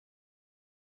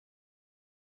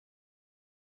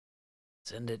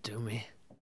Send it to me.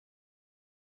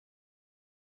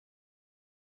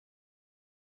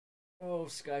 Oh,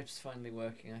 Skype's finally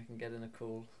working. I can get in a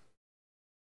call.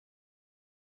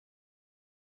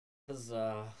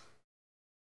 Huzzah.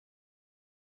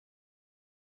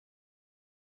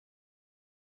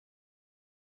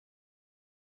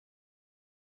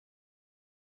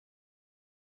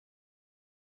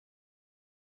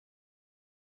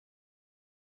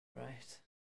 Right,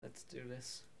 let's do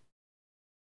this.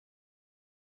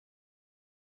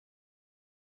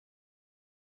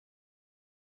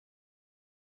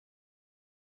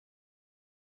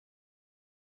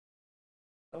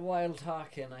 A wild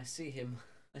Harkin, I see him.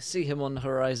 I see him on the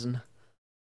horizon.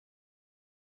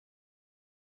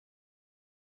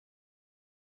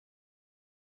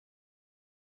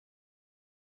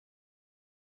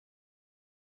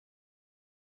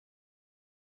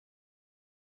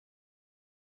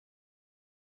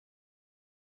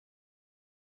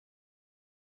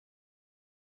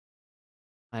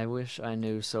 I wish I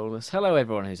knew Solus. Hello,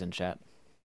 everyone who's in chat.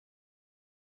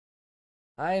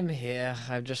 I'm here.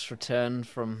 I've just returned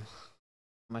from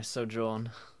my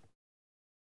sojourn.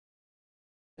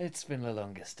 It's been the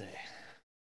longest day.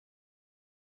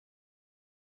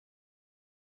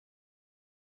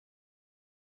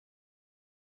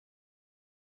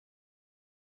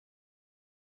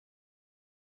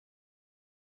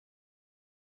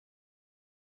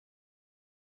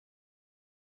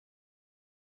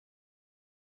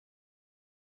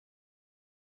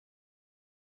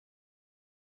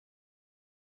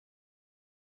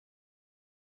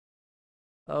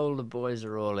 Oh, the boys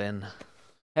are all in.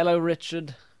 Hello,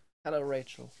 Richard. Hello,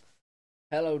 Rachel.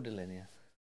 Hello, Delinia.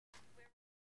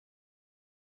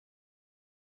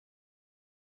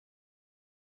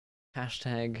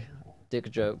 Hashtag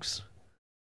dick jokes.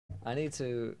 I need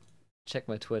to check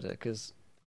my Twitter because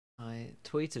I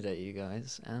tweeted at you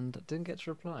guys and didn't get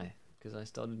to reply because I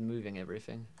started moving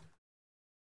everything.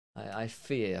 I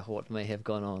fear what may have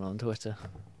gone on Twitter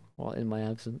while in my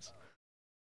absence.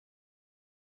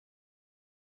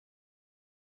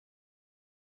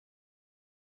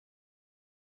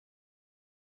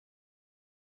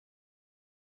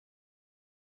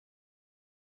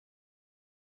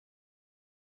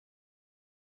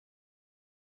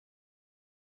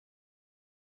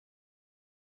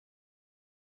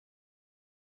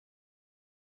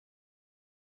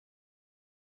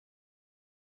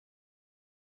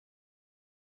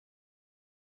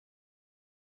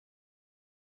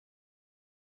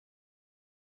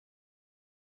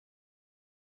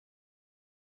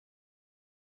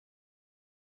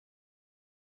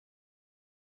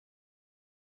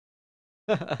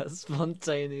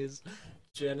 Spontaneous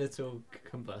genital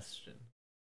combustion.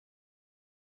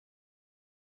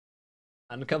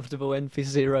 Uncomfortable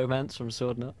NPC romance from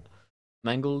Swordnut.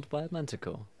 Mangled by a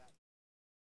manticore.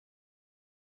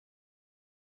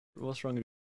 What's wrong?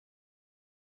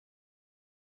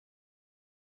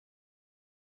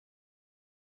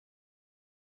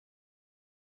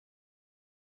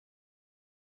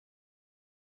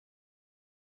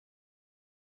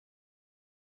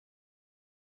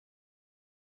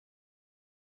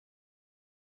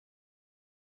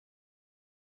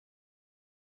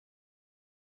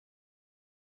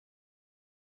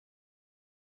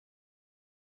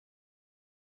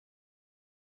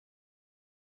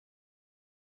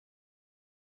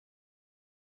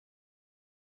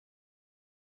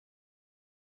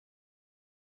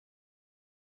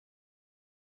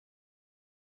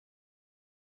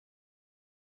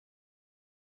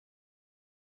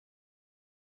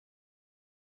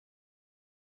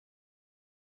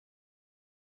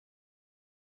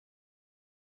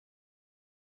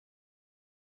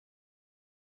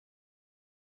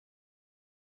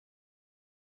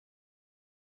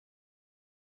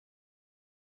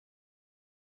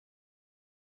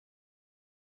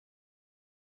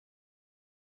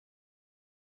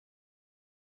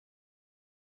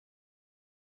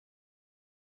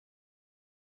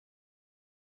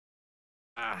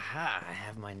 Aha, I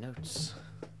have my notes.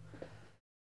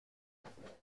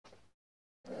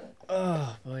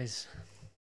 Oh, boys.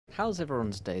 How's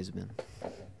everyone's days been?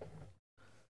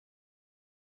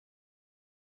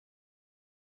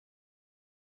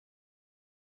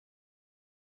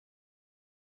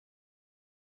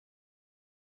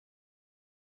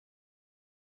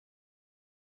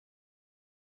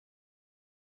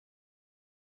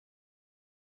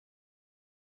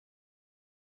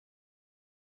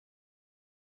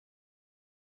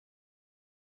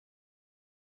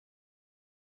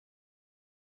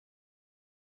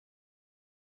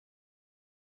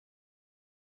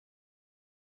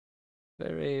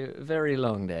 Very, very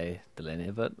long day, Delaney,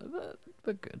 but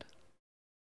good.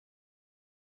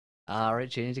 Ah,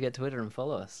 Rich, you need to get Twitter and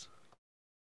follow us.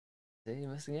 See, you're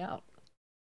missing out.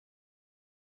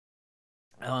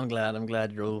 Oh, I'm glad. I'm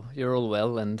glad you're all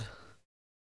well and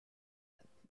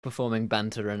performing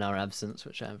banter in our absence,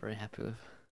 which I'm very happy with.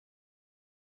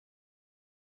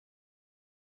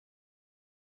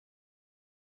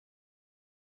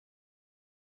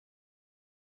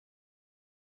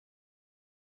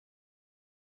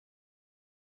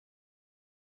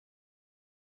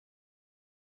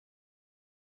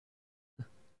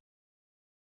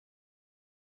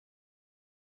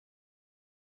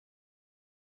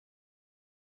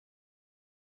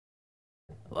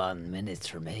 One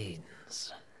minute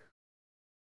remains.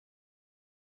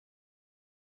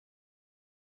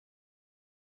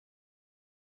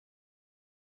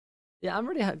 Yeah, I'm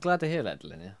really glad to hear that,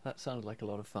 Delinia. That sounded like a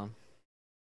lot of fun.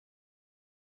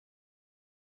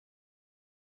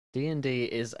 D&D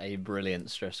is a brilliant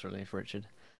stress relief, Richard.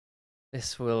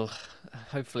 This will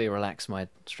hopefully relax my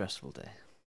stressful day.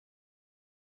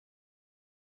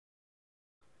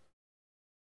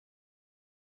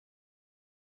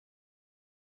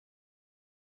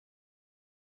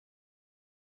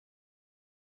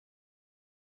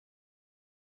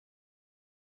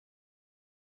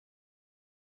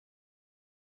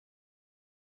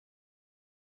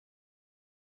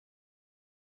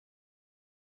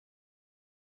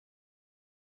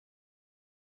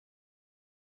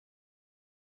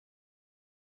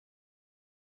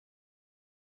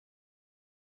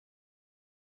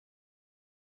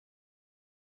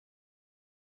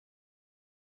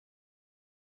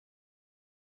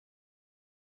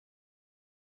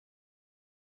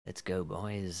 Let's go,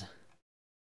 boys.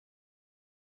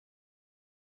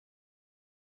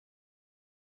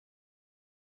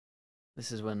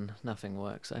 This is when nothing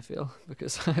works, I feel,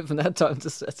 because I haven't had time to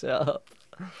set it up.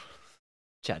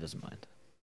 Chad doesn't mind.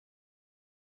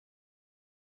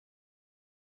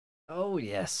 Oh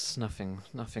yes, nothing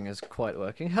is quite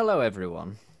working. Hello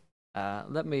everyone.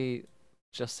 Let me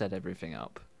just set everything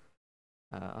up.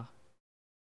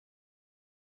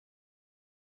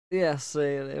 Yes,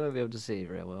 they won't be able to see you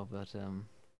very well, but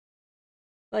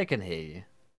they can hear you.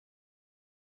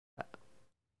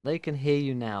 They can hear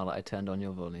you now that I turned on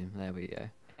your volume. There we go.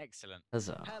 Excellent.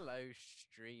 Huzzah. Hello,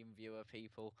 stream viewer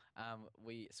people.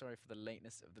 We sorry for the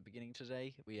lateness of the beginning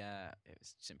today. It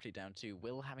was simply down to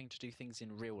Will having to do things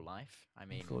in real life. I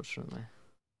mean, Unfortunately.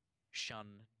 shun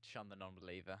the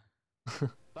non-believer.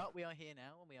 But we are here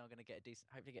now, and we are going to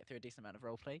hopefully get through a decent amount of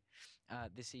roleplay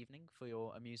this evening for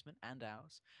your amusement and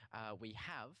ours. We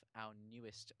have our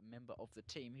newest member of the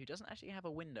team who doesn't actually have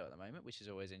a window at the moment, which is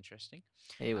always interesting.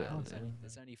 He will.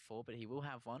 There's only 4, but he will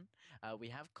have one. We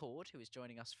have Cord, who is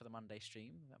joining us for the Monday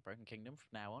stream at Broken Kingdom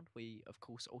from now on. We, of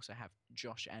course, also have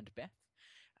Josh and Beth.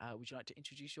 Would you like to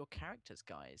introduce your characters,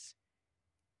 guys?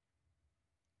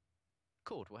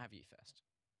 Cord, we'll have you first.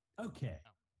 Okay.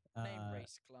 Name,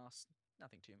 race, class,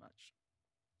 nothing too much.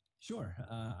 Sure.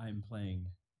 I'm playing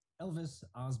Elvis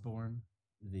Osborne,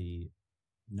 the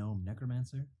gnome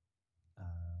necromancer.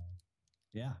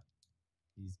 Yeah,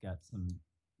 he's got some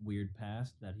weird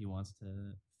past that he wants to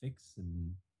fix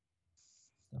and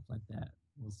stuff like that.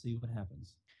 We'll see what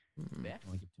happens. Beth? I don't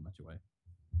want to give too much away.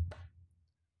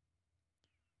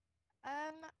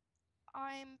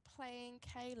 I'm playing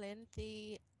Kaylin,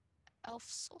 the elf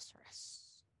sorceress.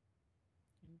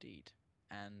 Indeed.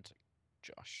 And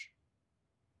Josh?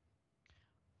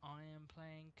 I am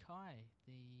playing Kai,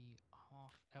 the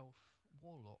half-elf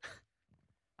warlock.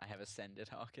 I have ascended,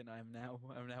 Harkin. I'm now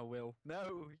Will.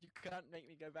 No, you can't make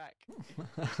me go back.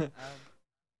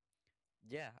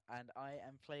 Yeah, and I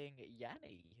am playing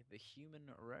Yanni, the human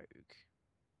rogue.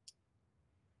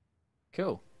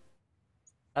 Cool.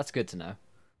 That's good to know.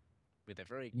 With a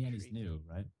very Yanni's creepy... new,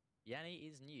 right? Yanni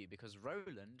is new because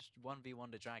Roland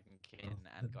 1v1'd a Dragonkin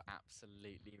and got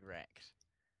absolutely wrecked.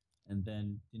 And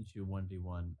then didn't you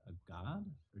 1v1 a god,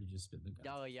 or did you just spit the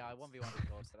god? Oh yeah, I 1v1'd a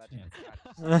god, so that didn't.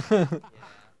 Yeah.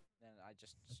 Then I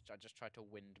just tried to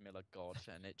windmill a god,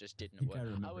 and it just didn't work.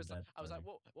 I was like,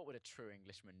 what would a true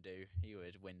Englishman do? He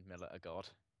would windmill at a god.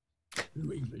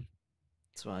 True English.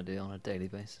 That's what I do on a daily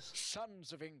basis.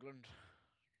 Sons of England,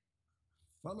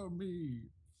 follow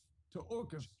me to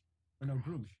Orcus. Or no,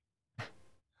 Grumsh.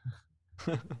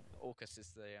 Orcus is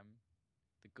the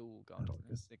ghoul god.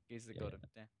 He's the god of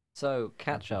death. So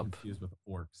catch up. Confused with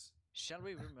orcs. Shall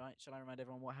I remind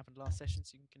everyone what happened last session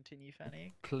so you can continue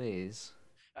fannying? Please.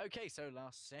 Okay, so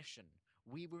last session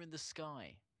we were in the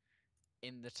sky,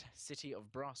 in the city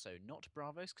of Brasso, not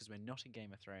Bravos, because we're not in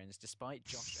Game of Thrones, despite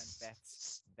Josh and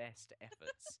Beth's best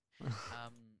efforts.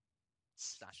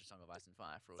 Slash A Song of Ice and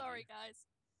Fire for all Sorry, you guys.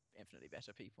 infinitely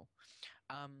better people.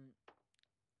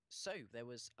 So there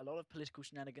was a lot of political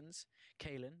shenanigans.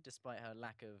 Kaelin, despite her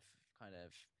lack of kind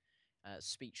of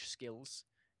speech skills,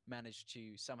 managed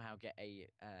to somehow get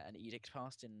an edict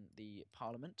passed in the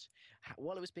parliament.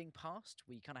 While it was being passed,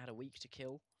 we kind of had a week to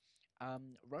kill.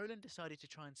 Roland decided to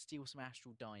try and steal some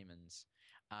astral diamonds.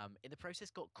 In the process,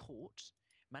 got caught,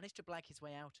 managed to blag his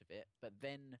way out of it, but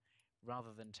then,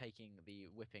 rather than taking the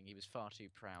whipping, he was far too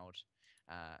proud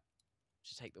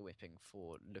to take the whipping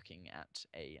for looking at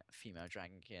a female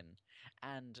dragonkin,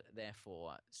 and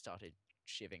therefore started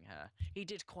shivving her. He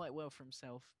did quite well for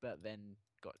himself, but then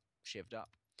got shivved up.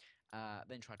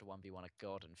 Then tried to 1v1 a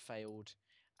god and failed.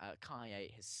 Kai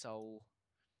ate his soul.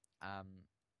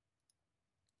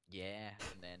 Yeah,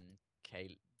 and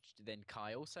then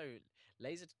Kai also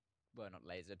lasered, well, not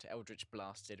lasered, Eldritch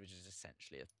blasted, which is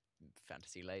essentially a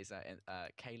fantasy laser,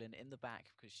 Kaelin in the back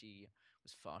because she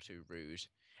was far too rude.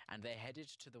 And they headed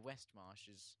to the West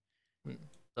Marshes.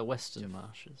 The Western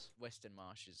Marshes. Western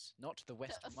Marshes, not the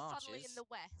West That are Marches. funnily in the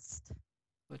west.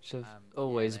 Which have Yeah,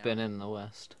 always they been are. in the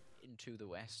West. Into the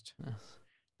West. Yes.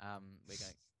 We're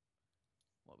going.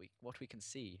 What we can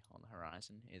see on the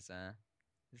horizon is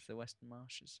the Western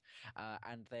Marshes,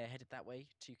 and they're headed that way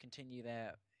to continue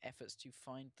their efforts to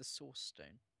find the Source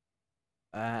Stone.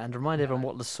 And remind everyone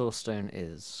what the Source Stone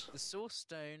is. The Source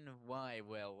Stone, why?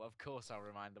 Well, of course I'll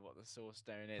remind them what the Source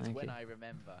Stone is Thank when you. I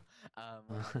remember.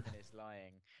 When I finish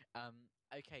lying.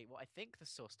 Okay, what I think the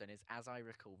Source Stone is, as I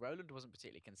recall, Roland wasn't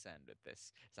particularly concerned with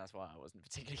this, so that's why I wasn't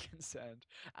particularly concerned.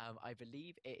 I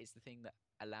believe it is the thing that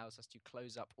allows us to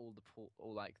close up all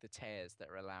the tears that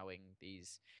are allowing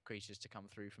these creatures to come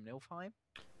through from Nilfheim.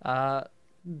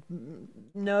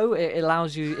 No, it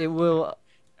allows you. It will,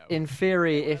 in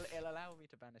theory, if it'll allow me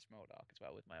to banish Moldark as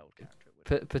well with my old character. It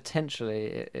would.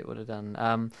 potentially it would have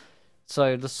done.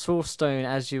 So the Source Stone,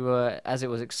 as it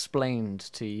was explained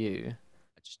to you,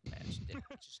 I just mentioned it.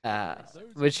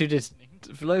 Those which you did. listening.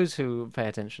 For those who pay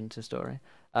attention to story,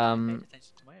 Pay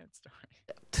attention to my own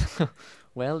story.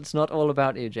 well, it's not all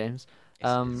about you, James.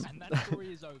 Yes, it is. And that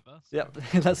story is over. Yep,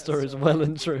 so- that story is well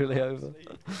and Sorry, truly over.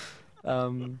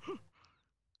 obviously.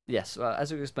 Yes,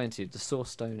 as we explained to you, the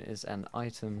Source Stone is an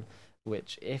item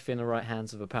which, if in the right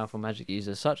hands of a powerful magic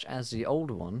user, such as the old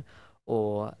one,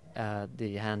 or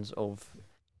the hands of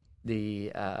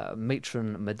the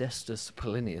matron Modestus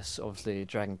Polinius of the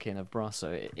Dragonkin of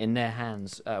Brasso, in their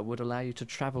hands, would allow you to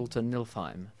travel to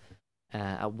Nilfheim.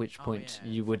 At which point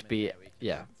you would be,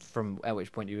 at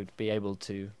which point you would be able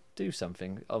to do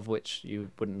something of which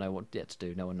you wouldn't know what yet to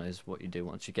do. No one knows what you do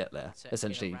once you get there. So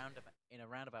Essentially, in a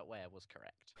roundabout way, I was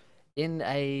correct. in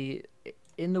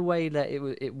the way that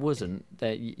it wasn't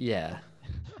that yeah.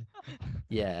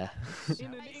 In an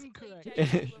Basically, incorrect James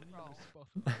version, was you wrong.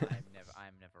 were spot on. I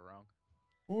am never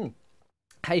wrong.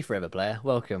 Hey, Forever Player,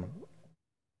 welcome.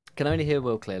 Can only hear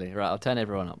Will clearly. Right, I'll turn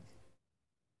everyone up.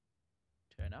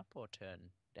 Turn up or turn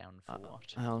down for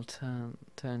what? I'll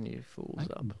turn you fools I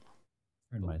up. can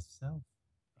turn myself.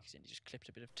 Because then you just clipped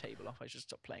a bit of table off. I should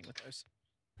stop playing with those.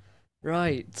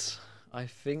 Right, I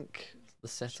think the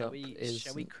Shall setup we, is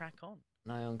shall we crack on?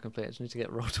 nigh on complete. I just need to get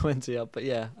Roll20 up, but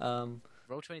yeah,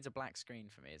 Roll20 is a black screen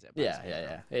for me, is it? a black yeah, screen?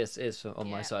 yeah. It's on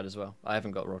my Yeah. side as well. I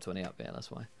haven't got Roll20 up yet.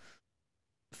 That's why.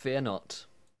 Fear not.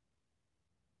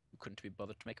 You couldn't be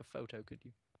bothered to make a photo, could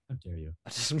you? How dare you? I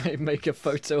just make a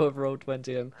photo of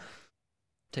Roll20 and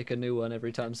take a new one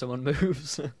every time someone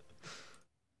moves.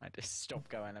 I just stop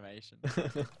go animation.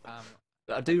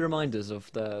 I do reminders of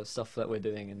the stuff that we're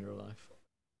doing in real life.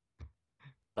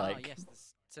 Like,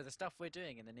 yes. So the stuff we're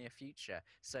doing in the near future.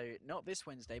 So not this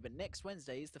Wednesday, but next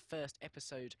Wednesday is the first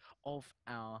episode of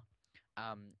our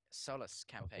Solace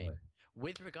campaign. boy.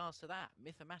 With regards to that,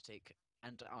 Mythomatic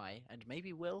and I, and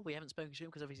maybe Will, we haven't spoken to him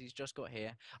because obviously he's just got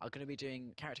here, are going to be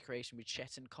doing character creation with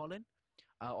Chet and Colin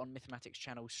on Mythomatic's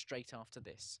channel straight after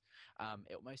this.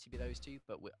 It'll mostly be those two,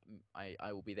 but I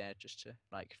will be there just to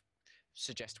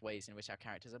suggest ways in which our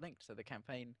characters are linked, so the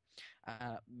campaign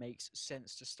makes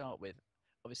sense to start with.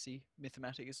 Obviously,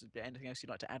 Mythomatic, is there anything else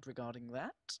you'd like to add regarding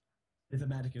that?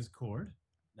 Mythomatic is Cord.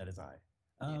 That is I.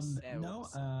 Yes, they're all No,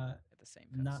 They're the same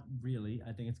person. not really.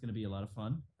 I think it's going to be a lot of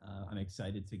fun. I'm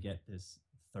excited to get this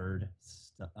third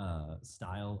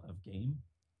style of game.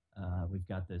 We've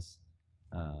got this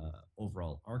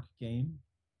overall arc game,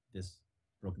 this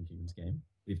Broken Kingdoms game.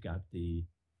 We've got the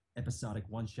episodic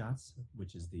one-shots,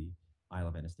 which is the Isle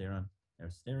of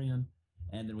Anasterion,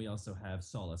 and then we also have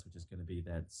Solace, which is going to be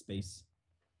that space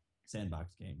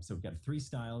sandbox game. So we've got 3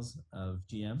 styles of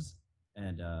GMs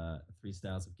and 3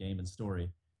 styles of game and story.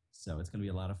 So it's going to be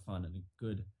a lot of fun and a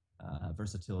good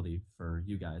versatility for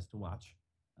you guys to watch.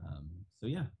 So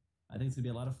yeah, I think it's gonna be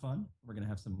a lot of fun. We're gonna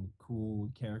have some cool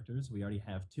characters. We already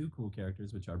have two cool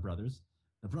characters, which are brothers.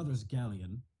 The brothers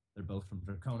Galleon. They're both from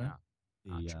Dracona,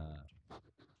 the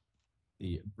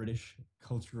the British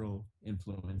cultural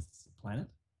influence planet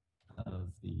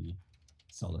of the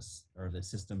Solus or the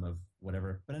system of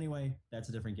whatever. But anyway, that's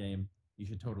a different game. You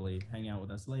should totally hang out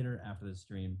with us later after the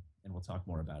stream, and we'll talk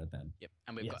more about it then. Yep,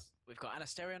 and we've got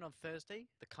Anasterion on Thursday.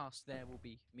 The cast there will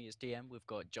be me as DM. We've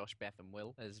got Josh, Beth, and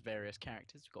Will as various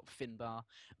characters. We've got Finbar,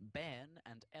 Ben,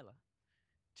 and Ella,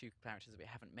 two characters that we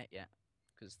haven't met yet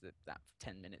because that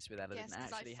 10 minutes with Ella Yes, didn't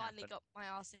because I actually finally happen. got my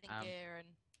arse in gear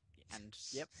And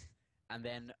yep, and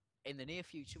then in the near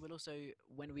future, we'll also,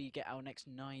 when we get our next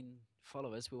 9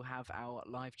 followers, we'll have our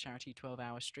live charity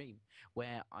 12-hour stream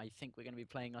where I think we're going to be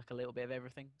playing like a little bit of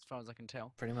everything, as far as I can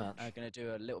tell. Pretty much. Going to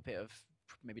do a little bit of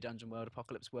maybe Dungeon World,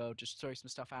 Apocalypse World, just throw some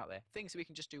stuff out there. Things that we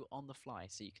can just do on the fly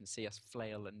so you can see us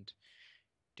flail and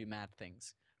do mad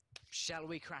things. Shall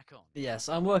we crack on? Yes,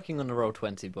 I'm working on the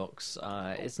Roll20 box.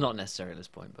 It's not necessary at this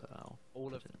point, but I'll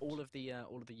all of the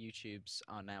YouTubes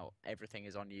are now, everything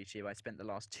is on YouTube. I spent the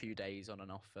last 2 days on and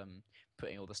off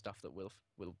putting all the stuff that Will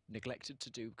neglected to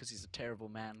do because he's a terrible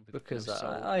man with because no soul.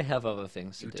 I have other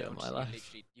things to You do in don't, my you life.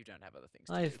 literally, you don't have other things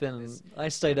to do. I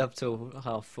stayed up till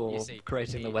 4:30 see,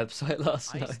 creating the me, website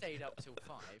last I night. stayed up till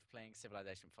 5 playing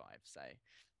Civilization 5, so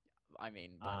I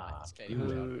mean, it's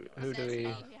clearly Who do we?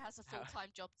 He has a full-time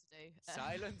job to do.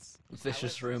 silence.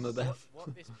 Vicious However, rumour, Beth.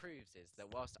 What this proves is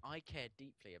that whilst I care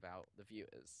deeply about the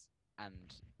viewers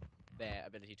and their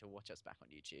ability to watch us back on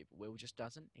YouTube, Will just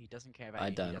doesn't. He doesn't care about I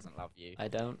you. don't. He doesn't love you. I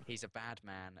don't. He's a bad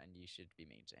man, and you should be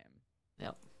mean to him.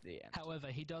 Yep. The end. However,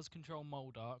 he does control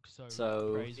Moldark,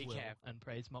 So- praise Be Will careful. and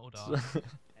praise Moldark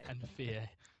and fear.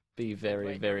 Be very,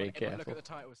 Wait, very everyone careful. look at the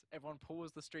titles. Everyone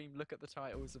pause the stream. Look at the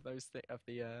titles of those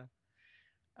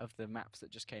of the maps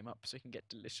that just came up, so you can get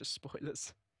delicious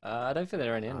spoilers. I don't think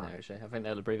there are any in there, actually. I think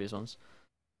they're the previous ones.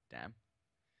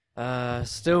 Damn.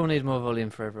 Still need more volume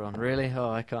for everyone. Really? Oh,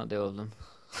 I can't do all of them.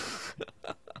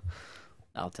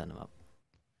 I'll turn them up.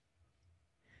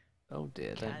 Oh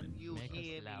dear, don't. Can you Make us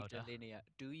hear me, louder. Delinia?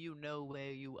 Do you know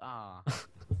where you are?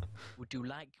 Would you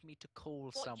like me to call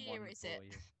What someone year is for it?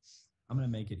 you? I'm gonna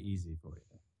make it easy for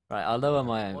you. Right, I'll lower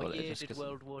my angle. What year just did 'cause-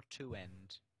 World War II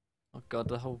end? Oh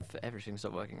god, everything's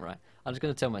not working right. I'm just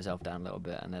going to turn myself down a little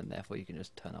bit, and then therefore you can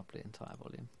just turn up the entire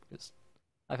volume, because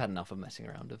I've had enough of messing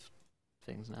around with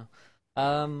things now.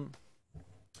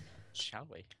 Shall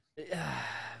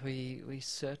we? We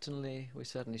certainly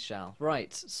shall.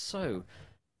 Right, so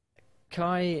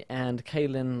Kai and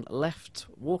Kaelin left,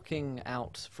 walking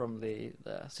out from the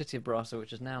city of Brasa,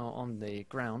 which is now on the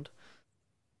ground,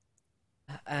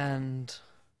 and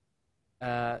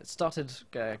started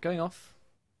going off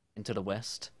into the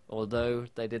west, although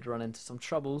they did run into some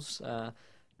troubles, had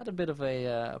a bit of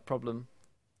a problem,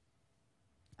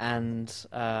 and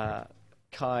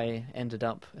Kai ended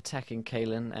up attacking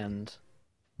Kaelin and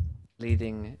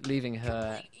leaving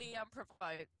her. Completely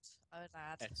unprovoked, I would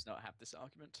add. Let's not have this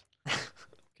argument.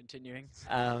 Continuing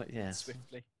Yes,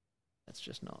 swiftly. that's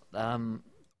just not.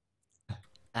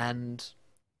 And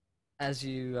as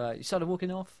you started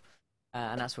walking off,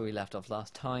 and that's where we left off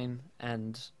last time,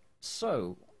 and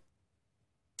so.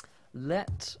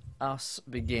 Let us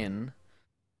begin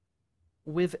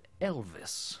with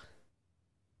Elvis.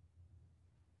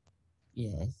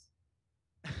 Yes.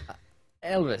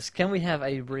 Elvis, can we have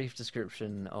a brief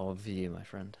description of you, my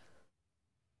friend?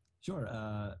 Sure.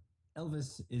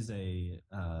 Elvis is a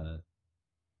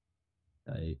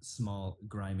small,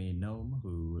 grimy gnome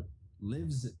who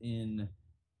lives in.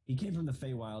 He came from the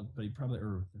Feywild, but the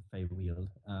Feywield,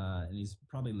 and he's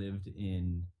probably lived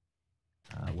in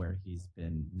where he's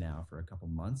been now for a couple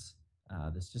months.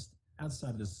 This just outside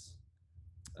of this,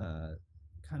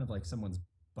 kind of like someone's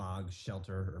bog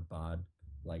shelter or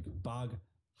bog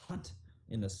hut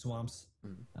in the swamps,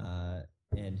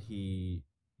 and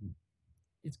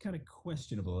it's kind of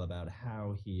questionable about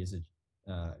how he has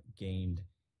gained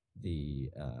the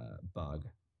bog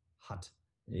hut.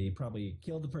 He probably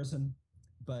killed the person,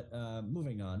 but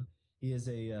moving on. He is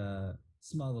a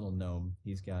small little gnome.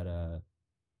 He's got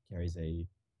carries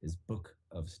his book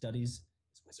of studies,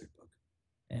 his wizard book,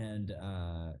 and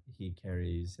he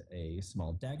carries a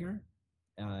small dagger.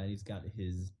 He's got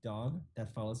his dog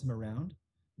that follows him around,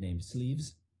 named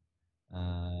Sleeves,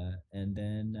 and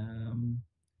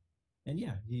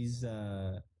yeah, he's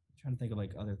trying to think of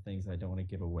like other things that I don't want to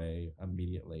give away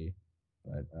immediately,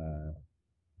 but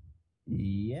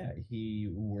yeah, he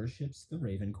worships the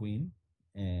Raven Queen,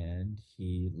 and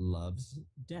he loves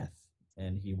death.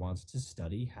 And he wants to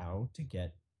study how to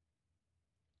get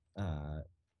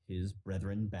his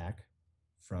brethren back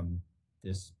from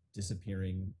this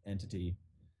disappearing entity.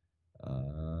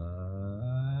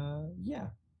 Yeah.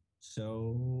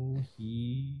 So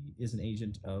he is an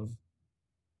agent of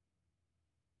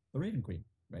the Raven Queen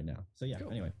right now. So yeah.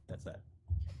 Cool. Anyway, that's that.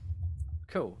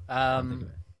 Cool. I'll think of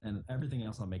it. And everything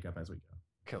else I'll make up as we go.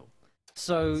 Cool.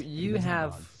 So It's you pretty much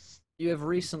have analog. you have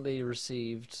recently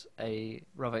received a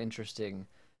rather interesting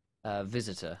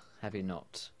visitor, have you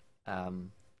not?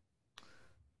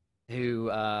 Who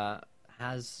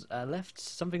has left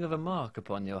something of a mark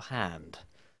upon your hand.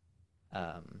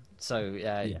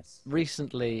 Yes.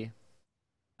 Recently,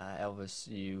 Elvis,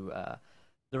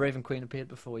 the Raven Queen appeared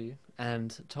before you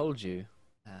and told you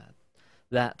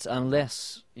that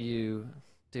unless you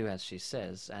do as she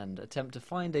says and attempt to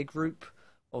find a group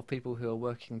of people who are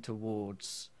working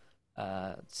towards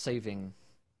saving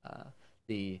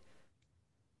the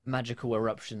magical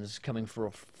eruptions coming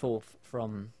forth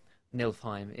from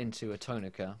Nilfheim into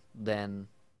Atonica, then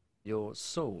your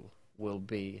soul will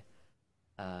be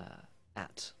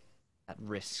at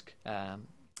risk.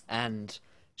 And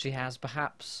she has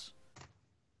perhaps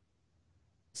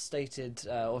stated,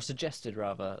 or suggested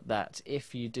rather, that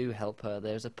if you do help her,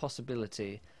 there's a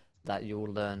possibility that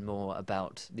you'll learn more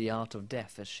about the art of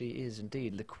death, as she is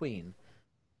indeed the queen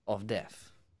of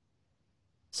death.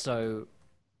 So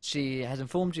she has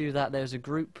informed you that there's a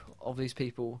group of these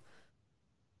people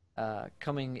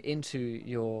coming into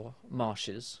your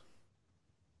marshes,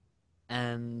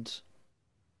 and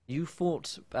you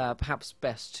thought perhaps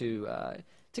best to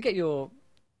get your,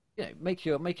 make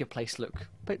your place look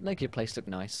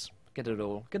nice, get it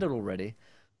all ready.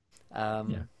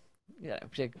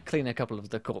 Clean a couple of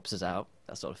the corpses out,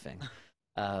 that sort of thing.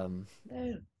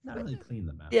 Not really clean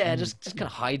them out. Yeah, I mean, just kind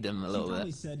of hide them a he little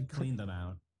probably bit. said clean them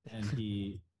out, and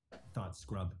he thought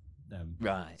scrub them.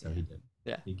 Right. So he did.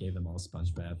 Yeah. He gave them all a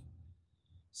sponge bath.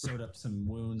 Sewed up some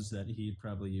wounds that he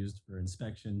probably used for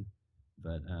inspection,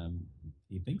 but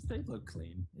he thinks they look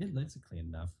clean. It looks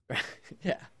clean enough.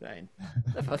 Yeah, I mean,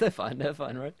 they're fine. They're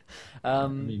fine, right? I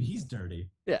mean, he's dirty.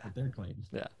 Yeah. But they're clean.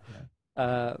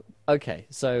 Yeah. Okay,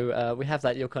 so we have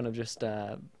that. You're kind of just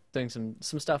doing some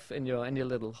stuff in your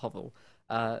little hovel.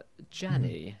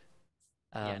 Janny.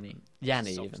 Yanni,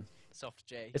 Soft- even. Soft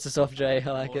J. It's a soft J.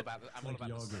 I like it. I'm like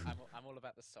yogurt. all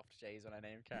about the soft J's when I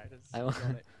name characters. I want-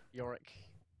 Yorick,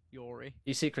 Yori,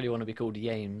 You secretly want to be called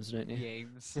Yames, don't you?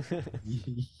 Yames.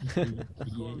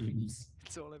 Yames.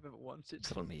 It's all I've ever wanted.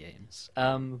 Call me Yames.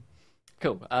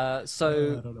 Cool. I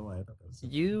So don't know why I thought that was.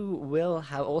 you will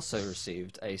have also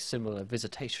received a similar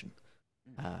visitation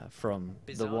from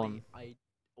the Bizarrely, one. I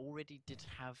already did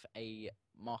have a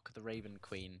Mark of the Raven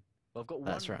Queen. Well, I've got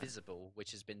one That's right. visible,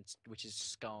 which is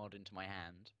scarred into my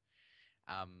hand,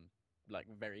 like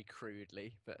very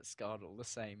crudely, but scarred all the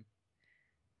same.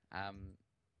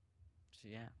 So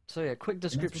yeah, So yeah, quick And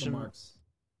that's where description.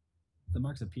 The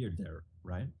marks appeared there,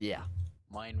 right? Yeah.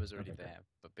 mine was already Okay. there,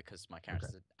 but because my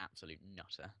character's an absolute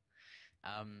nutter.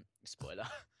 Spoiler.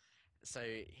 So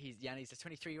Yanni's a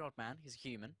 23-year-old man. He's a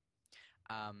human.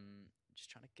 Just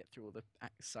trying to get through all the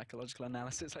psychological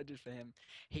analysis I did for him.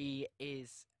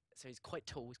 He's quite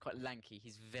tall. He's quite lanky.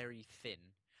 He's very thin.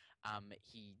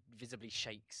 He visibly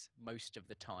shakes most of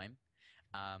the time.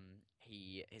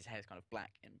 His hair is kind of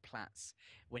black in plaits.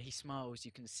 When he smiles,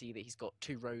 you can see that he's got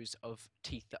 2 rows of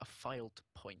teeth that are filed to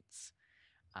points.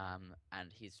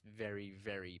 And he's very,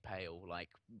 very pale, like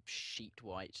sheet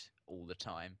white all the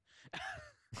time.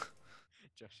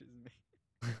 Josh is me.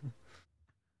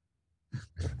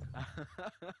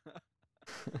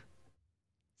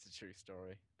 It's a true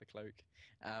story. The cloak.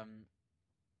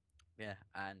 Yeah,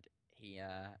 and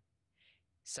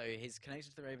so his connection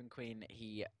to the Raven Queen,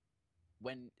 he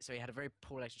had a very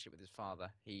poor relationship with his father.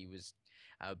 He was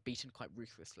beaten quite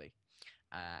ruthlessly,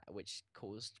 which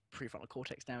caused prefrontal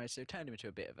cortex damage, so it turned him into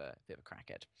a bit of a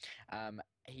crackhead.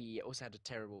 He also had a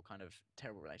terrible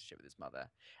relationship with his mother,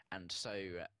 and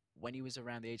so when he was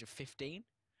around the age of 15,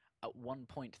 at one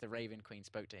point the Raven Queen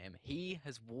spoke to him. He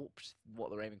has warped what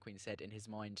the Raven Queen said in his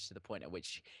mind to the point at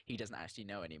which he doesn't actually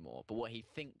know anymore. But what he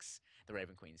thinks the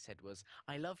Raven Queen said was,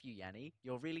 "I love you, Yanni.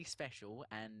 You're really special,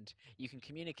 and you can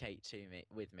communicate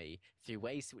with me through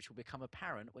ways which will become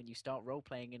apparent when you start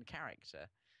role-playing in character.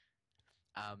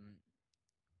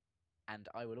 And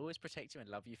I will always protect you and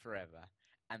love you forever."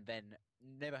 And then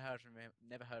never heard from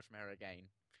her again.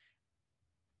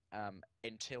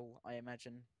 Until, I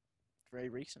imagine, very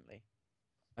recently.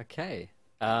 Okay.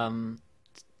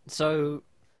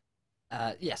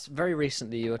 Yes, very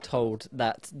recently you were told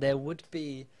that there would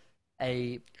be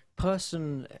a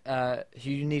person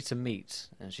who you need to meet,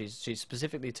 and she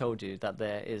specifically told you that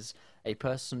there is a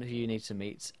person who you need to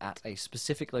meet at a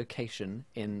specific location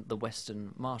in the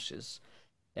Western Marshes,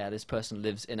 yeah, this person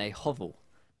lives in a hovel,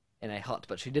 in a hut,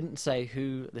 but she didn't say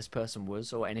who this person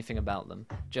was or anything about them,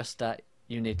 just that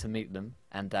you need to meet them,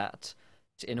 and that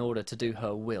in order to do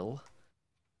her will,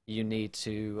 you need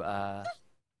to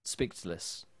speak to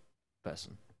this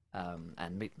person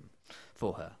and meet them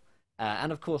for her.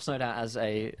 And of course, no doubt, as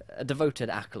a devoted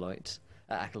acolyte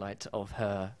of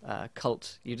her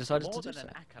cult, you decided More to do than so.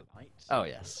 an acolyte. Oh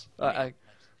yes, I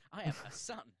am a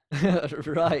son.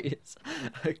 right.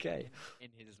 Okay. In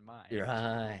his mind.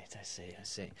 Right. I see.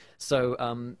 So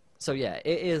yeah,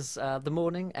 it is the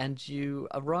morning, and you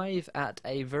arrive at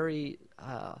a very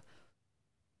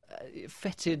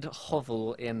fetid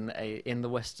hovel in the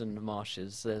western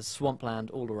marshes. There's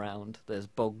swampland all around. There's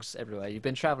bogs everywhere. You've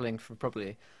been traveling for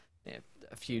probably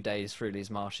a few days through these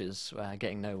marshes,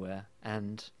 getting nowhere,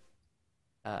 and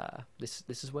this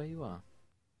is where you are.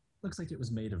 Looks like it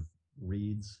was made of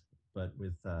reeds, but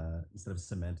with instead of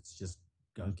cement, it's just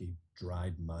gunky,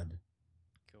 dried mud.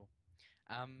 Cool.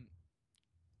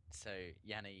 So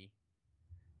Yanni,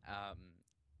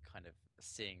 kind of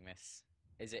seeing this,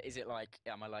 is it like,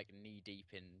 am I like knee deep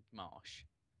in marsh,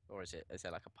 or is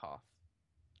there like a path?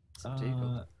 It's up to you,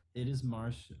 Gold. It is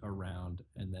marsh around,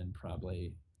 and then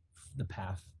probably the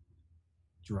path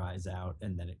dries out,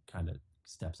 and then it kind of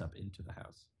steps up into the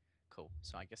house. Cool.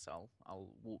 So I guess I'll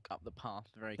walk up the path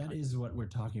very. That is what we're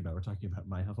talking about. We're talking about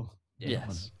my hovel.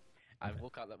 Yes. I Okay.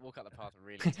 walk up the path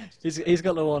really attentively. He's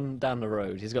got the one down the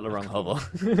road. He's got the wrong hovel.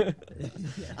 Yeah.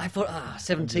 I thought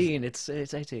 17. It's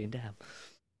 18. Damn.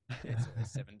 It's always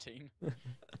 17.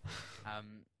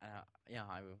 Yeah,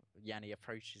 Yanni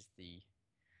approaches the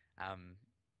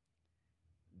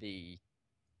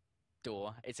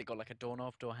door. Is it got like a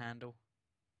doorknob, door handle?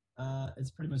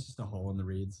 It's pretty much just a hole in the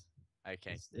reeds.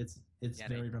 Okay. It's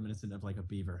Yanni. very reminiscent of like a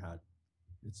beaver hut.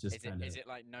 It's just kind of Is it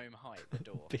like gnome height, the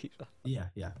door? Beaver. yeah,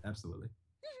 absolutely.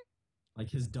 Like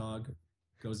his dog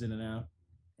goes in and out,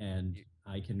 and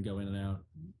I can go in and out,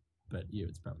 but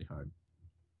it's probably hard.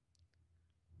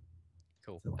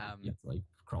 Cool. So you have to like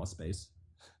crawl space.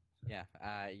 Yeah,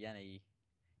 Yanni,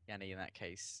 in that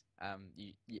case,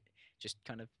 you just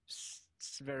kind of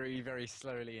very, very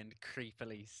slowly and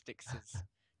creepily sticks his.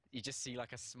 You just see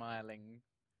like a smiling,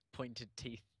 pointed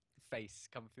teeth face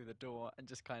come through the door and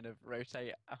just kind of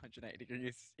rotate 180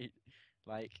 degrees,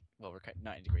 90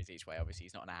 degrees each way. Obviously,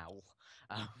 he's not an owl.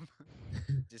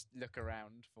 Just look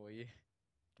around for you.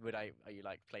 Are you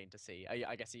like plain to see?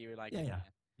 I guess are you like? Yeah.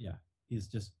 He's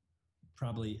just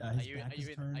probably his back is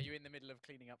turned. Are you in the middle of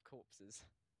cleaning up corpses?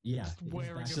 Yeah, Just his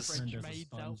wearing back a is turned French as maid's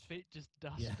sponge. outfit, just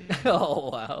Yeah. dusting. Oh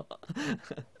wow.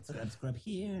 Scrub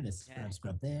here and a Yeah.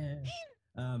 scrub there.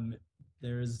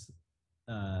 There's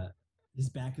his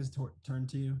back is turned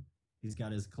to you. He's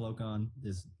got his cloak on,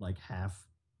 this like half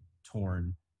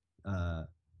torn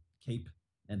cape,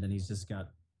 and then he's just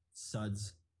got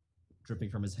suds dripping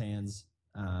from his hands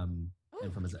and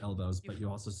from his elbows. But you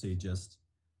also see just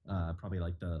probably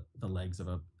like the legs of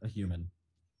a human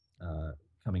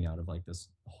coming out of like this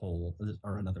hole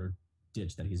or another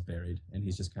ditch that he's buried, and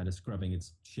he's just kind of scrubbing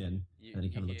its chin, and then he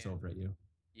kind of looks over at you.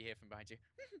 You hear from behind you.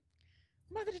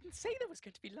 Mother didn't say there was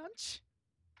going to be lunch.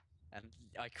 And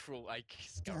I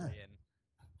scurry in.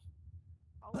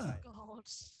 Oh Huh. God.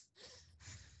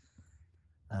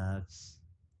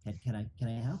 Can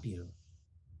I help you?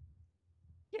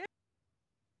 Yeah.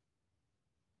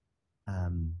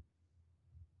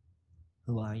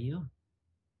 Who are you?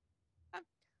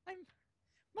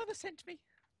 Mother sent me.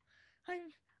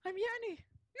 I'm Yanni.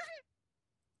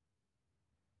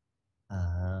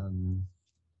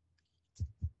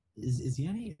 Is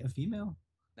Yanni a female?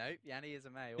 No, Yanni is a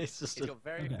male. It's just He's a- got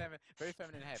very Okay. very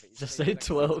feminine hair. But he's Just he's a like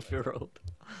 12-year-old.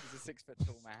 He's a 6 foot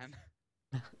tall man.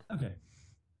 Okay.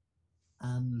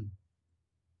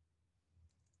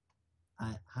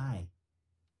 Hi.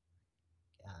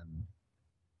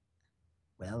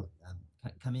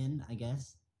 Come in, I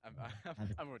guess. I'm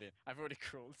already in. I've already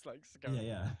crawled like scurrying.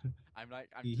 Yeah. I'm like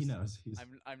He just- knows.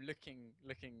 I'm looking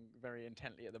very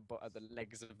intently at the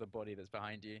legs of the body that's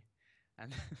behind you,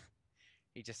 and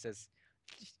he just says,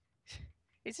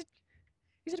 "Is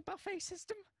it a buffet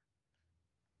system?"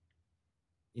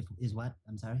 Is what?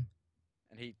 I'm sorry.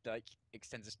 And he like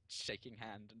extends a shaking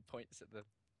hand and points at the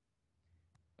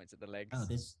legs.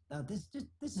 This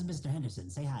is Mr. Henderson.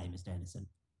 Say hi, Mr. Henderson.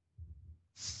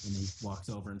 And he walks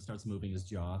over and starts moving his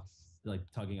jaw, like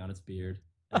tugging on its beard.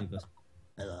 And he goes,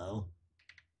 "Hello."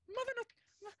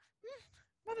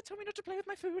 Mother told me not to play with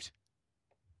my food.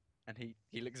 And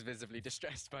he looks visibly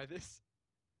distressed by this.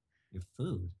 Your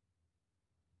food?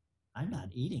 I'm not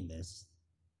eating this.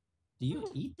 Do you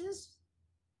eat this?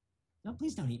 No,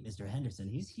 please don't eat Mr. Henderson.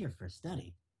 He's here for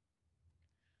study.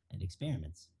 and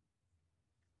experiments.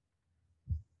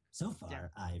 So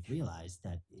far, I've realized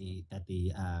that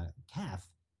the calf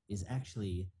is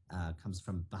actually comes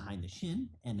from behind the shin,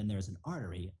 and then there's an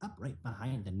artery up right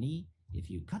behind the knee. If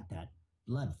you cut that,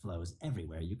 blood flows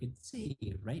everywhere. You can see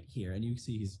right here, and you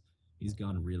see he's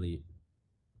gone really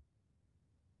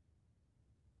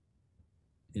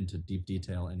into deep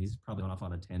detail, and he's probably gone off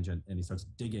on a tangent, and he starts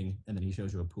digging, and then he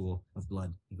shows you a pool of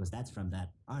blood. He goes, "That's from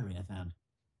that artery I found."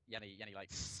 Yanni like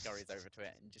scurries over to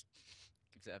it and just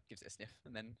gives it a sniff,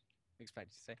 and then looks back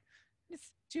to say,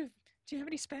 "Do you have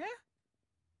any spare?"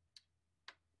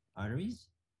 Arteries?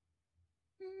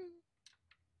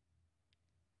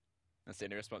 That's the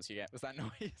only response you get. Was that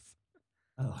noise?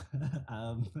 Oh,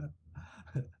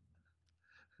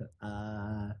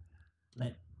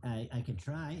 I could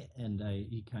try, and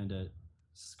he kind of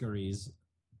scurries,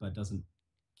 but doesn't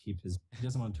he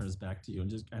doesn't want to turn his back to you, and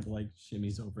just kind of like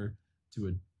shimmies over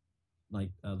to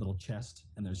a little chest,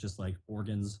 and there's just like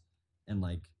organs and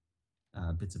like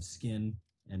bits of skin,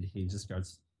 and he just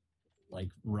starts like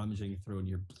rummaging through, and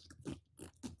you're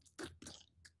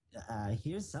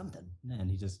here's something, and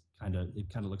he just it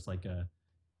kind of looks like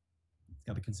it's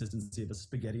got the consistency of a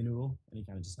spaghetti noodle, and he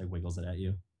kind of just like wiggles it at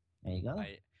you. There you go.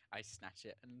 I snatch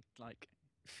it and like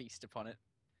feast upon it.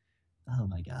 Oh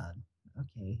my god.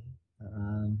 Okay.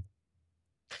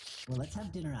 Well, let's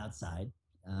have dinner outside.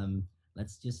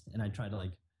 Let's just, and I try to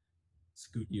like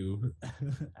scoot you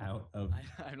out of.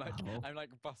 I'm like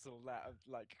bustled out,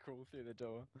 like crawl through the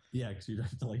door. Yeah, because you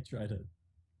have to like try to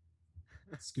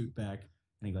scoot back,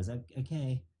 and he goes,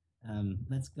 "Okay,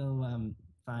 let's go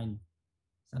find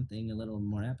something a little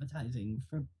more appetizing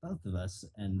for both of us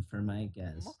and for my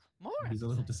guest." More He's a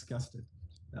little disgusted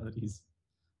now that he's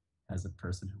as a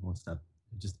person who won't stop,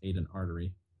 just ate an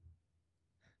artery.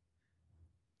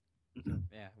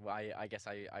 Yeah, well, I guess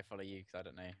I follow you because I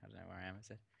don't know where I am.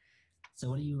 So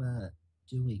what are you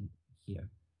doing here?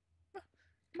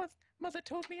 Mother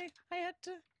told me I had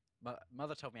to.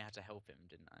 Mother told me I had to help him,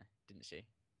 didn't she?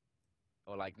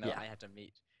 Or like, no, Yeah. I had to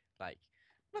meet. Like,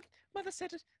 Mother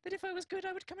said that if I was good,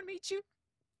 I would come and meet you.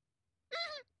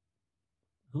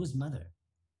 Who's mother?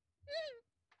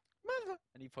 Mother.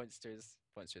 And he points to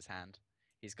his hand.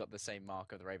 He's got the same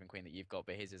mark of the Raven Queen that you've got,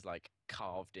 but his is like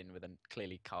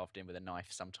clearly carved in with a knife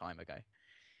some time ago.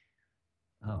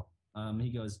 Oh, he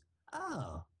goes,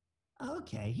 "Oh,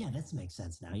 okay, yeah, this makes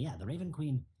sense now. Yeah, the Raven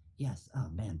Queen. Yes. Oh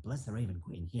man, bless the Raven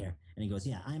Queen here." And he goes,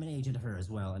 "Yeah, I'm an agent of her as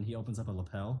well." And he opens up a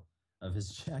lapel of his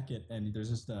jacket, and there's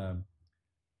just the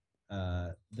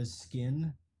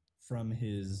skin from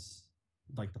his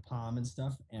like the palm and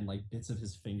stuff, and like bits of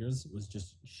his fingers was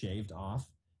just shaved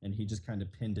off, and he just kind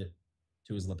of pinned it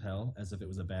to his lapel as if it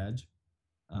was a badge.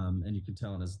 And you can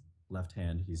tell in his left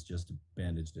hand he's just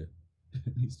bandaged it.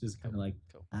 He's just kind of like,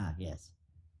 Cool. "Ah, yes,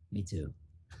 me too.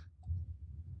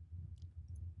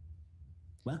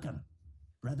 Welcome,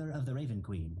 brother of the Raven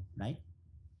Queen, right?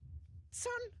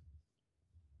 Son.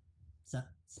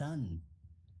 Son.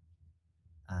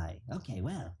 Aye. Okay,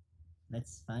 well,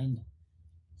 let's find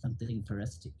something for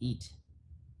us to eat."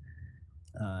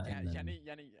 And then-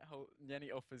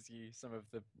 Yanni offers you some of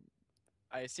the.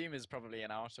 I assume is probably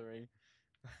an artery.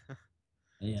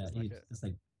 yeah, just like he's just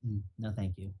like, "No,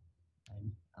 thank you.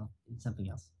 I'll eat something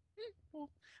else."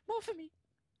 More for me.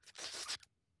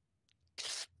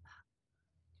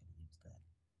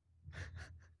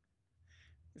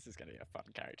 This is going to be a fun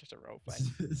character to roleplay.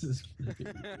 This is gonna be-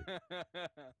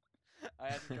 I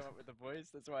hadn't come up with the voice,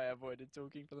 that's why I avoided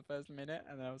talking for the first minute,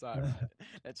 and then I was like, right,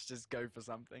 let's just go for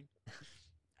something.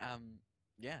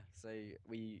 Yeah, so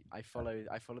I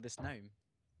follow this gnome.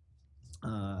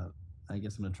 I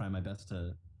guess I'm gonna try my best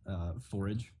to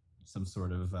forage some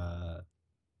sort of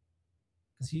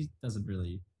because he doesn't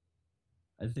really.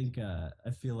 I think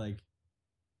I feel like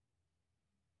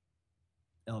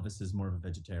Elvis is more of a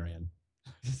vegetarian,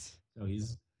 so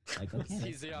he's like, okay, He's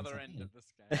let's the find other something. end of the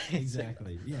scale.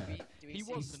 Exactly. Yeah. Do we He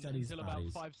see, wasn't studies until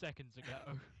bodies. about 5 seconds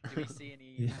ago. do we see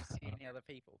any Yeah. other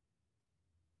people?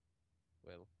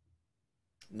 Will.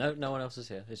 No one else is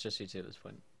here. It's just you two at this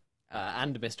point.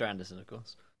 And Mr. Anderson, of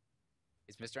course.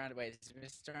 Is Mr.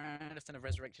 Anderson a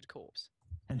resurrected corpse?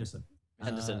 Henderson.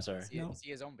 Henderson, sorry. Is he, No. is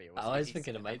he a zombie? Or Oh, I he was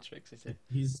thinking of still- Matrix. You see.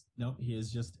 He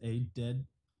is just a dead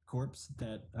corpse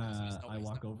that he's not- I he's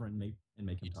walk not- over and make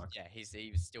him talk. Yeah, he's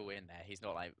still in there. He's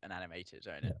not like an animated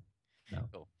or anything. No.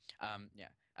 Cool.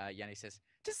 Yanni says,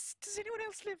 Does anyone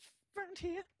else live around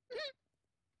here?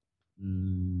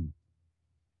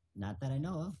 Not that I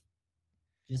know of.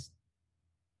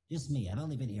 Just me. I've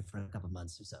only been here for a couple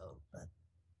months or so, but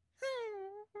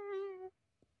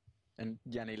And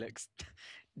Yanni looks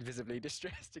visibly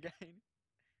distressed again.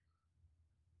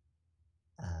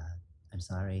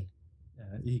 sorry.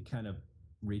 He kind of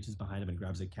reaches behind him and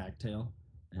grabs a cactail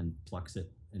and plucks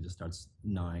it and just starts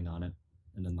gnawing on it,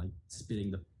 and then like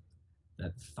spitting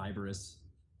that fibrous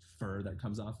fur that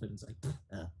comes off it. It's like,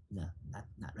 No,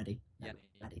 not ready. Not Yeah.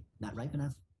 ready. Not ripe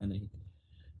enough. and then he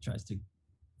tries to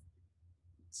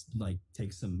like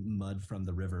take some mud from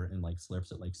the river and like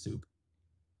slurps it like soup.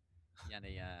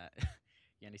 Yanni,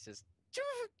 Yanni says,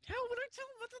 "How would I tell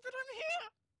Mother that I'm here?"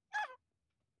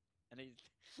 And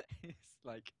he's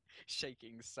like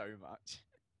shaking so much.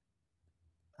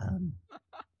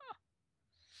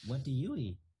 What do you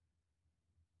eat?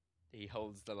 He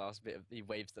holds the last bit of. He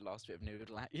waves the last bit of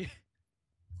noodle at you.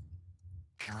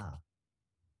 Ah.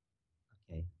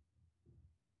 Okay.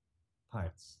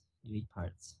 Parts. You eat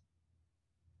parts.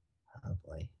 Oh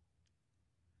boy.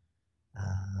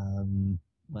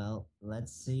 Well,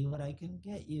 let's see what I can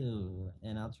get you,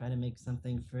 and I'll try to make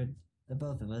something for the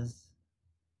both of us.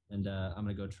 And I'm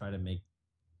gonna go try to make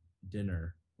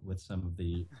dinner with some of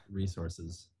the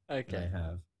resources that Okay. I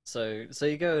have. So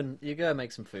you go and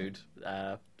make some food,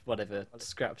 whatever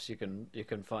scraps you can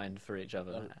find for each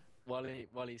other. While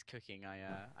he's cooking,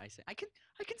 I say, I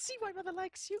can see why Mother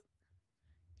likes you.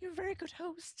 You're a very good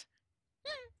host.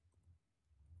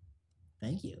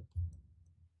 Thank you.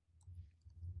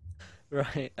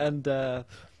 Right, and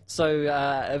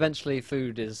so eventually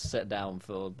food is set down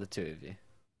for the two of you.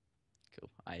 Cool.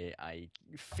 I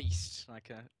feast like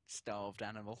a starved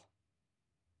animal.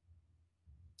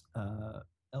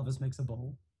 Elvis makes a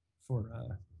bowl for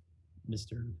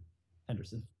Mr.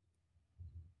 Henderson.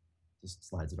 Just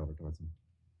slides it over towards him.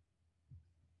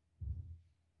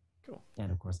 Cool.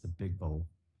 And of course, the big bowl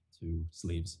to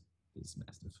Sleeves is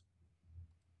massive.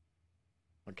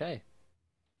 Okay.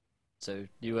 So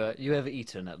you have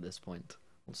eaten at this point.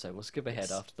 So we'll skip ahead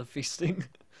Yes. after the feasting.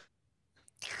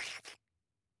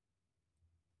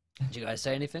 Did you guys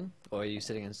say anything, or are you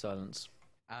sitting in silence?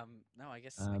 No, I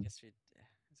guess Um, we'd let's see.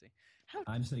 How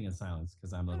I'm sitting in silence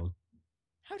because I'm a little.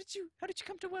 how did you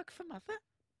come to work for Mother?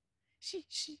 She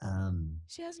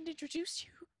hasn't introduced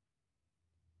you.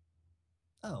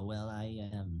 Oh well,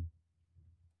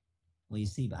 well, you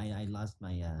see, I lost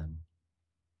my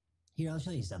Here, I'll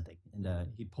show you something. And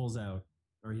he pulls out,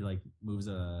 or he like moves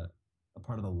a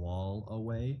part of the wall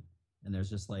away, and there's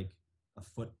just like a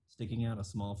foot sticking out, a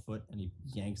small foot, and he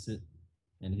yanks it,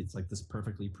 and it's like this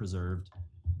perfectly preserved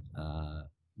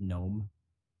gnome.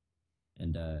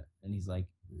 And he's like,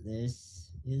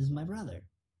 This is my brother,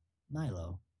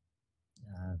 Milo.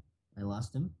 I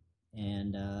lost him,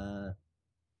 and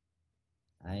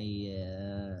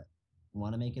I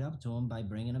want to make it up to him by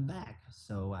bringing him back.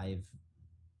 So I've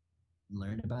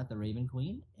learned about the Raven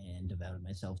Queen and devoted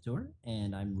myself to her,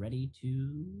 and I'm ready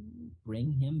to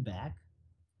bring him back.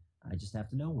 I just have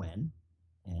to know when.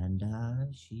 And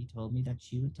she told me that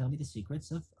she would tell me the secrets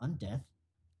of undeath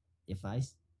if I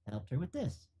helped her with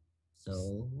this.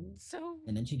 So,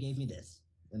 and then she gave me this.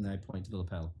 and then I point to the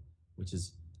lapel, which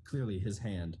is clearly his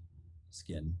hand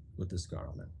skin with the scar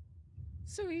on it.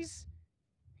 So he's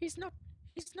not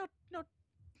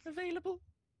available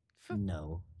for.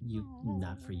 No,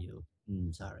 not for you.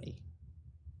 Sorry.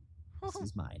 This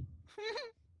is mine.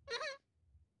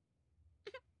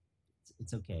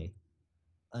 It's okay.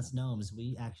 Us gnomes,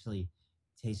 we actually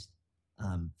taste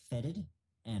fetid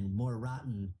and more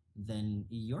rotten than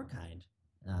your kind,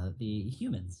 the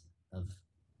humans of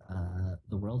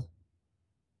the world.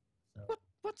 So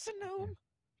What's a gnome?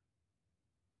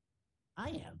 I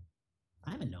am.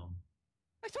 I'm a gnome.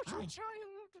 I thought you were a Hi. child.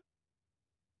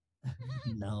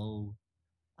 No,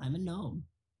 I'm a gnome.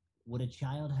 Would a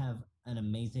child have an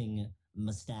amazing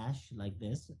mustache like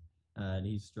this? And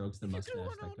he strokes the You mustache grew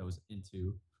one that on. goes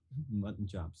into mutton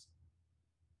chops.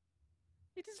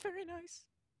 It is very nice.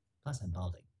 Plus, I'm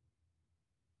balding.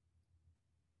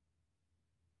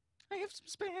 I have some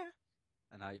spare.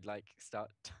 And I like start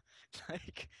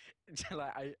like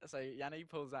so Yanni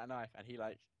pulls out a knife and he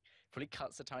like probably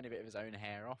cuts a tiny bit of his own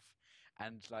hair off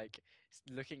and like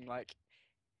looking like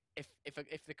if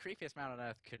the creepiest man on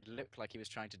earth could look like he was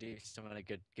trying to do someone a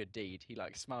good deed, he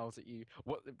like smiles at you,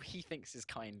 what he thinks is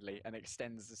kindly, and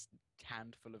extends this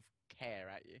handful of hair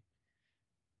at you.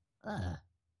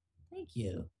 Thank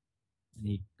you. And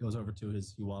he waddles over to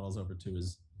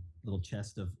his little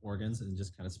chest of organs and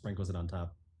just kind of sprinkles it on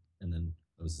top and then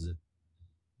closes it.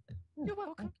 You're I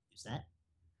welcome. can use that.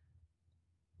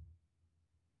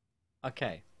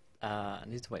 Okay. I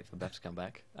need to wait for Beth to come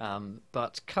back.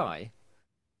 But Kai.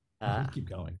 Keep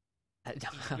going.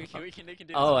 We can do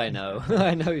Oh, this. I know.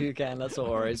 I know you can. That's what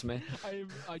worries me.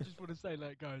 I just want to say,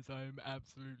 like, guys, I am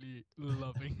absolutely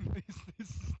loving this. This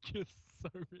is just so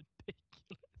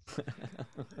ridiculous.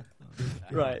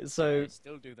 Right, so I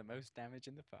still do the most damage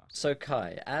in the past. so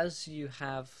Kai, as you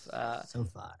have So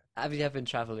far. been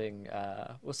traveling,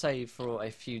 we'll say for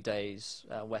a few days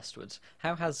westwards,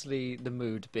 how has the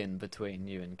mood been between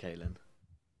you and Kaelin?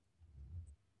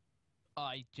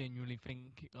 I genuinely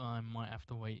think I might have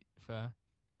to wait for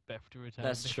Beth to return.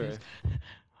 That's true.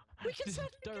 because We can this is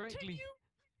certainly continue.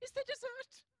 Is there dessert?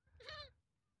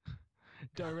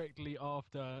 directly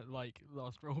after like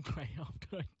last roleplay,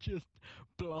 after I just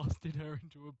blasted her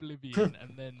into oblivion,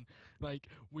 and then like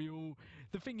we all.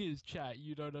 The thing is, chat,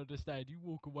 you don't understand. You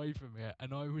walk away from it,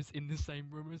 and I was in the same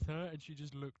room as her, and she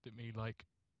just looked at me like,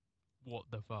 "What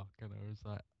the fuck?" And I was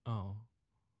like, "Oh,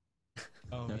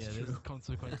 oh That's yeah, there's true.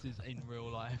 consequences in real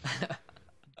life."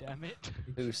 Damn it.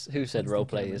 Who said Instant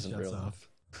roleplay camera isn't shuts real off.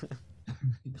 life?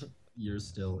 You're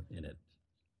still in it.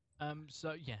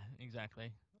 So yeah,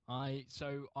 exactly. I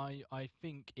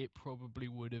think it probably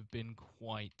would have been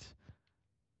quite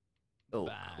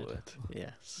Awkward.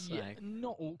 Yes. yeah,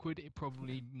 not awkward. It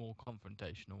probably more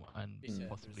confrontational and Be certain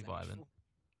possibly resentful.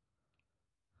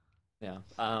 violent.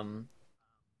 Yeah.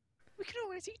 We can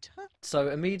always eat her. So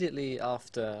immediately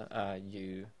after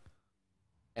you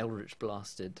Eldritch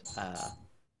blasted,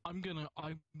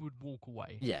 I would walk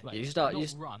away. Yeah, like, you start- not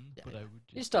you run, yeah, but yeah. I would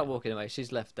just you start walking away.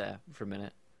 She's left there for a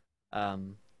minute.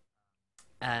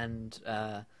 And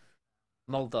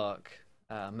Moldark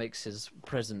makes his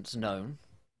presence known,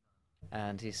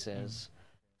 and he says,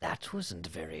 "That wasn't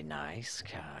very nice,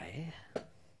 Kai."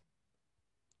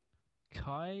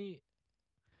 Kai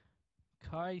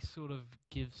sort of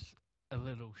gives a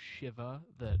little shiver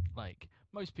that like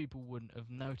most people wouldn't have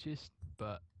noticed,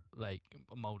 but like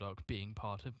Moldark being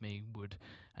part of me would,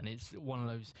 and it's one of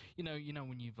those you know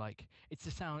when you've like it's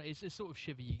the sound, it's a sort of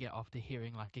shiver you get after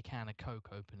hearing like a can of Coke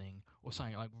opening or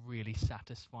something like really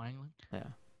satisfying. Yeah.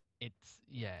 It's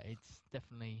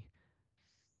definitely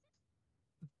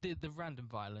the random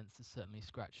violence has certainly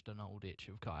scratched an old itch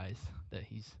of Kai's that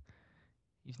he's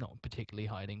not particularly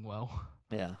hiding well.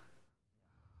 Yeah.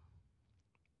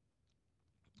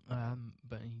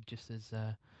 But he just says,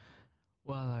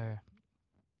 well,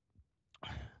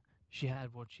 she had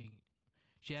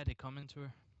it coming to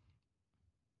her.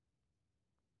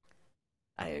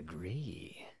 I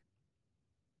agree.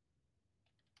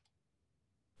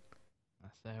 I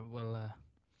say, well,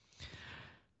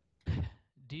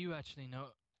 do you actually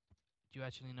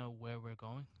know where we're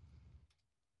going?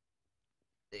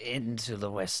 Into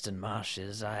the western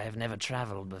marshes. I have never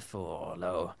travelled before,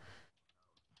 though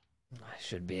I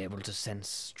should be able to sense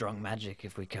strong magic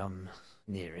if we come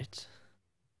near it.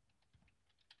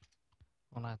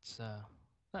 Well,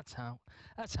 that's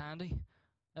handy.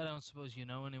 I don't suppose you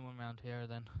know anyone around here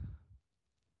then.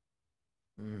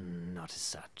 Not as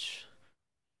such.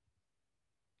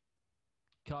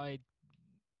 Kai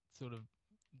sort of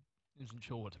isn't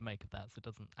sure what to make of that, so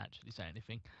doesn't actually say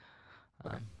anything.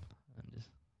 Okay. And just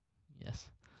yes,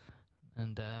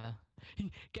 and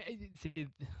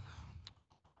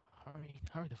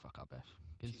hurry the fuck up, Beth,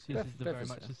 because this Beth- is Beth very is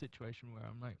much here. the situation where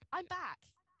I'm like, I'm back.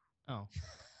 oh,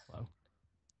 well,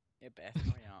 Yeah, Beth,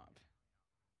 hurry up.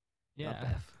 yeah. Not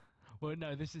Beth. Well,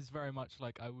 no, this is very much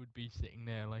like I would be sitting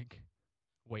there, like,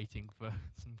 waiting for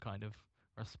some kind of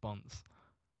response.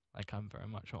 Like I'm very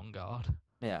much on guard.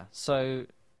 Yeah. So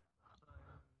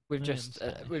we've I just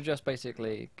understand.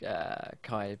 basically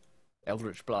Kai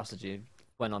Eldritch blasted you,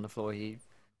 went on the floor. He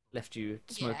left you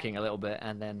smoking a little bit,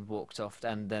 and then walked off.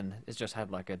 And then it's just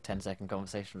had like a 10-second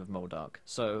conversation with Moldark.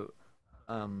 So,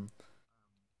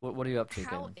 what are you up to, How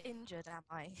Galen? injured am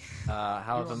I?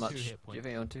 However on 2 much. hit Do you points.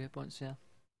 think you're on 2 hit points? Yeah.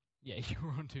 Yeah, you were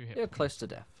on 2 hit You're points. close to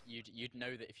death. You'd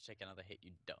know that if you take another hit,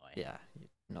 you'd die. Yeah. You're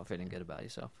not feeling good about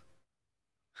yourself.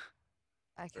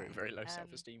 Okay. Very, very low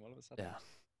self-esteem all of a sudden. Yeah.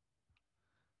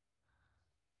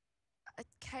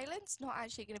 Kaylin's not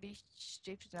actually going to be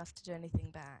stupid enough to do anything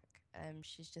back.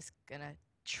 She's just going to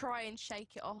try and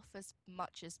shake it off as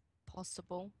much as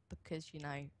possible because,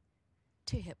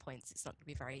 2 hit points, it's not going to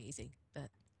be very easy. But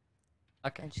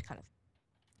Okay. and just kind of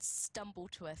stumble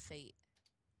to her feet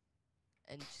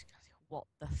and just kind of, what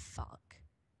the fuck?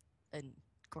 And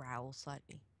growl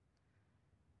slightly.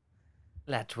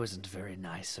 That wasn't very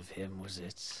nice of him, was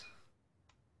it?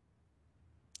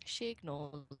 She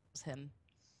ignores him.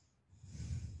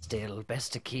 Still,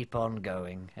 best to keep on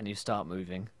going, and you start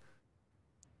moving.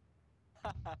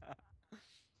 I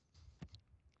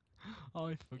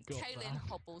forgot Kaylin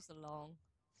hobbles along.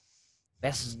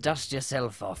 Best dust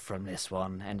yourself off from this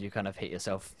one, and you kind of hit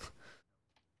yourself.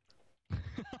 that.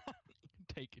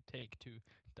 Take 2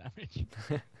 damage.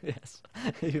 Yes.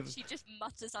 You've- She just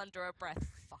mutters under her breath,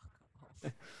 fuck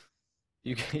off.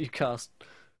 you cast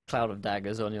cloud of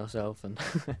daggers on yourself and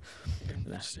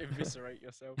no. Just eviscerate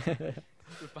yourself.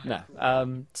 No.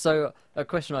 So a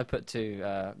question I put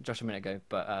to Josh a minute ago,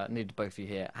 but needed both of you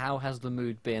here. How has the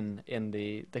mood been in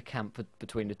the camp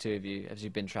between the two of you as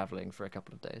you've been travelling for a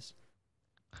couple of days?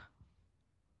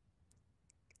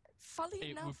 Funny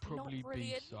It enough, would probably not be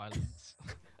brilliant. silence.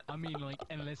 I mean, like,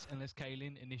 unless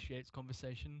Kaylin initiates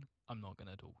conversation, I'm not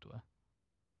gonna talk to her.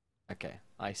 Okay,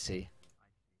 I see.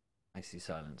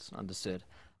 Silence. Understood.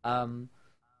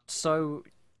 So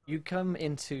you come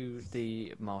into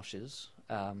the marshes.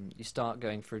 You start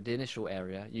going through the initial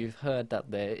area. You've heard that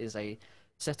there is a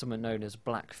settlement known as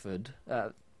Blackford.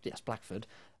 Yes, Blackford.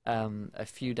 A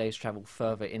few days' travel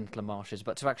further into the marshes,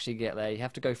 but to actually get there, you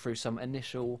have to go through some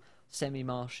initial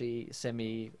semi-marshy, it's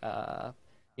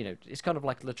kind of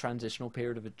like the transitional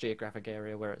period of a geographic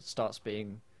area where it stops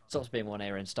being one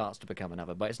area and starts to become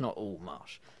another, but it's not all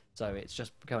marsh. So it's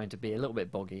just going to be a little bit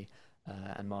boggy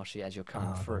and marshy as you're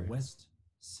coming through. West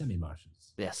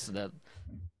semi-marshes. Yes,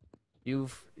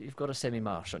 you've got a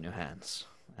semi-marsh on your hands.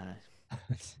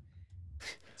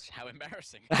 How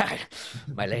embarrassing.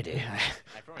 My lady,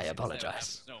 promise I you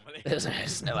apologise.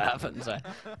 this never happens normally.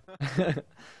 This never happens. I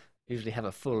usually have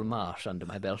a full marsh under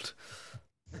my belt.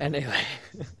 Anyway.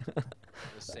 I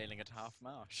was sailing at half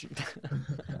marsh.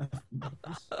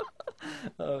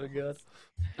 Oh god.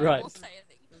 I Right. will say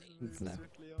anything, please. No.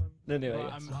 Swiftly on. Anyway.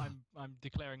 Right, yes. I'm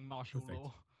declaring martial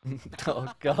Perfect. law.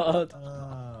 Oh god.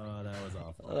 Oh, that was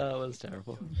awful. That was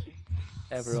terrible.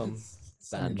 Everyone ban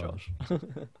Semi-marsh. Josh.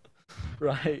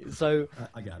 Right, so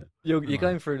I got it. you're Come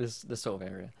going through this sort of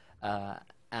area,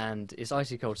 and it's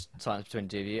icy cold silence between the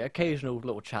two of you. Occasional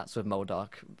little chats with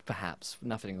Moldark, perhaps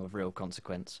nothing of real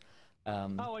consequence.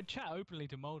 Oh, I chat openly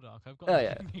to Moldark. I've got. Oh,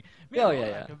 yeah. Me Oh, and yeah,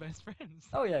 Moldark yeah. are best friends.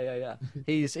 Oh yeah.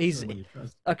 He's Someone you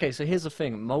trust. okay. So here's the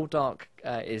thing: Moldark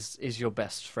is your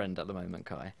best friend at the moment,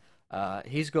 Kai.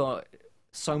 He's got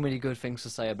so many good things to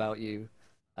say about you.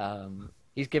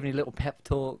 He's giving you little pep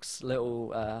talks,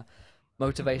 little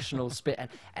motivational spit,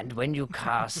 and when you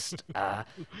cast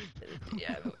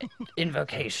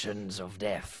invocations of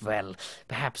death, well,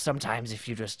 perhaps sometimes if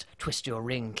you just twist your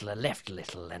ring to the left a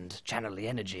little and channel the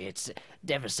energy, it's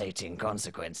devastating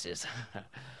consequences.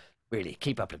 Really,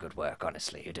 keep up the good work.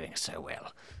 Honestly, you're doing so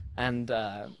well, and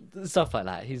stuff like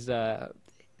that. He's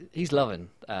loving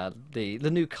the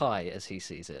new Kai as he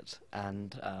sees it,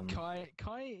 and Kai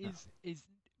is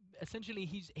essentially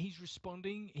he's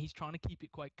responding. He's trying to keep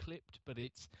it quite clipped, but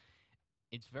it's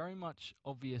very much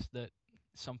obvious that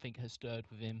something has stirred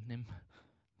within him.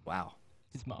 wow.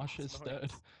 His marsh has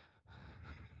stirred.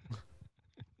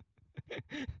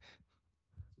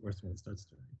 Worst when it starts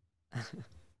stirring.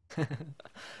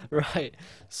 Right.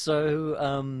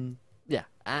 So yeah,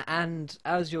 and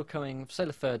as you're coming, say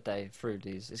the third day through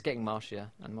these, it's getting marshier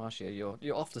and marshier.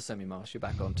 You're off the semi-marsh. You're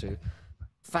back onto,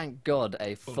 thank God,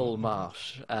 a full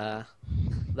marsh.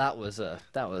 That was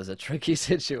a tricky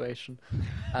situation.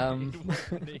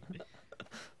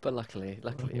 But luckily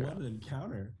you're What out. an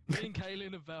encounter. Me and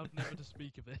Kaylin have vowed never to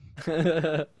speak of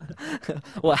it.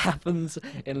 What happens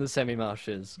in the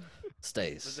semi-marshes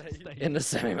stays in the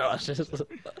semi-marshes.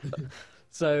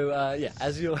 So yeah,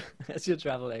 as you're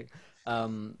traveling,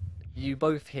 you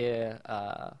both hear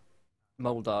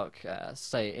Moldark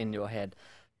say in your head,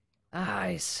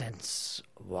 "I sense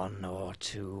one or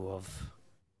two of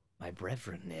my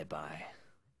brethren nearby."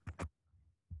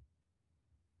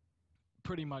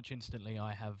 Pretty much instantly,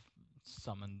 I have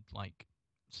summoned like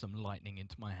some lightning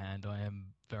into my hand. I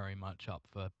am very much up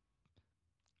for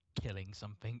killing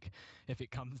something if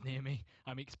it comes near me.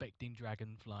 I'm expecting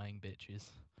dragon flying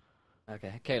bitches.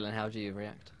 Okay, Caitlin, how do you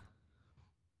react?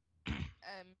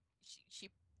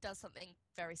 She does something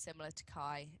very similar to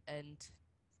Kai, and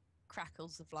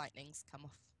crackles of lightnings come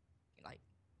off, like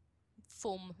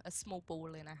form a small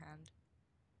ball in her hand.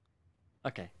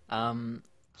 Okay.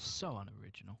 So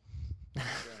unoriginal.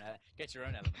 Get your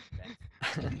own element. Ben.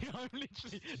 I'm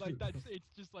literally like that's. It's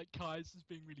just like Kai's just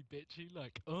being really bitchy.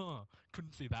 Like, oh,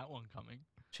 couldn't see that one coming.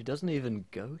 She doesn't even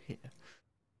go here.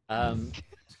 Oh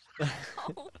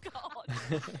God!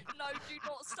 No, do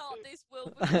not start this,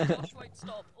 Will, because Josh won't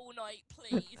stop all night,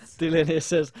 please. Dylan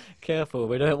says, "Careful,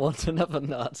 we don't want another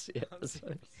Nazi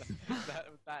episode."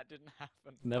 that didn't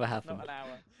happen. Never happened. Not an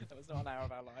hour. That was not an hour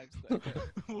of our lives.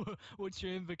 What's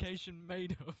your invocation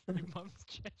made of? Your mum's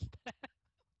chest hair.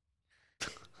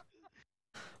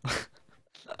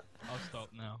 I'll stop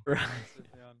now. Right.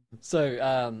 So,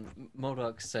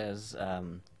 Moldark says,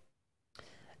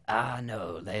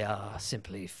 no, they are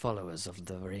simply followers of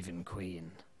the Raven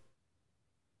Queen.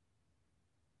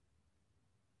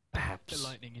 The Perhaps.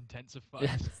 lightning intensifies.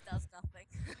 Yeah. This does nothing.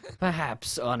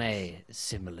 Perhaps on a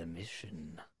similar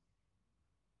mission.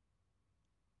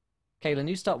 Kaylin,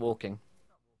 you start walking.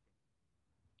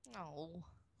 Oh.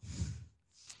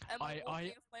 Am I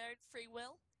walking of my own free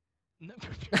will? No.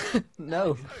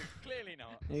 No, Clearly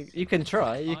not. you can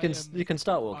try. You I, can you can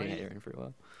start walking I- at your own free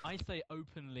will. I say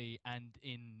openly and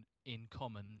in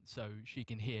common, so she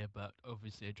can hear, but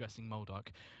obviously addressing Moldark.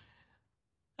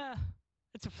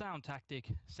 It's a sound tactic.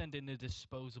 Send in the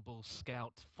disposable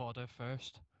scout fodder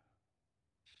first.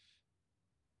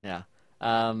 Yeah.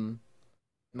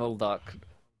 Moldark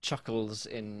chuckles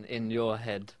in your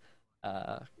head,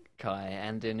 Kai,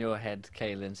 and in your head,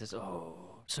 Kaylin says,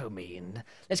 "Oh, so mean.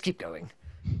 Let's keep going."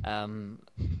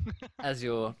 As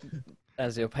your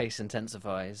pace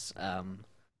intensifies,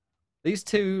 these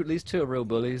two are real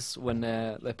bullies when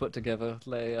they're put together.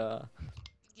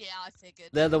 Yeah, I figured.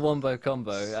 They're the wombo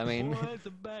combo. I mean, Boys are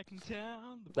back in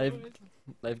town. The they've boys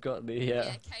they've got the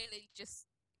Yeah,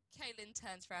 Kaylin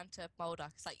turns around to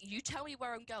Moldark. It's like, you tell me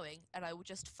where I'm going, and I will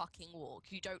just fucking walk.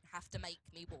 You don't have to make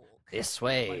me walk. this My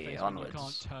way face when you onwards.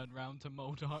 can't turn round to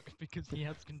Moldark because he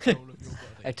has control of your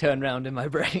I body. turn round in my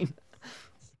brain.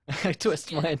 I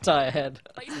twist my Yeah. entire head.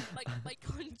 My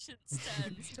conscience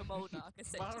turns to Moldark and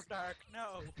says, Moldark,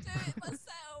 no! do it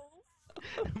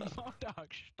myself.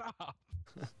 Moldark, stop.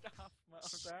 Stop, Moldark.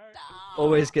 Stop.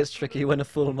 Always gets tricky when a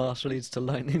full march leads to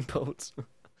lightning bolts.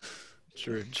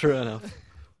 True enough.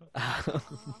 Oh,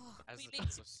 As we the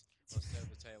need to-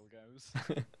 tale goes.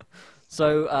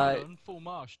 So, On full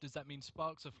marsh, does that mean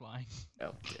sparks are flying?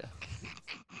 oh yeah.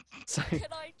 So, Can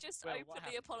I just Well, what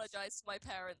openly happens? apologise to my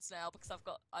parents now, because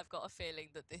I've got a feeling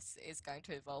that this is going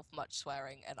to involve much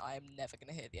swearing, and I am never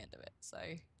going to hear the end of it. So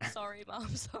sorry, Mum.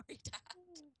 Sorry, Dad.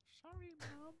 Sorry,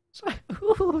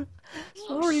 Mum.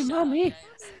 sorry, Shut up, mummy. James.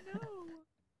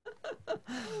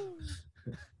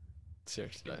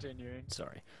 Seriously, though. Continuing.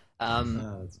 Sorry.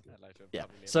 That's good. I'd like to Yeah.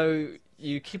 probably- So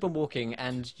you keep on walking,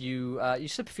 and you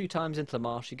slip a few times into the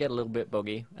marsh. You get a little bit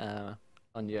boggy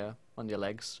on your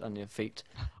legs, on your feet.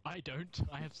 I don't.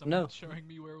 I have someone No. showing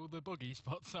me where all the boggy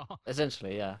spots are.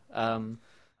 Essentially, yeah.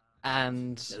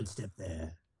 And Don't step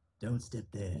there. Don't step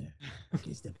there.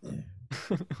 Okay, step there.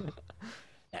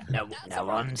 now That's a right,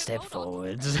 one good step hold on.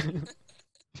 forwards,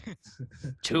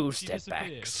 two She step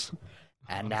disappeared. backs,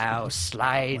 and now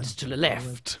slides to the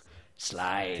left,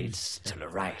 slides to the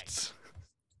right.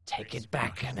 Take it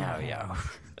back now, yo.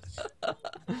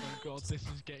 Oh god, this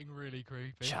is getting really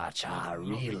creepy. Cha-cha, Not being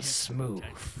real able to smooth.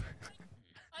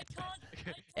 I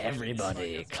can't.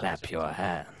 Everybody clap your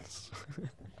hands.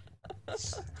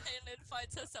 Kaylin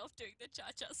finds herself doing the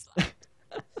cha-cha slide.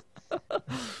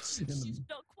 She's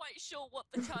not quite sure what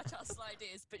the cha-cha slide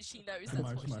is, but she knows that's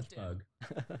Marsh, what marsh, she's doing.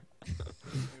 bug.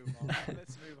 Move on.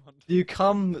 Let's move on. You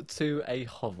come to a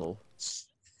hovel.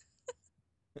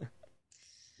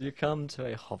 You come to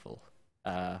a hovel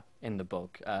in the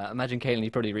bog. Imagine, Kaylin,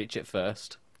 you probably reach it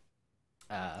first.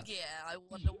 Yeah, I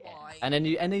wonder why. And then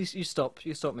you stop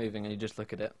moving and you just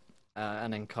look at it.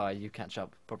 And then Kai, you catch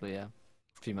up probably a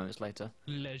few moments later.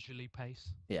 Leisurely pace.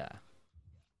 Yeah.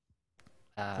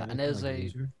 Is that And anything there's like a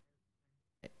leisure?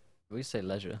 we say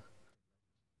leisure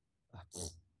Ah,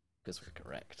 pfft. because we're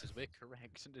correct. Because we're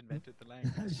correct and invented the I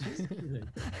was language. just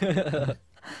kidding.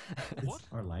 What? It's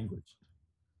our language.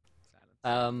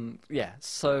 Silence. Yeah.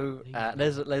 So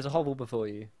there's a hovel before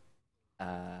you,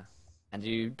 and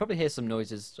you probably hear some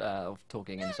noises of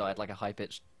talking inside, like a high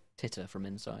pitched titter from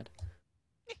inside.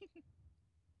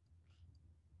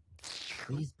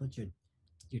 Please put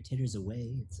your titters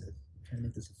away. Trying to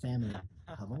make this a family.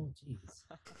 Oh, jeez.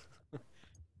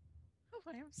 Oh,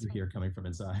 I am You hear coming from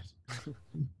inside.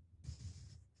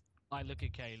 I look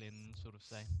at Kaylin and sort of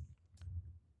say,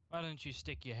 why don't you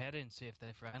stick your head in, see if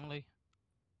they're friendly?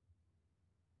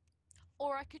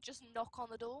 Or I could just knock on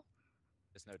the door.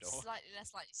 There's no door. Slightly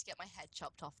less likely to get my head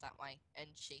chopped off that way. And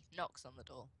she knocks on the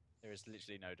door. There is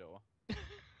literally no door.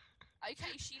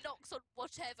 Okay, she knocks on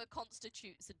whatever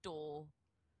constitutes a door.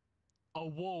 A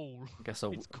wall. I guess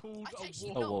It's called Okay, she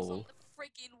a knocks wall. on wall. the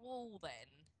friggin' wall then.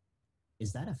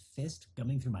 Is that a fist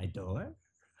coming through my door?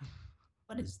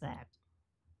 What is that?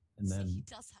 And See, then he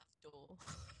does have a door.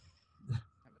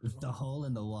 The hole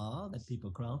in the wall that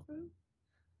people crawl through?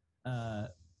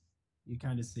 you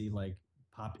kind of see like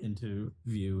pop into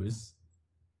view is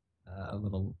a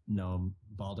little gnome,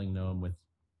 balding gnome with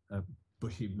a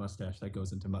bushy mustache that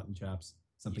goes into mutton chops.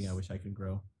 Something I wish I could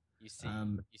grow. You see,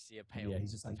 Um, you see a pale, yeah,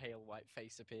 he's just a like- pale white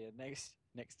face appear next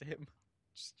to him.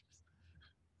 Just-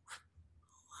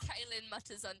 Kaylin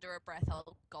mutters under her breath,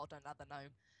 oh god, another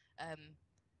gnome.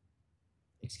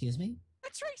 Excuse me?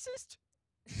 That's racist.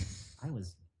 I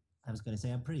was going to say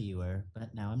how pretty you were,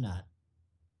 but now I'm not.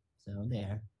 So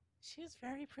there. She is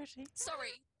very pretty. Sorry.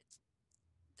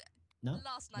 No,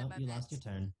 Last night, no, my you bed. lost your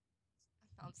turn.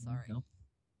 I'm sorry. Nope.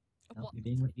 No, What?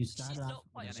 you She's started off not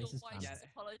quite with a sure racist why comment. she's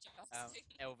apologising.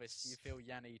 Elvis, you feel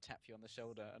Yanni tap you on the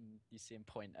shoulder, and you see him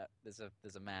point at there's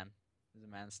a man. There's a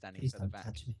man standing Please at the don't back.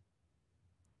 touch me.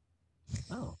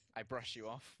 Oh, I brush you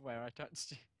off where I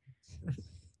touched you.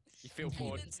 You feel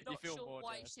more. Caitlin's You not feel sure more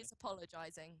why dirty. she's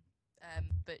apologising,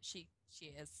 but she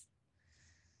is.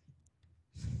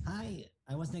 hi.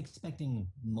 I wasn't expecting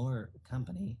more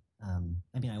company.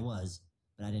 I mean, I was,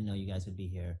 but I didn't know you guys would be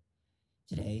here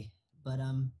today. But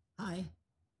hi,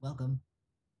 welcome.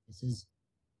 This is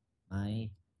my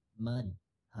mud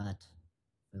hut,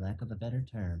 for lack of a better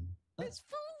term. But It's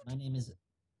food. my name is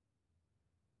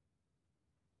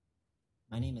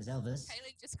Elvis.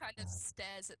 Caitlin just kind of Uh,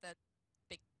 stares at the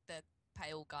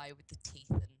pale guy with the teeth,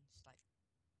 and she's like,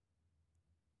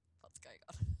 "What's going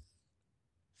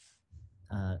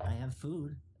on?" I have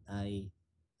food. I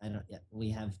don't. Yeah, we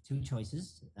have two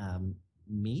choices: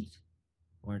 meat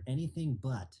or anything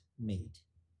but meat.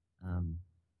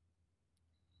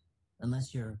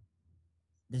 Unless you're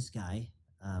this guy,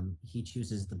 he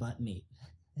chooses the butt meat.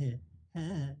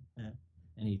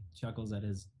 And he chuckles at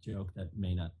his joke that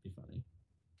may not be funny.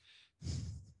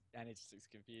 Yanni just looks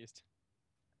confused.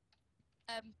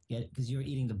 Get because you're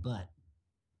eating the butt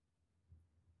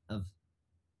of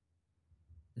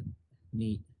the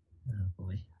meat. Oh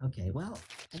boy. Okay. Well.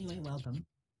 Anyway, welcome.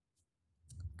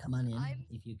 Come on in I'm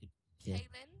if you could fit.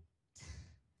 Caitlin.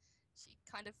 She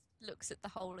kind of looks at the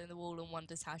hole in the wall and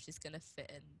wonders how she's going to fit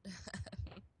in.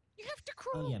 You have to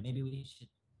crawl. Oh yeah, maybe we should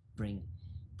bring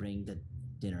the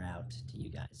dinner out to you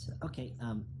guys. Okay.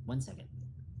 1 second.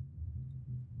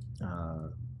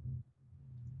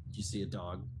 You see a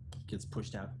dog gets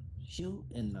pushed out, Shoo.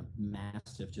 and the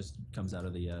mastiff just comes out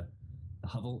of the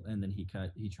hovel, and then he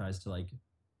tries to like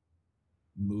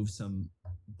move some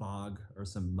bog or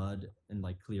some mud and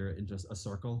like clear it in just a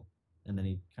circle, and then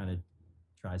he kind of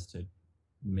tries to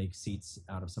make seats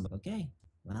out of some. Okay.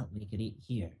 Well, we could eat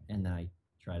here. And then I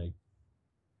try to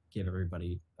give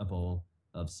everybody a bowl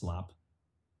of slop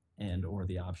and or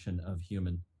the option of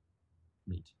human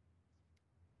meat.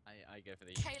 I go for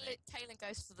the. Caitlin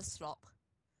goes for the slop.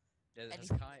 Has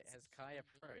anything Kai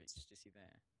approached? Is he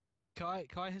there?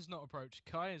 Kai has not approached.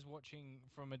 Kai is watching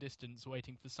from a distance,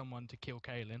 waiting for someone to kill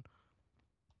Kaelin.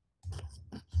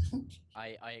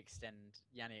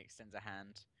 Yanni extends a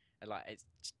hand, and like it's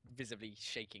visibly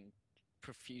shaking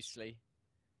profusely.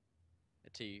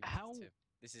 How-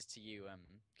 This is to you,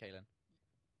 Kaelin.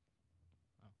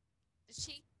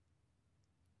 She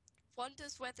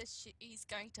wonders whether he's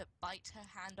going to bite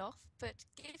her hand off, but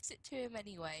gives it to him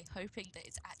anyway, hoping that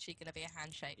it's actually going to be a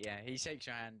handshake. Yeah, he shakes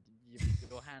your hand.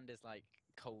 Your hand is like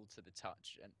cold to the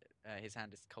touch, and his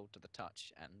hand is cold to the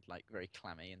touch, and like very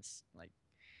clammy and like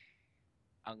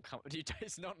uncomfortable.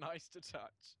 It's not nice to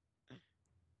touch.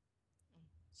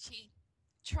 She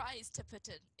tries to put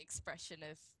an expression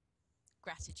of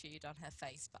gratitude on her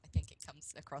face, but I think it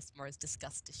comes across more as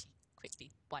disgust as she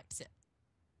quickly wipes it.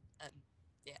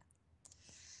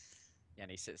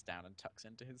 Yanni sits down and tucks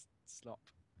into his slop,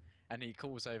 and he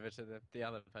calls over to the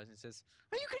other person and says,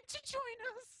 "Are you going to join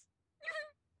us?"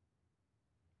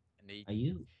 And Are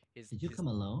you? Did you come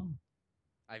alone?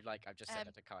 I've just said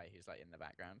that to Kai, who's like in the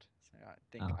background. So I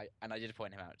think Oh. I did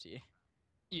point him out to you.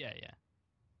 Yeah.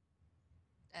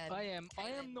 I am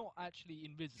Kaelin- not actually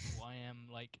invisible. I am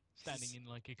like standing in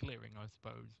like a clearing, I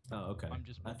suppose. Oh, okay. I'm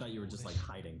just I thought you were just like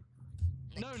hiding.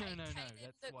 No. Kaelin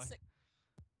That's why.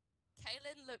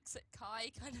 Kaelin looks at Kai,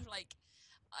 kind of like,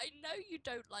 I know you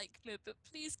don't like me, but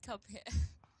please come here.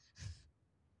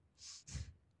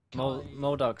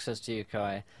 Moldog says to you,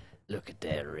 Kai, "Look at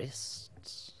their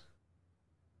wrists."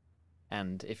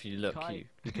 And if you look, Kai-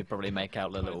 you could probably make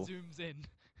out the Kai little. zooms in.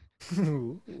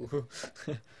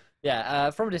 Yeah,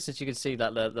 from a distance you can see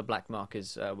that the black mark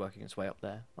is working its way up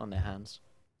there on their hands.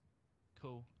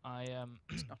 Cool.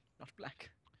 It's not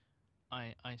black.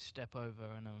 I step over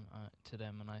and to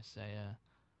them and I say,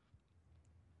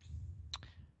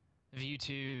 "Have you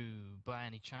two, by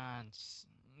any chance,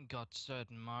 got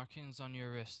certain markings on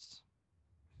your wrists?"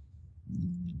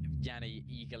 Yanni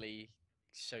eagerly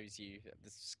shows you the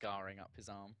scarring up his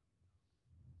arm.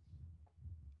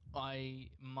 I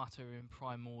mutter in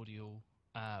primordial,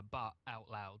 but out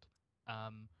loud,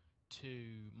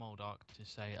 to Moldark to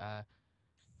say,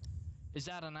 "Is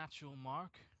that an actual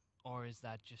mark, or is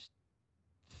that just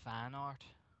fan art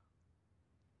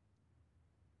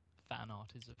fan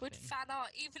art is a Would thing. fan art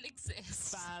even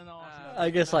exist? Fan art. Uh, I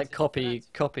guess like No,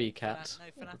 copycat.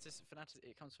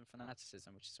 it comes from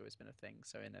fanaticism, which has always been a thing.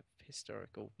 So in a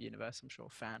historical universe, I'm sure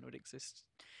fan would exist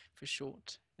for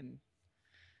short.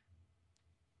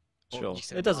 Or Sure, you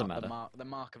said it doesn't mark- matter. The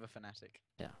mark of a fanatic.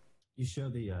 You show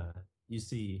the, you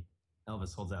see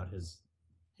Elvis holds out his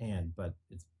hand, but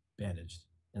it's bandaged.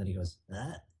 And then he goes,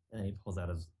 And then he pulls out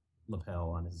his lapel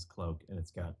on his cloak, and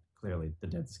it's got clearly the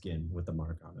dead skin with the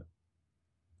mark on it.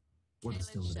 Or the Kaelin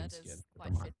still living shudders skin with quite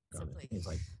the mark on it. visibly. He's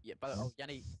like, Yeah, but Yeah.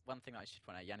 Yanni, one thing that I should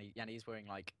point out, Yanni's wearing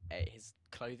like his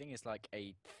clothing is like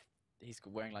he's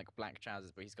wearing like black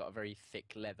trousers, but he's got a very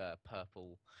thick leather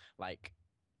purple like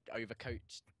overcoat,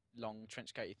 long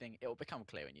trench coaty thing. It will become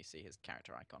clear when you see his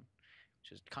character icon,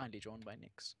 which is kindly drawn by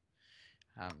Nyx.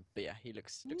 But yeah, he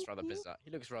looks rather bizarre. He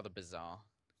looks rather bizarre.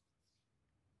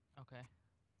 Okay,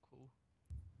 cool.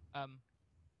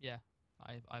 Yeah,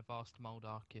 I've asked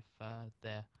Moldark if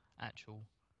they're actual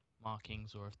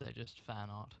markings or if they're just fan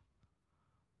art.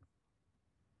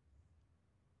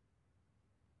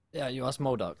 Yeah, you asked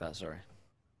Moldark that, sorry.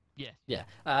 Yeah.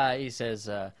 Yeah, he says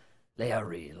they are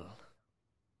real.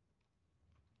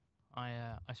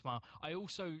 I smile. I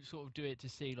also sort of do it to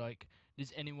see like,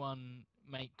 does anyone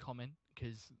make comment?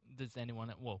 Because does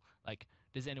anyone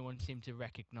does anyone seem to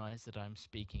recognize that I'm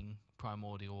speaking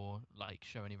primordial or like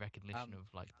show any recognition of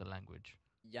like the language?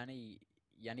 Yanni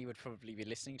would probably be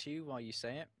listening to you while you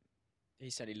say it.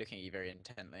 He's certainly looking at you very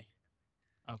intently.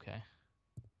 Okay.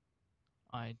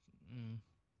 What are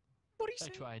you I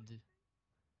saying? tried.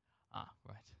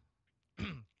 Right.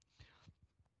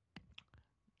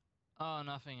 Oh,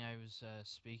 nothing. I was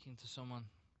speaking to someone.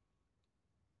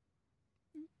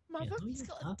 Mother? who He's you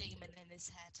got a talking demon to? in his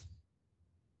head.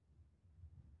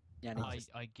 Yanni,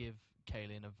 I give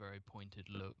Kaelin a very pointed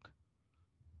look.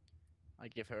 I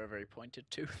give her a very pointed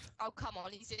tooth. Oh come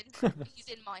on, he's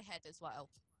in my head as well.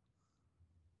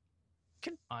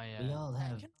 I We all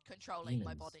have Controlling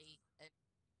my demons. body.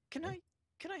 Can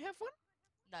I have one?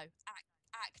 No,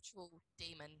 actual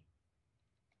demon.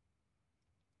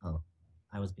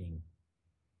 I was being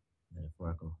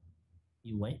metaphorical.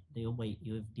 You wait. You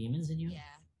have demons in you? Yeah.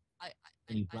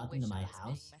 And you I brought them to wish my I was being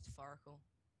house? metaphorical.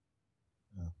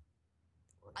 Well,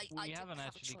 I We didn't haven't have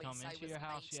actually a come choice. I into was your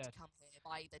house made yet. to come here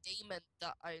by the demon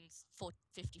that owns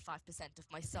 55% of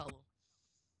my soul.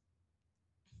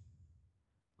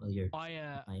 well, you're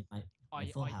I my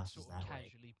full I house is sort of that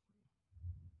way. casually.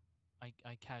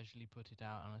 I casually put it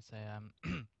out and I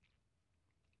say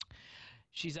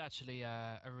she's actually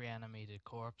a reanimated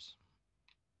corpse.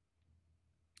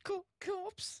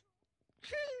 Corpse.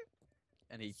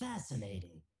 And he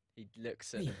Fascinating.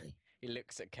 looks at Really. he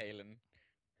looks at Kaelin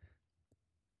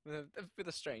with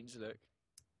a strange look.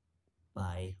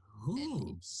 By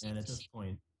who? and at this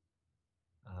point,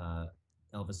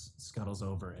 Elvis scuttles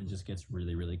over and just gets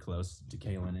really, really close to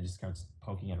Kaylin and just starts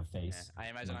poking at her face. I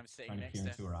imagine like, I'm sitting trying to next peer to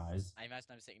into her eyes. I imagine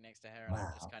I'm sitting next to her and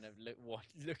I'm just Wow. kind of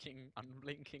looking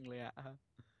unblinkingly at her.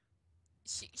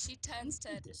 She turns Who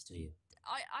to. did this to you?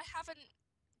 I haven't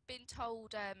been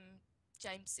told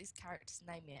James's character's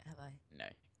name yet, have I? No.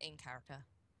 In character.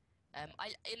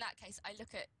 In that case, I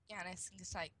look at Yanis and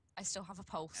just like, I still have a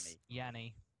pulse.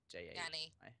 Yanni. Yanni. J-A.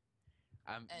 Yanni.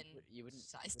 And And you wouldn't.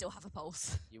 I still have a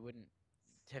pulse. You wouldn't.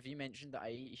 Have you mentioned that I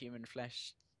eat human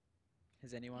flesh?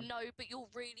 Has anyone? No, but you're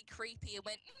really creepy and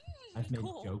went. I've made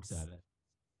corpse. jokes at it.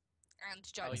 And Oh,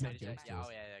 jokes. you made made a a joke joke. to Yeah. us.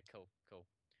 Oh, yeah. Cool.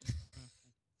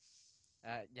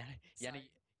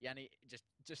 Yanni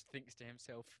just thinks to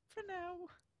himself for now,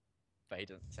 but he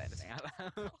doesn't say anything out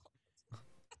loud.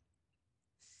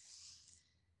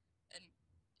 And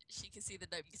she can see the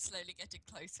gnome slowly getting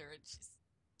closer, and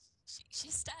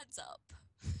she stands up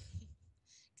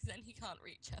because then he can't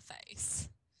reach her face.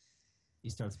 He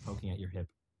starts poking at your hip.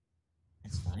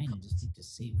 That's fine. I just need to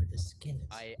see where the skin is.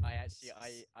 I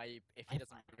if he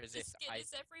doesn't The resist, skin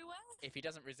is everywhere. if he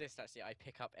doesn't resist, actually, I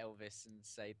pick up Elvis and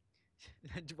say,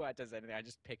 "Why it does anything?" I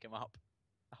just pick him up.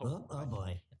 Oh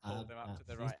boy. Hold them up to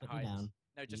the please right put me height. down.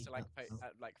 No, just to like Oh.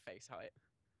 like face height.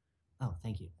 Oh,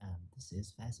 thank you. This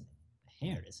is fascinating. The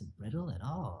hair isn't brittle at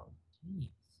all. Jeez.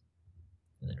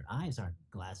 Their eyes aren't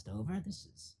glassed over. This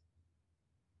is.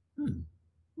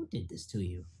 Who did this to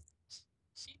you?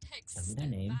 She takes Tell a me their step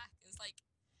name. back and is like,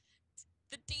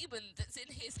 the demon that's in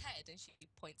his head, and she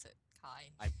points at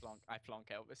Kai. I plonk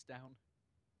Elvis down.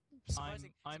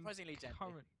 Surprisingly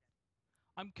gently.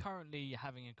 I'm currently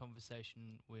having a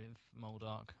conversation with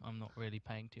Moldark. I'm not really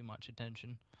paying too much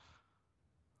attention.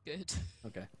 Good.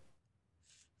 Okay.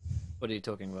 What are you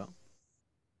talking about?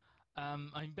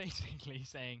 I'm basically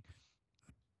saying,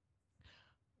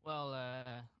 well,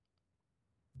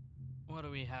 what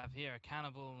do we have here? A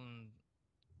cannibal and,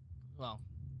 well,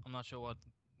 I'm not sure what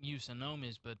use a gnome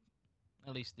is, but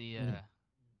at least the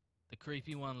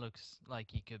creepy one looks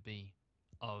like he could be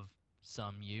of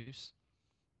some use.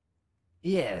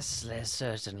 Yes, they're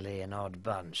certainly an odd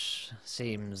bunch.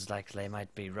 Seems like they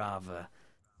might be rather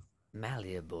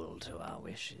malleable to our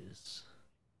wishes.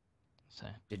 So,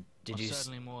 Did well, you?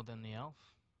 certainly more than the elf.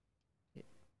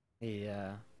 He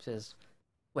says,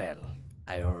 "Well,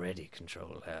 I already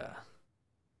control her."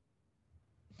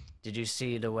 Did you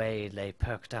see the way they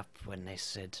perked up when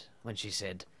she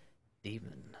said,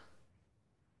 "demon"?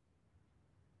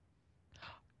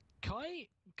 Kai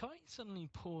suddenly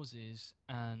pauses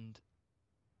and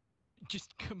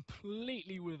just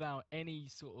completely without any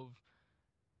sort of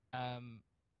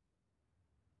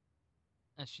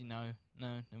actually no,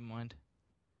 never mind.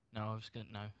 No, I was gonna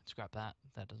no, scrap that.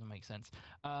 That doesn't make sense.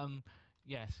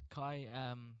 Yes, Kai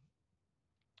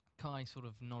sort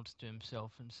of nods to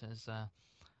himself and says,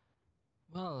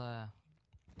 well,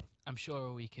 I'm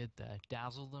sure we could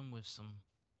dazzle them with some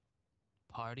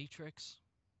party tricks.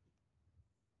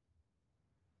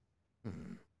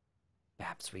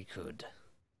 Perhaps we could.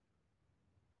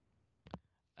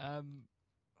 Trying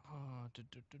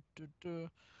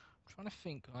to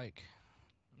think, like,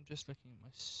 I'm just looking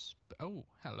at my oh,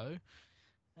 hello.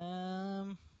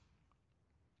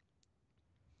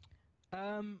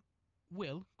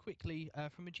 Will, quickly,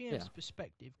 from a GM's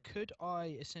perspective, could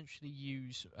I essentially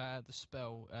use the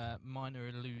spell Minor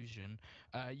Illusion?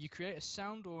 You create a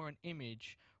sound or an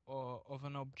image or of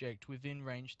an object within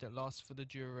range that lasts for the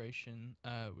duration,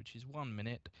 which is 1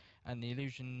 minute, and the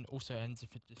illusion also ends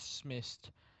if it's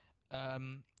dismissed.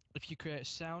 If you create a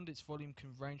sound, its volume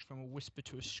can range from a whisper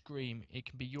to a scream. It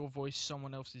can be your voice,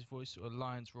 someone else's voice, or a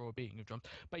lion's roar, beating of drums.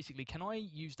 Basically, can I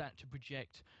use that to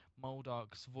project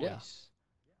Moldark's voice?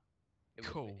 Yeah.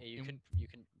 Cool. You can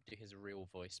do his real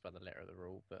voice by the letter of the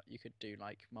rule, but you could do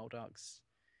like Moldark's.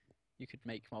 You could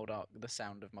make Moldark the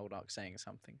sound of Moldark saying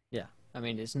something. Yeah, I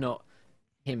mean it's not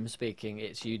him speaking;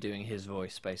 it's you doing his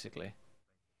voice, basically.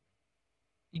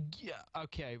 Yeah.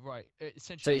 Okay. Right.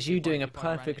 Essentially, So it's you doing a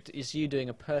perfect. It's you doing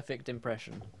a perfect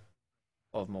impression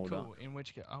of Moldark. Cool. In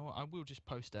which case, I will just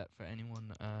post that for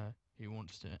anyone who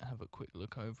wants to have a quick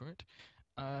look over it.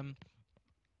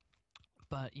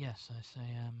 But yes,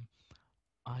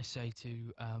 I say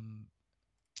to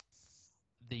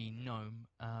the gnome.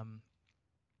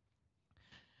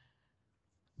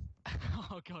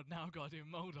 Oh god, now I've got to do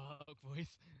Moldark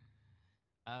voice.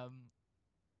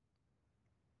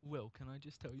 Will, can I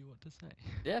just tell you what to say?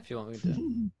 Yeah, if you want me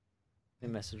to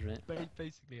message it.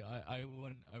 Basically, I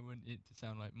want it to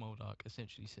sound like Moldark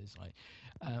essentially says like,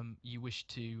 you wish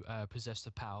to possess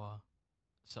a power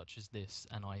such as this,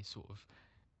 and I sort of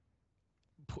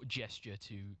gesture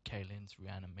to Kaelin's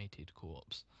reanimated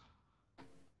corpse.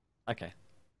 Okay,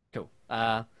 cool.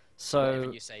 Whenever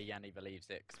So you say Yanni believes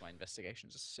it, because my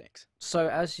investigation's a 6. so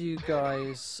as you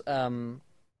guys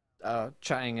are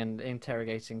chatting and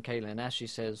interrogating Kaelin, as she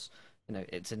says, you know,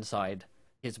 it's inside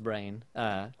his brain.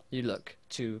 You look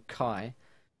to Kai,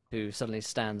 who suddenly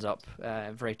stands up,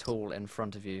 very tall in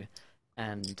front of you,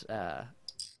 and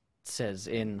says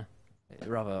in a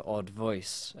rather odd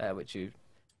voice, which you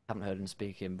haven't heard him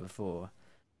speak in before,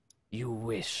 "You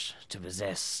wish to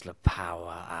possess the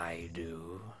power I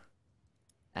do."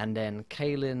 And then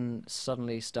Kaelin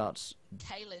suddenly starts...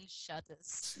 Kaelin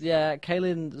shudders. Yeah,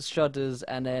 Kaelin shudders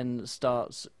and then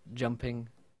starts jumping,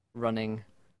 running,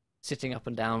 sitting up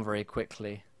and down very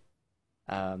quickly.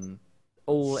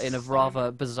 All in a rather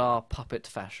bizarre puppet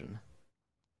fashion.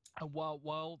 And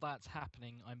while that's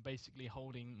happening, I'm basically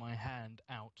holding my hand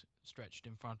out, stretched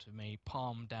in front of me,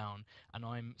 palm down, and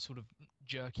I'm sort of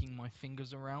jerking my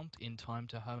fingers around in time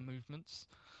to her movements.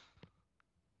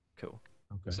 Cool.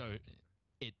 Okay. So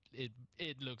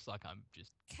it looks like I'm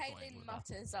just toying Kaelin with her.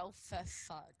 mutters, "Oh, for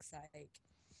fuck's sake."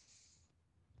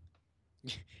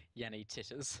 Yanni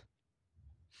titters.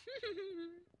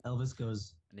 Elvis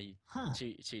goes, And he Huh,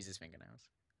 chews his fingernails.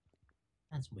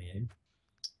 that's weird.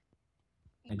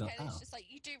 I And go, Kaelin's "Oh." just like,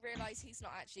 "You do realise he's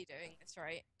not actually doing this,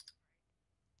 right?"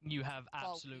 You have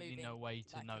While absolutely no moving way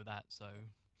to like know it. that, so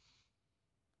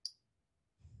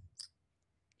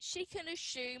She can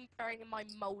assume, bearing in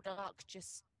mind Moldark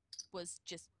was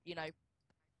just,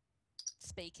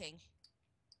 speaking.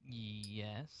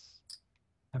 yes.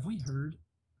 Have we heard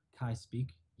Kai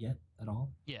speak yet at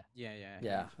all? Yeah.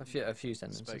 Yeah, a few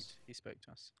sentences. He spoke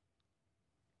to us.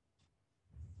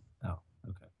 Oh,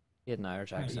 okay. He had an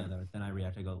Irish Right, accent. yeah, then I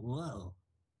react. I go, "Whoa!"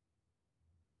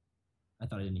 I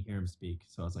thought I didn't hear him speak,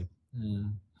 so I was like,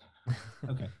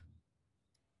 okay.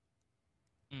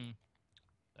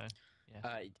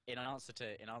 Yes. In answer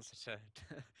to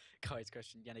Kai's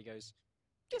question, Yanni goes,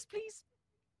 "Yes, please,"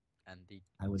 and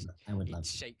I would he love to.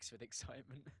 shakes with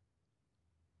excitement.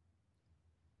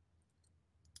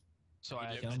 Sorry,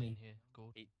 I looks- got Show in me. here.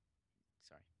 Gord.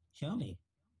 Sorry. Show me.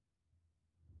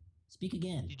 Speak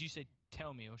again. Did you say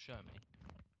tell me or show me?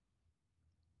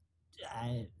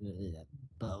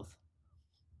 Both.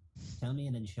 Tell me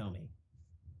and then show me.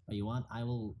 What you want, I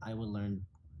will learn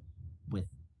with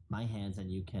my hands,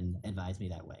 and you can advise me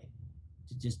that way.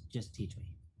 Just teach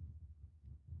me.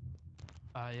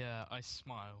 I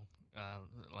smile,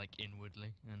 like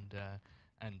inwardly,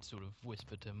 and sort of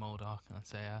whisper to Moldark, and I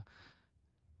say,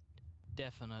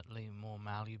 definitely more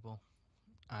malleable,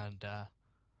 and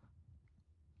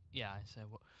yeah, I say,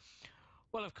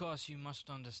 well, of course, you must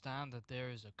understand that there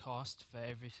is a cost for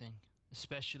everything,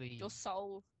 especially Your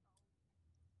soul.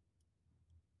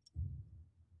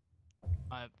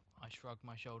 I shrug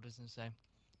my shoulders and say,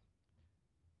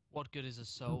 what good is a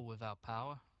soul without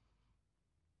power?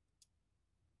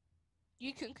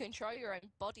 You can control your own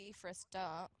body for a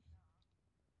start.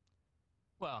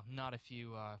 Well, not if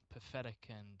you are pathetic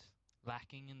and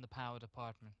lacking in the power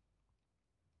department.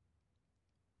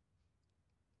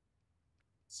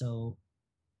 So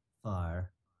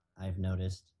far, I've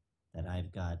noticed that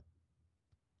I've got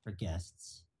for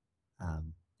guests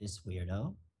this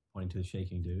weirdo, Pointing to the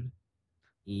shaking dude.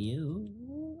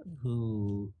 you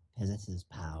who possesses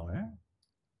power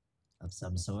of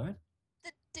some sort,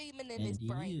 The demon in his and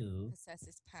brain you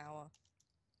possesses power.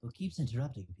 who keeps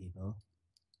interrupting people,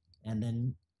 and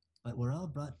then, but we're all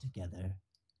brought together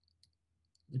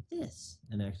with this.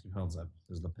 And actually holds up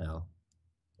his lapel.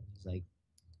 He's like,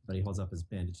 but he holds up his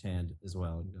bandaged hand as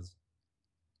well and goes,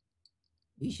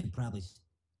 We should probably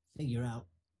figure out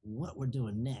what we're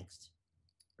doing next,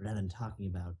 rather than talking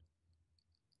about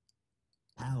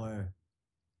power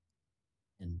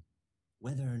and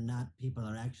whether or not people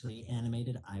are actually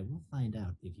animated. I will find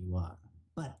out if you are.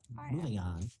 But I moving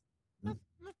on.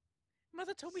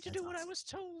 Mother told me to That's do what I awesome. was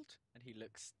told. And he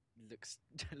looks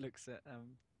looks at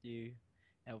you,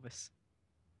 Elvis.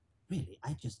 Really,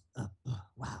 I just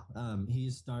wow. he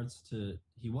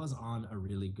was on a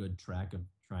really good track of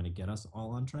trying to get us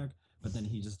all on track, but then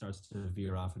he just starts to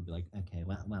veer off and be like, Okay,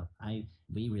 well,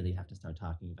 we really have to start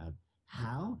talking about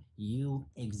how you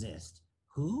exist.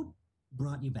 Who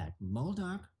brought you back?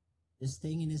 Moldark, this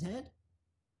thing in his head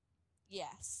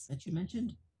Yes. that you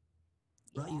mentioned,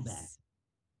 brought you back,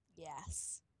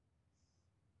 Yes.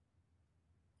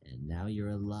 and now you're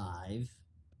alive.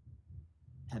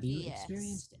 Have you Yes.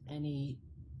 experienced any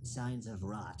signs of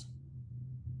rot?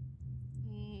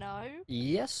 No.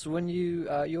 Yes, when you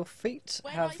your feet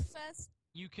When have I first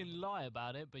You can lie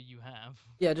about it, but you have.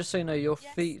 yeah, just so you know, your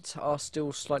Yes. feet are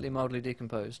still slightly mildly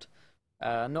decomposed.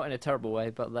 Not in a terrible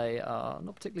way, but they are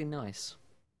not particularly nice.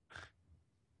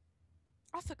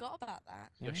 I forgot about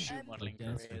that. Your shoe Yeah. modeling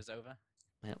dancer. career is over.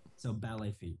 so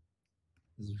ballet feet.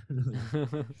 Is really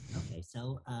Okay,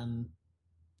 so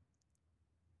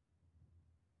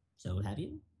have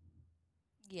you?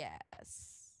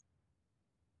 Yes.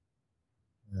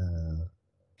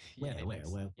 Where, Yanni where, looks,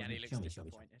 where? Yanni Show looks me, show me, show me.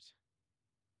 disappointed.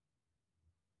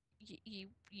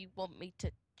 You want me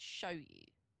to show you?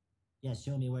 Yeah,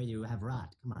 show me where you have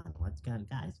rot. Come on, what's going,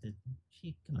 guys? Come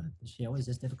on, is she always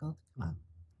this difficult? Come on.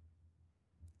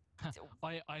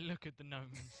 I look at the gnome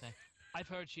and say, I've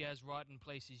heard she has rot in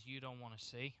places you don't want to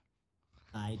see.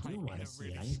 I do Like, in want a to see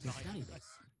really it. I need to snide study way. this.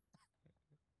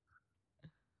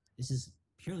 This is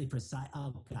purely for science.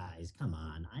 Oh, guys, come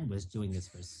on. I was doing this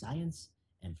for science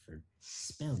and for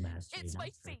spell mastery. It's not my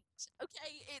for- feet.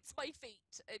 Okay, it's my feet.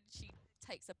 And she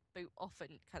takes a boot off and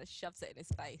kind of shoves it in his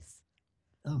face.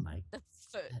 Oh my. The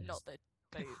foot, That not is-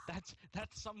 the boot.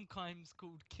 That's sometimes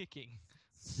called kicking.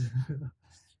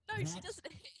 No, she That-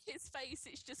 doesn't hit his face.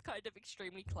 It's just kind of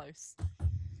extremely close.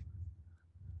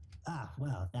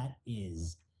 Well, that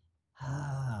is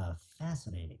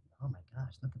fascinating. Oh my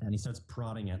gosh, look at that. and he starts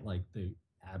prodding at like the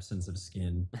absence of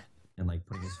skin and like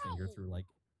putting his finger Ow! through like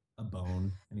a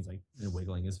bone and he's like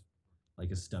wiggling his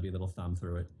stubby little thumb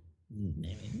through it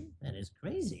That is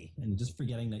crazy. and just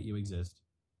forgetting that you exist.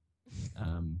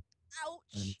 And Ouch!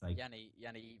 it's like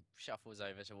Yanni shuffles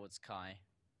over towards Kai.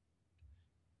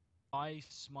 I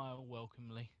smile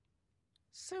welcomely.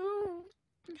 So,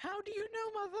 how do you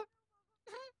know, Mother?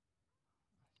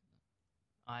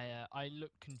 I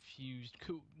look confused.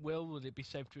 Will, would it be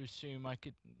safe to assume I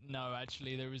could? No,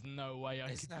 actually, there is no way I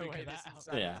There's could no figure way that this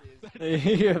out. Yeah.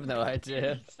 insanity is. You have no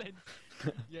idea.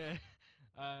 Yeah.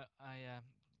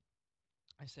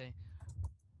 I say,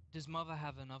 does Mother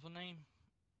have another name?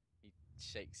 He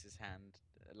shakes his hand,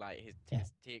 like Yeah.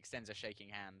 he extends a shaking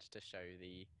hand to show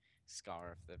the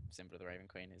scar of the symbol of the Raven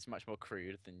Queen. It's much more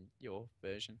crude than your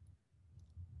version.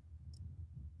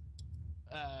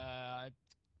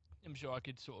 I'm sure I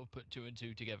could sort of put 2 and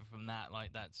 2 together from that.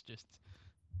 Like, that's just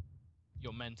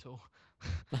you're mental.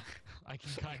 I can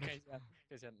kind of.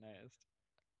 Because you hadn't noticed.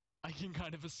 I can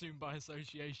kind of assume by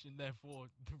association, therefore,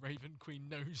 the Raven Queen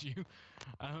knows you.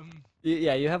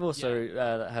 Yeah, you have also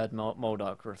heard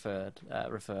Moldark refer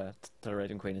to the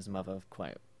Raven Queen as mother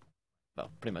quite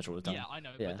well, pretty much all the time. Yeah, I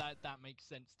know, Yeah. but that makes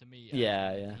sense to me.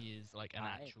 Yeah, yeah. He is like an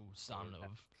actual son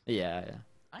of. Yeah.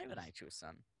 I have an actual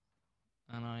son.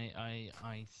 And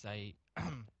I say,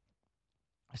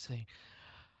 I say,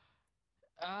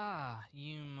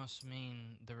 you must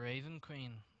mean the Raven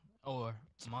Queen, or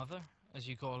Mother, as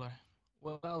you call her.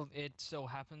 Well, it so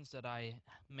happens that I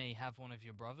may have one of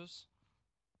your brothers.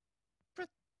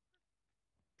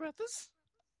 Brothers?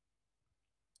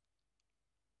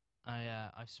 I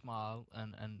smile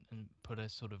and put a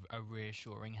sort of a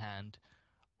reassuring hand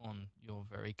on your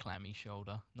very clammy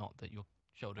shoulder. Not that your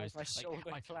shoulder is My shoulder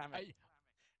clammy.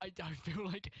 I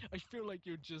feel like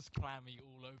you're just clammy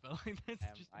all over. Like,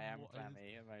 that's just I am what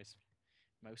clammy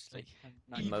mostly.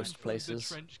 Even most through places.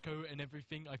 the trench coat and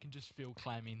everything, I can just feel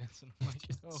clamminess, and I'm like,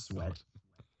 oh, Sweat.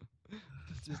 God.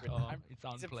 It's just, it's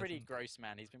He's a pretty unpleasant. gross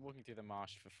man. He's been walking through the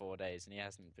marsh for 4 days, and he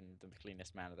hasn't been the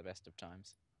cleanest man at the best of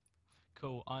times.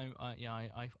 Cool. I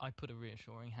put a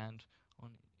reassuring hand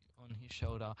on his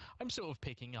shoulder. I'm sort of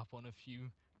picking up on a few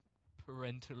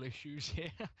parental issues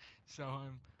here, so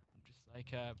I'm just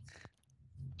like,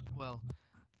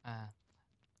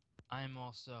 I'm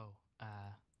also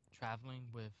traveling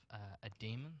with a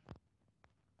demon.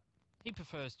 He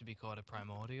prefers to be called a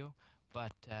primordial,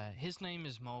 but his name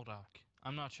is Moldark.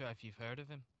 I'm not sure if you've heard of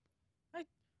him. I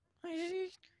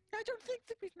don't think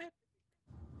that we've met.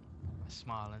 I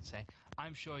smile and say,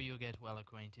 I'm sure you'll get well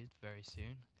acquainted very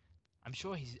soon. I'm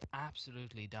sure he's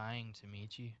absolutely dying to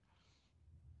meet you.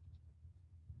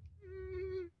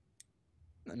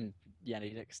 And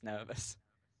Yanni looks nervous.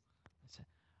 I say,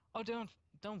 oh, don't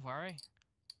worry.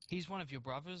 He's one of your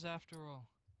brothers after all.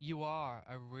 You are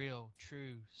a real,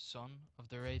 true son of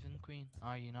the Raven Queen,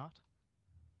 are you not?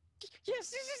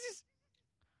 Yes.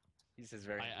 He says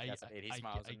very I enthusiastically, and he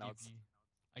smiles and nods.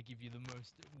 I give you the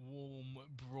most warm,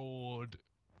 broad,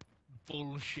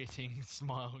 bullshitting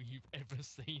smile you've ever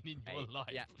seen in your life.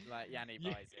 Yeah, like Yanni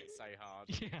Yeah. buys it so hard.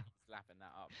 Yeah. He's lapping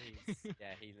that up.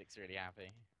 He looks really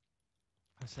happy.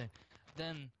 I say,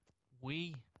 then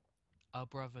we are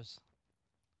brothers.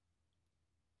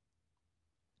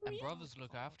 And brothers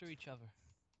look after each other.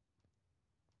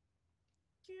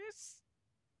 Yes.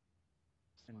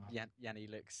 And Smile. Yanni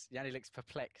looks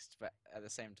perplexed, but at the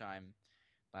same time,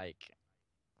 like,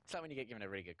 it's like when you get given a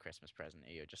really good Christmas present,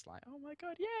 and you're just like, oh my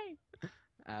god, yay!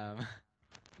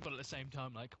 But at the same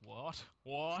time, like, what?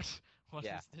 What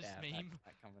is this meme?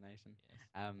 That combination.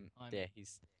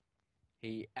 Yes.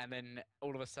 And then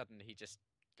all of a sudden he just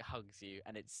hugs you,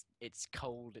 and it's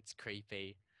cold, it's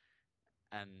creepy,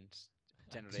 and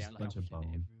generally I bunch of bone.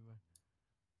 everywhere.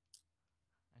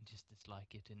 I just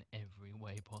dislike it in every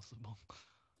way possible.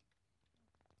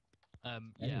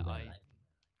 Anyway, I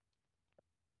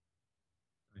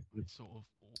sort of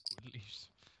awkwardly,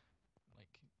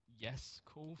 like, yes,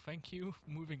 cool, thank you,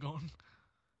 moving on.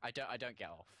 I don't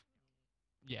get off.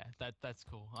 Yeah, that's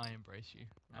cool. I embrace you.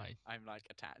 I'm like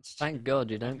attached. Thank God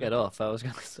you don't get off, I was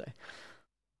going to say.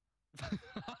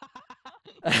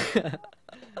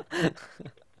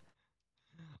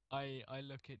 I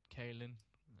look at Kaylin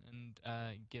and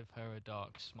give her a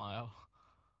dark smile.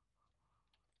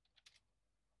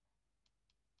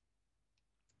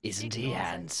 Isn't he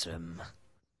handsome?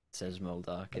 Says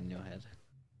Moldark in your head.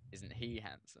 Isn't he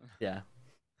handsome? Yeah.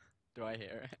 Do I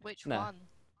hear it? Which No. one?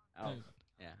 Oh,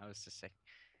 yeah. I was just saying.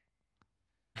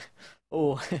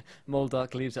 Or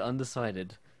Moldark leaves it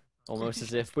undecided. Almost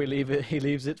as if he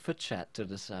leaves it for chat to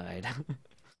decide.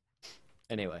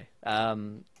 Anyway,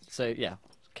 so yeah,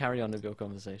 carry on with your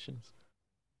conversations.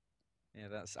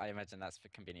 Yeah, I imagine that's the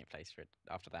convenient place for it.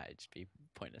 After that, it'd just be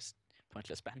pointless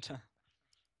banter.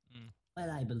 Well,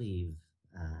 I believe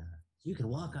you can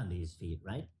walk on these feet,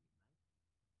 right?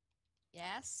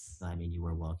 Yes. I mean, you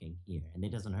were walking here, and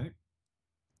it doesn't hurt?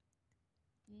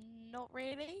 Not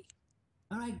really.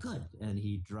 All right, good. And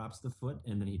he drops the foot,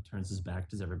 and then he turns his back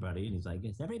to everybody, and he's like,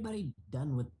 is everybody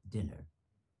done with dinner?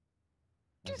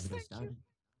 Has Yes, everybody thank you. started?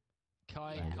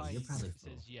 Kai you're probably full.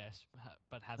 says yes,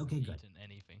 but hasn't Okay, good. eaten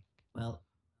anything. Well,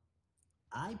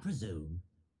 I presume,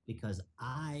 because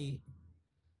I,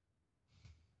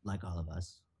 like all of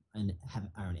us, and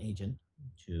are an agent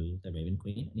to the Raven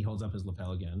Queen, And he holds up his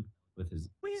lapel again with his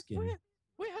skin.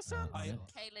 We have on it.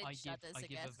 Kaylin I shudders give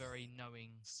again. a very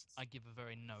knowing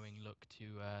look to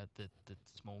the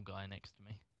small guy next to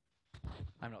me.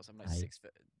 I'm not. I'm like I- 6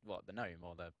 foot. What, the gnome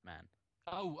or the man?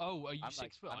 Oh, are you I'm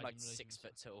 6 foot? I'm I like didn't realise you 6 were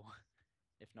foot tall,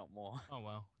 if not more. Oh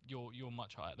well, you're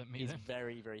much higher than me He's then.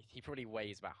 very, very. He probably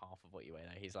weighs about half of what you weigh.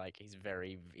 Though. He's like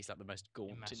the most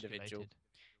gaunt individual. Emasculated.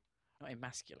 Not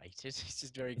emasculated. He's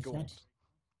just very If gaunt.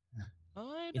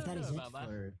 I If don't that know is it about that.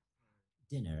 for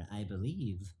dinner, I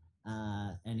believe.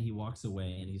 And he walks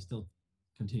away, and he still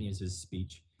continues his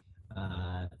speech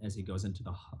as he goes into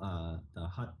the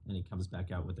hut, and he comes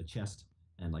back out with a chest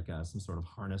and like some sort of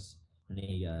harness. And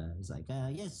he is like,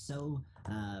 yes, so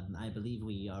I believe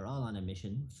we are all on a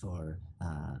mission for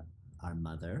our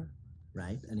mother,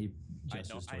 right? And he I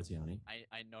gestures know- towards Yanni.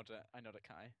 I nod at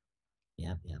Kai.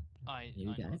 Yep. You I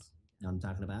guys know what I'm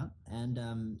talking about. And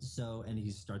And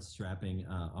he starts strapping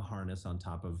a harness on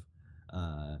top of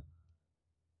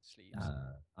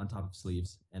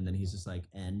sleeves, and then he's just like,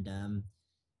 and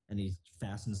he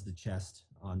fastens the chest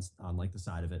on like the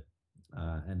side of it,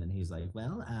 and then he's like,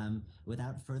 well,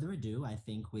 without further ado, I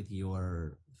think with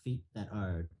your feet that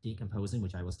are decomposing,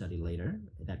 which I will study later,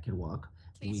 that can walk,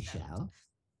 Please we don't. shall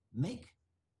make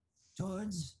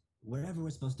towards wherever we're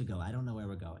supposed to go. I don't know where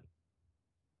we're going.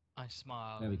 I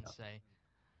smile There we and go. say,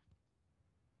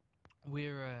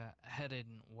 "We're headed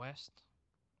west."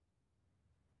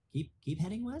 Keep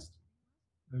heading west,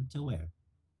 or to where?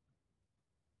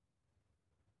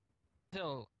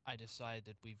 Till I decide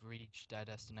that we've reached our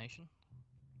destination.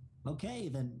 Okay,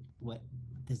 then what?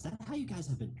 Is that how you guys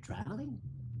have been traveling?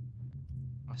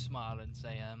 I smile and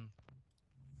say,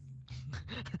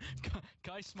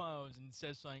 Kai smiles and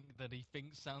says something that he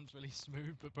thinks sounds really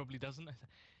smooth, but probably doesn't.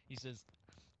 He says,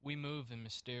 "We move in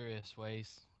mysterious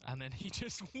ways," and then he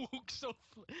just walks off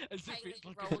as if it's Kaylin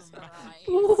like rolls a her dramatic. eyes.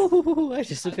 Ooh, I At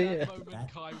disappear. that moment,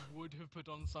 That- Kai would have put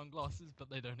on sunglasses, but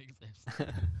they don't exist.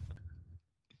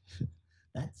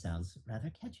 That sounds rather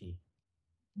catchy.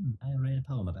 I'll write a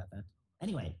poem about that.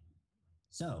 Anyway,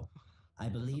 so I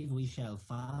believe we shall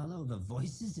follow the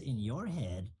voices in your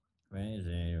head.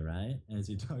 Crazy, right? as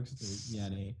he talks to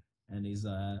Yanni, and he's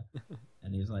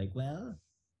like, well,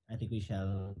 I think we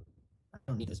shall. I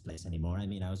don't need this place anymore. I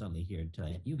mean, I was only here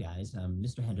to you guys.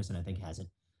 Mr. Henderson, I think, has it.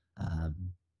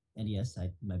 And yes,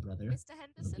 my brother Mr. will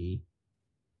Henderson. be.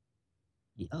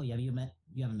 Oh yeah, you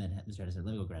haven't met Mr. Henderson.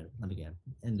 Let me go grab it. Let me get it.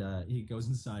 and he goes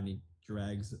inside and he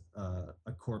drags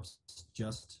a corpse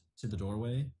just to the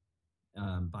doorway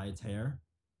by its hair,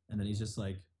 and then he's just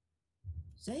like,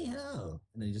 Say hello.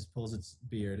 and then he just pulls its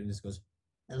beard and just goes,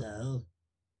 Hello.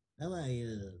 How are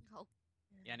you? Oh,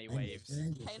 Yanni I'm waves. Mr.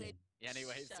 Henderson. Kaylin Yanni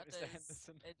waves to Mr. shudders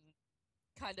Henderson. and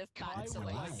kind of Kai backs would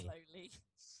away lie. slowly.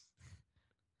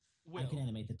 I can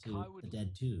animate the Kai the would-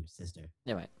 dead too, sister.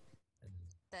 Yeah, mate.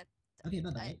 Okay,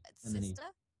 bye bye. And then he, Sister?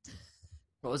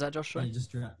 What was that, Josh? and Sorry? he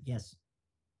just yes.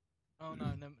 Oh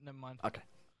no, never mind. Okay.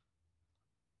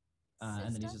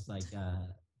 And then he's Sister? just like,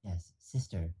 yes,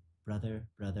 sister, brother,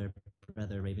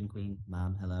 Raven Queen,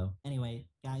 mom, hello. Anyway,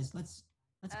 guys, let's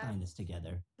find this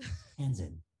together. Hands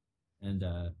in. and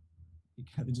he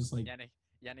kind of just like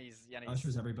Yanni's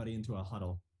ushers everybody into a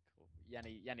huddle. cool.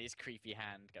 Yanni's creepy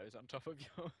hand goes on top of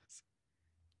yours.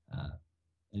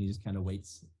 And he just kind of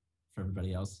waits for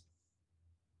everybody else.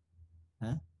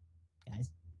 Guys,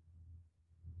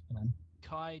 come on.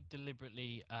 Kai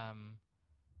deliberately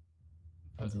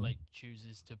As in?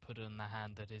 chooses to put on the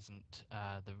hand that isn't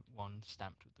the one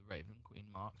stamped with the Raven Queen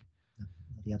mark.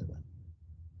 The other one.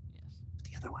 Yes.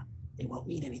 The other one. It won't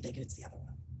mean anything if it's the other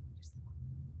one. Just the one.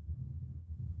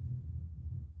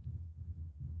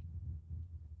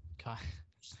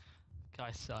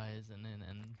 Kai sighs and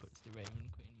puts the Raven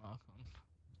Queen mark on.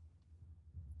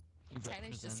 He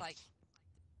Taylor's just like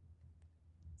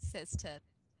represents- says to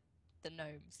the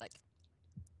gnomes, like,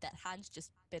 that hand's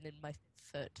just been in my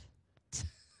foot.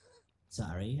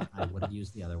 Sorry, I would have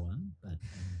used the other one, but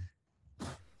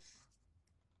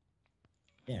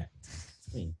there, it's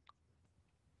clean.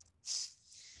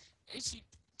 And she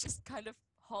just kind of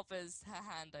hovers her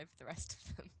hand over the rest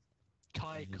of them.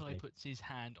 Kai Okay. puts his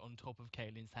hand on top of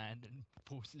Kaylin's hand and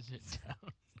forces it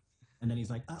down. And then he's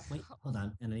like, oh, wait, hold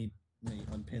on. And then he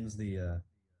unpins the No,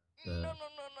 no, no,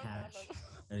 no, hatch. no, no.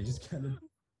 and he just kind of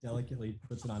delicately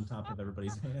puts it on top of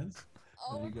everybody's hands.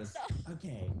 Oh, he goes, no.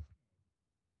 Okay.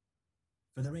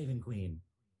 For the Raven Queen,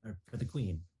 or for the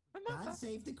Queen. God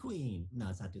save the Queen. No,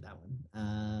 let's not do that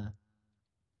one.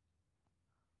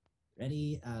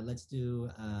 Ready? Let's do.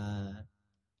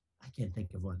 I can't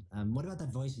think of one. What about that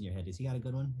voice in your head? Has he got a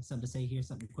good one? Something to say here?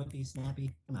 Something quippy,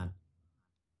 snappy? Come on.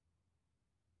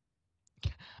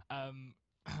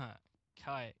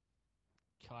 Kai,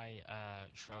 Kai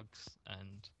shrugs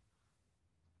and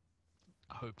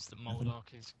hopes that Nothing. Moldark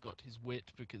has got his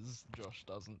wit because Josh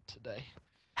doesn't today.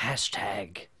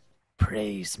 Hashtag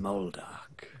praise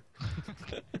Moldark.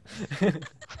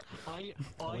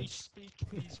 I speak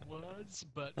these words,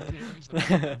 but there is a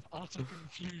look of utter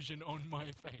confusion on my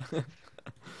face.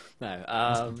 No,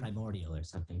 Must be primordial or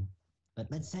something. But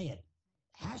let's say it.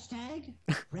 Hashtag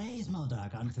praise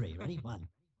Moldark on 3. Ready? 1,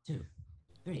 2,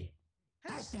 3.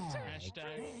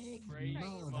 Hashtag praise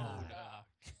Moldark.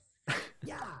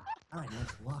 Yeah. All right,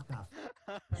 let's walk off.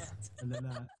 And then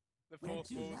The Where fourth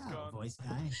to wall's now, gone. voice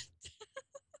guy?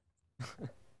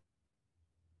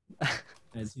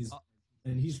 as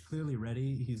he's clearly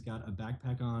ready. He's got a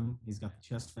backpack on. He's got the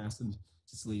chest fastened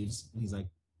to sleeves, and he's like,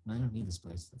 I don't need this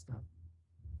place. Let's go.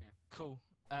 Cool.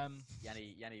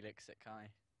 Yanni looks at Kai.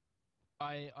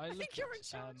 I look think you're at, in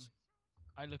charge.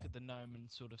 I look at the gnome and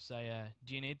sort of say,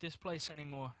 "Do you need this place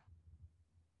anymore?"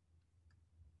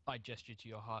 I gesture to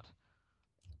your heart.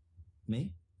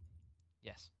 Me?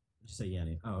 Yes. Did you say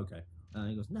Yanni? Oh, okay.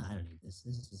 He goes, no, I don't need this.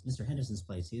 This is Mr. Henderson's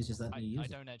place. He was just letting me use I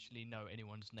it. don't actually know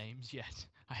anyone's names yet.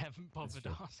 I haven't bothered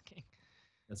true. asking.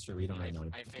 That's true. We don't really know.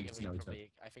 I We figured just we'd know each other.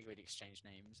 probably, I figured we'd exchange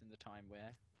names in the time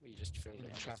where we just filled it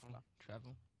in.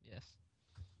 Travel. Yes.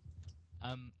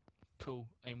 Cool.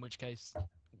 In which case,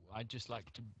 I'd just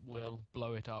like to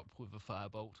blow it up with a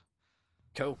firebolt.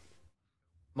 cool.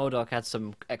 Moldark had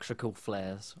some extra cool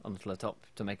flares on the top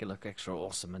to make it look extra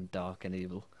awesome and dark and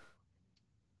evil.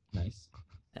 Nice.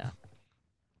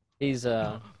 He's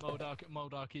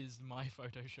Moldark is my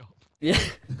Photoshop. yeah.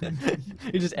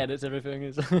 He just edits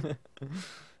everything.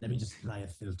 Let me just apply a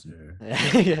filter.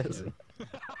 Yes.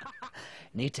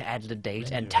 Need to add the date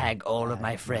and Render tag all of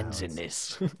my five friends in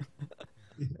rounds. this.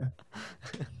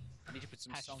 I need to put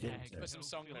some song, Hashtag put some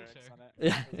song filter. lyrics on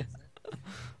it. Yeah.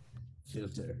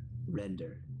 Filter,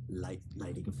 render,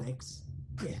 lighting effects.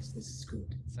 Yes, this is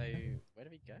good. So where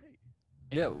do we go?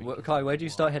 Yeah, Kai, where do you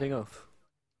start heading off?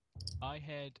 I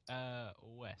head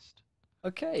west.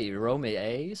 Okay, roll me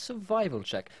a survival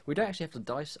check. We don't actually have the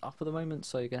dice up at the moment,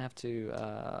 so you're gonna have to.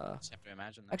 Just have to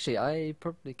imagine that. Actually, I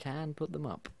probably can put them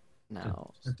up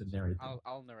now. Just have to narrate them.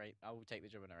 I'll narrate. I will take the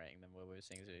job of narrating them while we're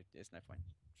seeing. There's no point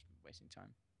wasting time.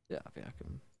 Yeah, I think I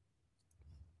can.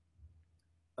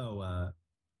 Oh,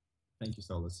 thank you,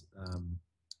 Solus.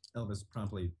 Elvis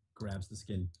promptly grabs the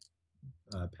skin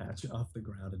patch off the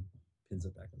ground and pins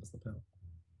it back on his lapel.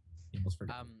 He almost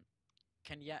forgot.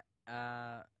 Can yet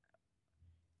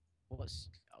what's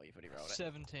you've already rolled it.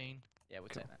 17. Yeah, we'll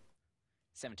take that.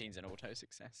 17's an auto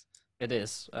success. It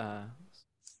is.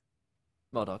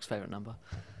 Moldark's favourite number.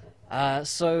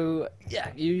 So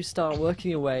yeah, you start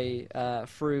working your way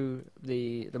through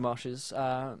the marshes.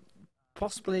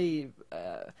 Possibly,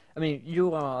 I mean,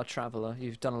 you are a traveller.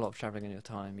 You've done a lot of travelling in your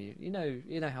time. You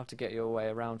know how to get your way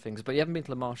around things, but you haven't been to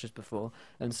the marshes before,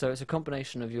 and so it's a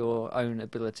combination of your own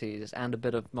abilities and a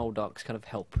bit of Moldark's kind of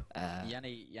help.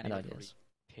 Yanni and would probably ideas.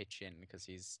 pitch in because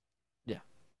he's Yeah.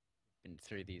 been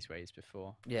through these ways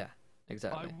before. Yeah,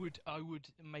 exactly. I would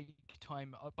make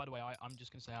time. By the way, I'm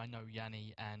just gonna say I know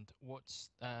Yanni, and what's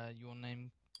your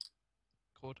name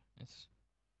called? It's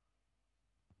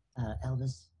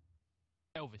Elvis.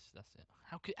 Elvis. That's it.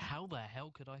 How the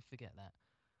hell could I forget that?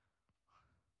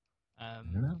 I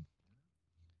don't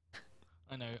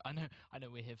know. I know.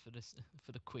 We're here for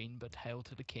the Queen, but hail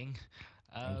to the King.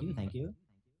 Thank you.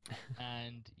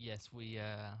 And yes, we'd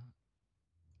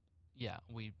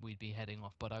be heading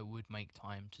off, but I would make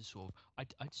time to sort of.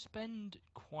 I'd spend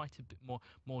quite a bit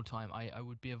more time. I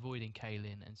would be avoiding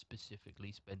Kaylin and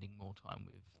specifically spending more time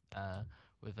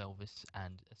with Elvis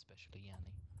and especially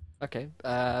Yanni. Okay.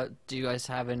 Do you guys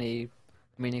have any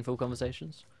meaningful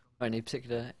conversations? Or any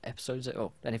particular episodes?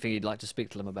 Or anything you'd like to speak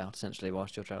to them about, essentially,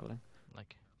 whilst you're travelling?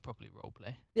 Like properly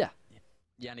roleplay.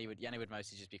 Yanni would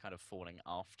mostly just be kind of falling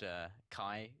after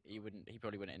Kai. He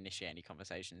probably wouldn't initiate any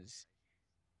conversations.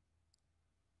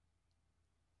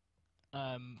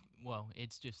 Well,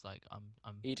 it's just like I'm.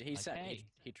 He'd like, hey.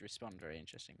 he'd respond very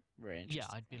interesting. Yeah,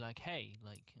 I'd be like, hey,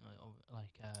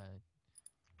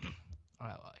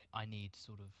 I need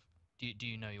sort of. Do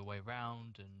you know your way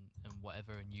around and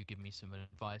whatever, and you give me some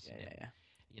advice. Yeah, and yeah.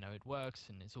 You know, it works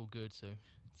and it's all good. So.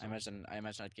 I imagine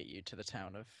I'd get you to the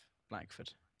town of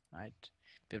Blackford. I'd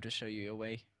be able to show you your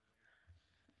way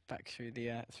back through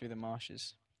the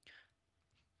marshes.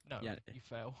 No, Yeah. you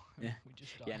fail. Yeah. We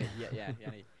just died.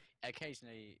 Yanni.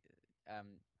 Occasionally,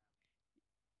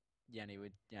 Yanni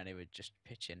would just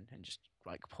pitch in and just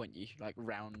like point you like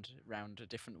round a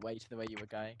different way to the way you were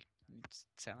going. And you'd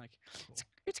sound like Cool.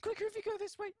 it's quicker if you go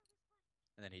this way,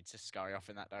 and then he'd just scurry off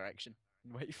in that direction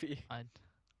and wait for you. I'd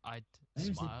Where's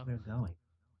it smile. we're going?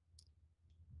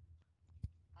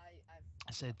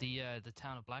 I said the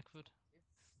town of Blackfoot.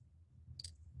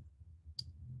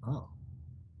 Oh,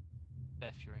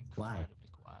 Beth, you're Why? incredibly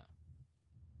quiet.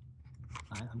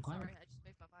 I'm quiet. Sorry, I just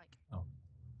moved my mic.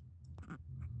 Oh.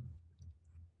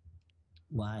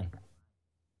 Why?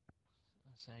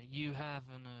 So you have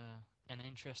an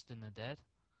interest in the dead?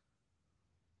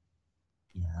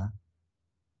 Yeah.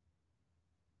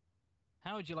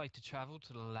 How would you like to travel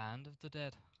to the land of the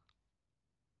dead?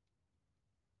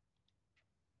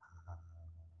 Uh,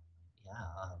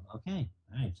 yeah. Okay.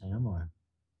 All right. Say no more.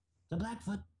 The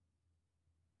Blackfoot.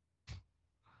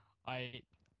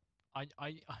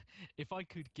 If I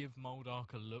could give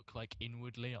Moldark a look like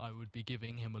inwardly, I would be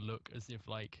giving him a look as if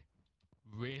like,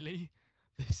 really,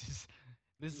 this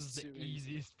is the too easy.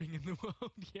 easiest thing in the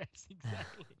world. Yes,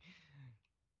 exactly.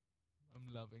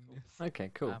 I'm loving this. Okay,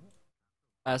 cool.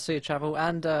 Um, So you travel,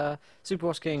 and Super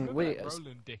Wars King, Remember we... that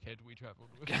Roland dickhead we travelled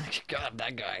with? God,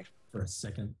 that guy. For a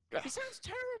second. He sounds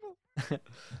terrible.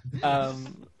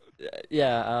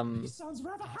 Yeah, He sounds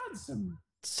rather handsome.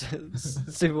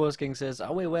 Super Wars King says,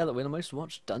 "Are we aware that we're the most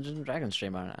watched Dungeons and Dragons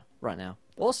streamer right now?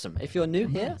 Awesome. If you're new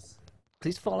here, Nice.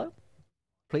 please follow.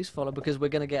 Please follow, because we're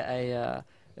going to get a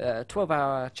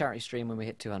 12-hour charity stream when we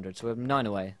hit 200. So we're 9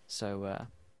 away. So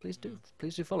please do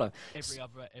follow. Every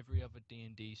other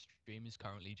D&D stream is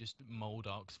currently just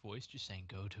Moldark's voice, just saying,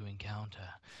 "Go to encounter,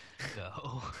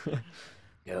 go."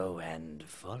 Go and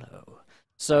follow.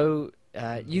 So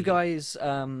you guys,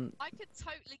 I could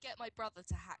totally get my brother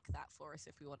to hack that for us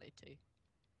if we wanted to.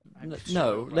 I'm no,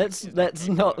 sure let's Roland let's is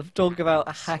not capable talk of about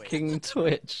doing hacking sweet.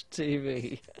 Twitch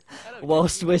TV I don't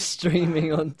whilst think we're you can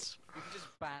streaming on. You can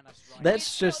just ban us right Let's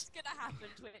It's just- what's gonna happen,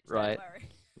 Twitch. Right.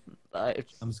 Don't worry. I,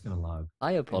 I'm just gonna log.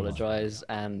 I apologize,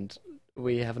 and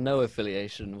we have no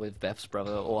affiliation with Beth's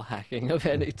brother or hacking of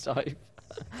any type.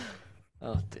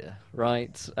 Oh dear.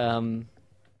 Right.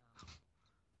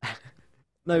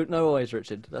 No worries,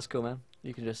 Richard. That's cool, man.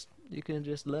 You can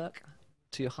just lurk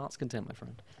to your heart's content, my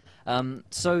friend.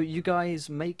 So you guys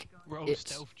make Roll it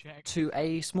stealth check. to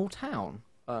a small town.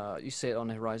 You see it on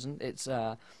the horizon. It's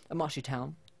a marshy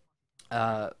town.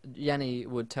 Yanni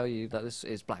would tell you that this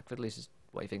is Blackford. At least is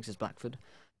what he thinks is Blackford.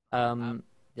 Yanni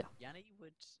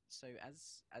would, so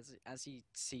as he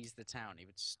sees the town, he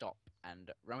would stop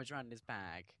and rummage around in his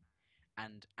bag,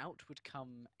 and out would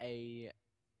come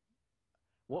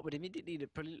what would immediately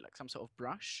probably look like some sort of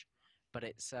brush, but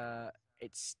it's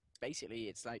basically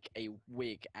it's like a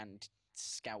wig and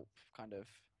scalp kind of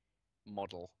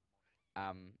model,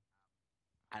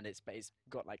 and it's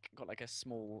got like a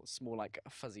small like a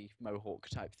fuzzy mohawk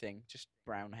type thing, just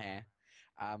brown hair.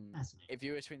 Fascinating. If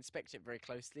you were to inspect it very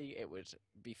closely, it would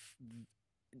be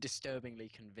disturbingly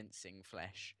convincing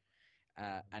flesh.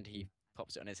 And he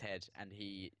pops it on his head, and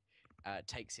he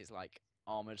takes his like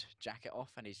armored jacket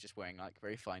off, and he's just wearing like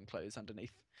very fine clothes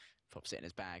underneath. Pops it in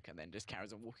his bag, and then just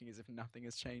carries on walking as if nothing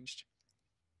has changed.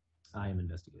 I am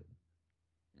investigating.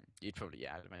 You'd probably,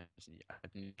 I'd imagine, I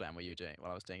didn't plan what you were doing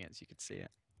while I was doing it, so you could see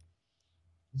it.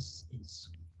 This is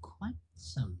quite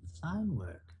some fine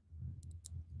work.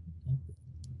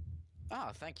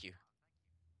 Ah, thank you.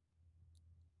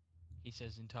 He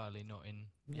says entirely not in.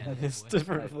 Yeah, Yanni's it's voice.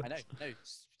 different. I know. No,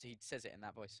 he says it in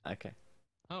that voice. Okay.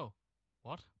 Oh,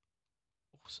 what?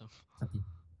 Awesome.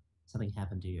 Something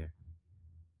happened to your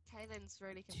Kaylin's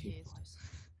really tube confused. voice.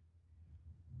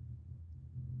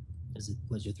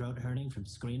 Was your throat hurting from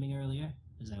screaming earlier?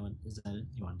 Is that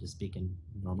you wanted to speak in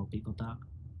normal people talk?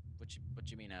 What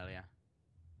do you mean earlier?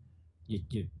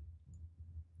 Your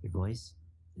voice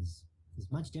is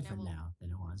much different well- now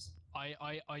than it was.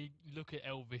 I look at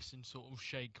Elvis and sort of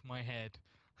shake my head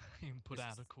and put This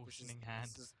out is- a this cautioning is- hand.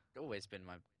 This has always been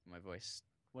my voice.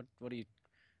 What are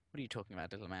you talking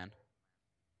about, little man?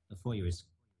 Before you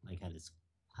had this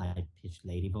high pitched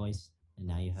lady voice, and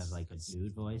now you have like a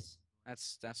dude voice.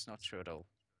 That's not true at all.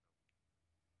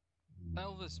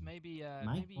 Elvis, maybe Am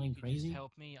I maybe going you could crazy? just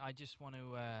help me. I just want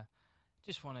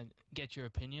to get your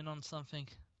opinion on something,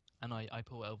 and I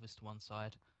pull Elvis to one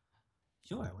side.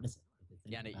 Sure. What is it?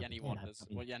 Yanni Yeah, wanders. I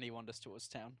mean, Well, Yanni wanders towards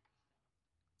town.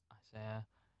 I say,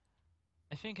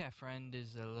 I think our friend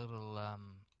is a little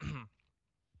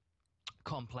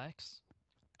complex,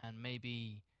 and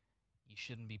maybe you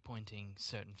shouldn't be pointing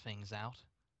certain things out,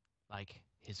 like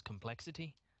his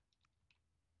complexity.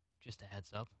 Just a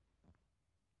heads up.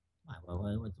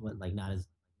 what, like not as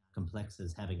complex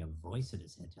as having a voice in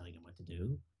his head telling him what to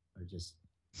do, or just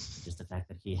the fact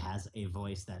that he has a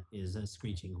voice that is a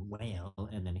screeching whale,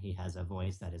 and then he has a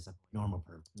voice that is a normal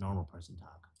person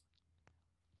talk.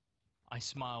 I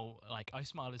smile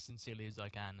as sincerely as I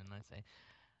can, and I say,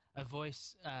 a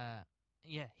voice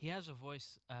Yeah, he has a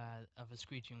voice of a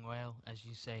screeching whale, as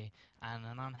you say, and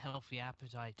an unhealthy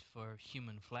appetite for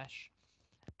human flesh.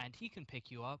 And he can pick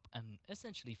you up and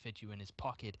essentially fit you in his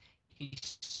pocket.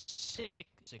 He's sick,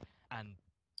 and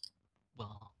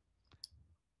well,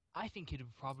 I think it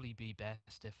would probably be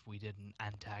best if we didn't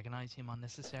antagonize him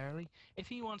unnecessarily. If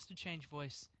he wants to change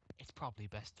voice, it's probably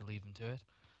best to leave him to it.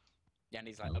 Yeah, and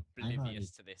he's like Well, I've oblivious already-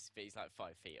 to this, but he's like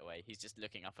 5 feet away. He's just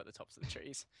looking up at the tops of the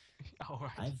trees. All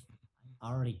right.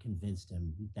 I've already convinced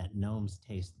him that gnomes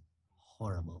taste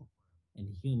horrible, and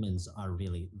humans are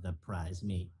really the prize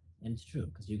meat. And it's true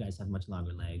because you guys have much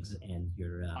longer legs, and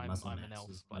your muscle I'm mass an elf,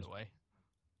 is by much. the way.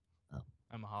 Oh.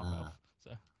 I'm a half Ah. elf,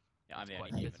 so Yeah, I'm the It's only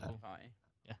quite human in visible. the party.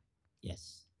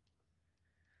 Yes.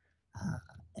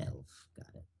 Elf.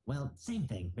 Got it. Well, same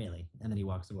thing, really. And then he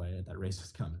walks away. That race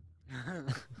was coming.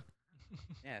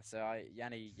 Yeah, so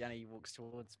Yanni walks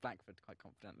towards Blackford quite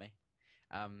confidently.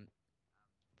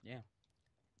 Yeah.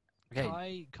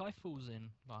 Okay, Kai falls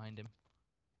in behind him.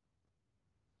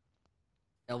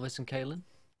 Elvis and Kaelin.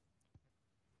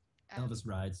 Elvis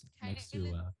rides next to.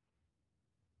 Kaelin-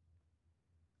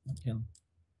 Okay.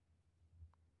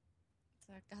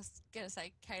 So I was gonna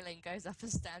say, Kaylin goes up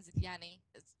and stands with Yanni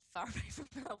as far away from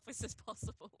Elvis as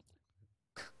possible.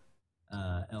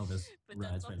 Elvis But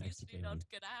rides that's right next to obviously not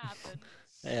Kaylin. gonna happen.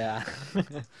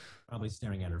 Yeah. Probably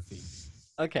staring at her feet.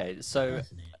 Okay, so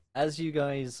Fascinating. as you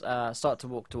guys start to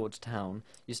walk towards town,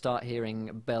 you start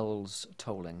hearing bells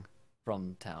tolling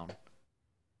from town.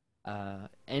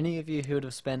 Any of you who would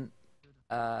have spent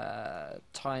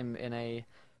time in a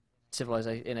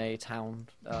civilization, in a town?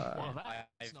 Well,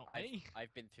 that's not me.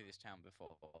 I've been through this town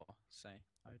before, so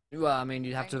Well, I mean,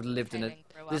 you'd have to have lived in it.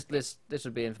 Kaelin grew up This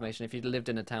would be information. If you'd lived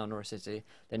in a town or a city,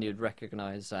 then you'd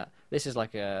recognise that this is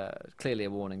like clearly a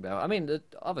warning bell. I mean,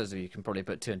 others of you can probably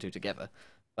put two and two together,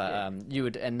 but Yeah. you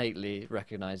would innately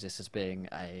recognise this as being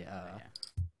yeah.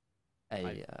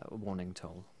 a warning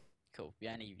toll. Cool.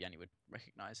 Yanni would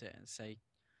recognise it and say,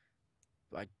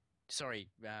 sorry,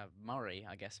 Murray,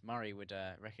 I guess. Murray would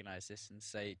recognise this and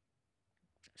say,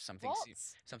 something What?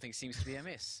 something seems to be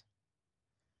amiss.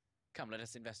 Come, let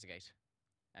us investigate.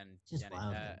 And Just Yanni,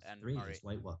 wild. and Three is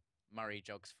white wolf. Murray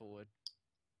jogs forward.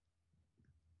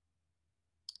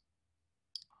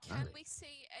 Can Really? we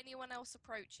see anyone else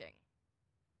approaching?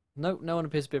 No one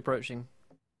appears to be approaching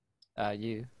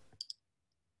you.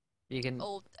 You can.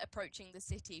 Or approaching the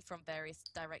city from various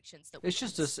directions that It's we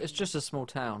just can it's see? just a small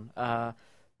town.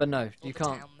 But no, you the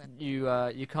can't. town, then.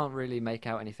 You can't really make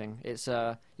out anything. It's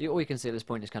all you can see at this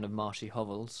point is kind of marshy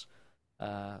hovels,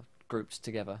 grouped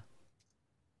together.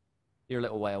 You're a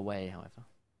little way away, however.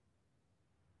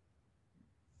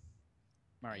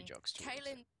 Murray jogs towards it.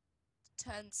 Kaylin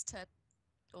turns to,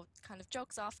 or kind of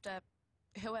jogs after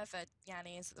whoever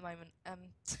Yanni is at the moment,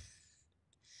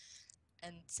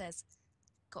 and says,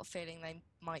 "Got a feeling they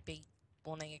might be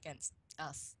warning against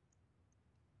us."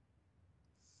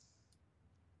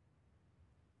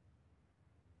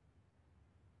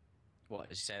 What,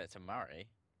 did you say that to Murray?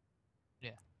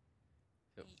 Yeah.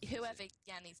 So- Whoever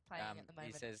Yanni's playing at the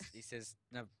moment. He says,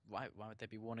 no, why would they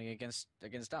be warning against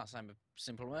us? I'm a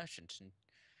simple merchant, and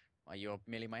why, you're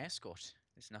merely my escort.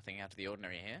 There's nothing out of the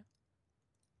ordinary here.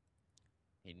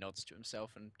 He nods to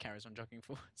himself and carries on jogging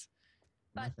forwards.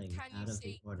 But Nothing can you out of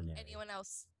see the ordinary. Anyone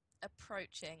else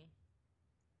approaching?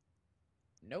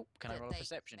 Nope. Can I That roll a they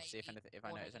perception to may see if be I notice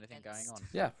warning anything going against? on?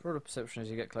 Yeah, roll a perception as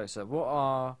you get closer. What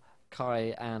are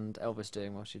Kai and Elvis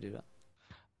doing whilst you do that?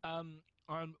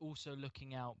 I'm also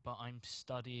looking out, but I'm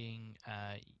studying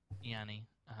Yanni.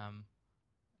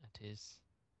 It is.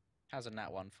 How's a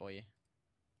nat one for you?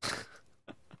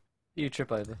 You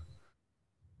trip over.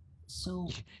 So,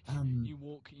 You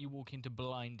walk into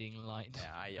blinding light.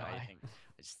 Yeah, I Kai.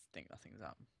 just think nothing's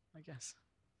up. I guess.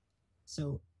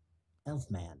 so,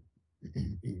 Elfman,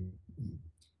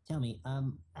 tell me,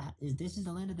 is this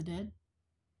the land of the dead?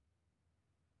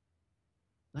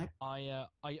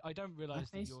 I don't realize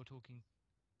that Blackface? you're talking.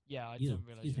 Yeah, I You, don't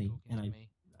realize excuse you're me, talking and to me.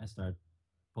 I start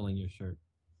pulling your shirt.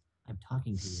 I'm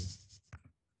talking to you.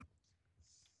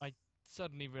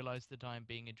 Suddenly realize that I'm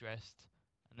being addressed,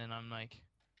 and then I'm like,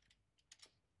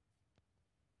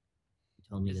 You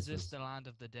told me "Is this this was. the land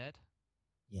of the dead?"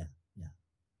 Yeah.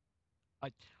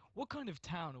 What kind of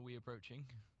town are we approaching?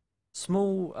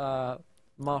 Small,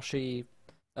 marshy,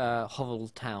 hovel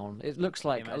town. It looks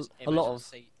like a lot of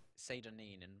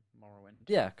Sadanin and Morrowind.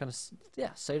 yeah, kind of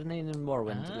Sadanin and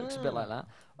Morrowind. It looks a bit like that.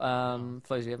 For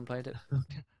those who haven't played it,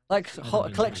 like a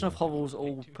collection of hovels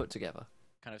all put together.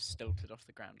 Kind of stilted off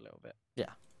the ground a little bit.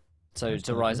 So Where's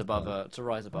to the rise roof above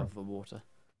going? the water.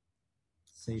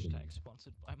 Satan. Hashtag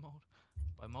sponsored by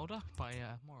Molder, by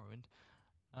Morrowind.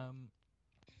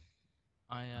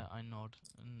 I nod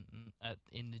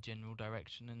in the general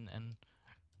direction and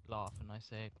laugh, and I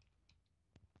say,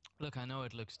 "Look, I know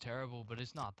it looks terrible, but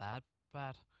it's not that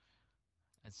bad.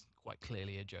 It's quite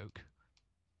clearly a joke,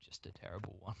 just a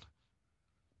terrible one."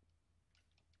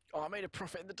 Oh, I made a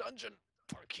profit in the dungeon.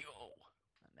 Fuck you all.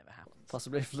 That never happens.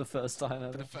 Possibly for the first time For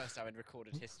ever. the first time in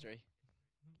recorded history,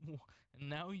 And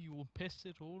now you will piss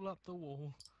it all up the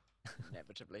wall.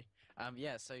 inevitably.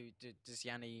 Yeah. So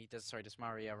does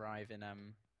Mari arrive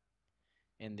in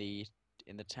the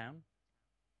town?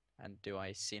 And do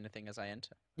I see anything as I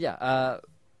enter? Yeah.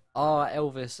 Are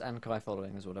Elvis and Kai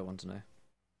following? Is what I want to know.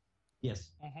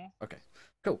 Yes.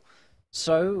 Cool.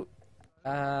 So,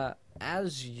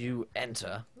 as you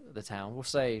enter the town, we'll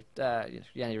say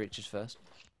Yanni reaches first.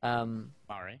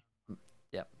 Mari.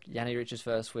 Yeah, Yanni reaches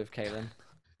first with Kaelin.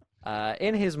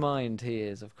 In his mind, he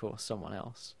is, of course, someone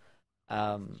else.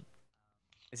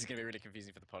 This is going to be really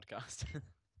confusing for the podcast.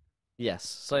 Yes.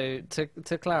 So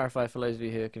to clarify for those of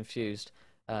you who are confused,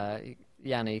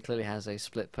 Yanni clearly has a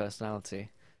split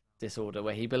personality disorder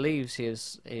where he believes he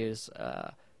is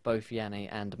both Yanni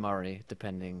and Murray,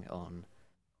 depending on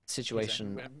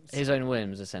situation, his own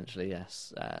whims, essentially.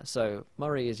 Yes. So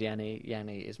Murray is Yanni,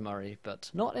 Yanni is Murray,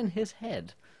 but not in his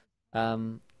head.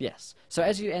 Yes. So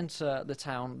as you enter the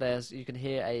town, you can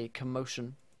hear a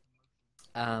commotion.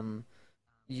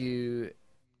 You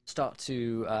start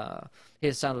to hear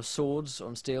the sound of swords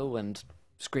on steel and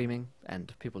screaming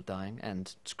and people dying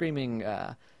and screaming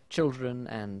children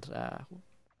and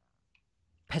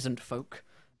peasant folk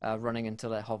running into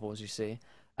their hovels, you see.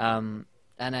 And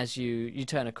as you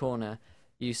turn a corner,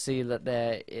 you see that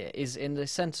there is in the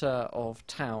centre of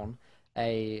town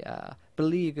a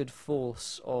beleaguered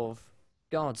force of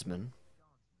guardsmen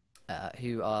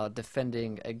who are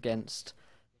defending against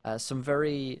some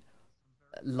very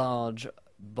large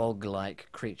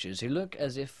bog-like creatures who look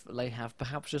as if they have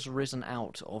perhaps just risen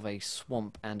out of a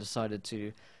swamp and decided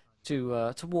to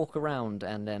walk around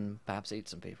and then perhaps eat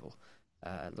some people.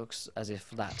 It looks as if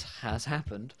that has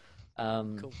happened.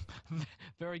 Cool.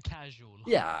 Very casual.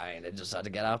 Yeah, I mean, they just had to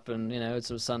get up and,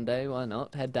 it's a Sunday, why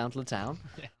not? Head down to the town.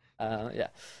 Yeah.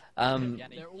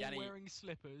 They're all wearing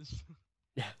slippers.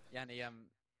 Yanni,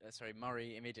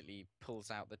 Murray immediately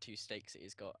pulls out the 2 stakes that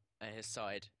he's got at his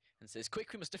side and says,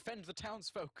 "Quick, we must defend the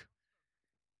townsfolk!"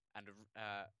 And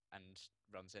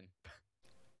runs in.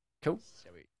 Cool.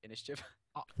 Shall we initiative?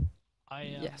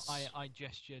 Yes. I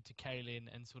gesture to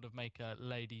Kaelin and sort of make a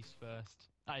ladies first.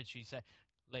 I actually say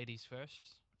ladies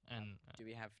first. And do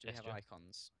we have gesture.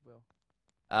 icons, Will?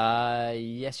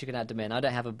 Yes, you can add them in. I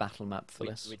don't have a battle map for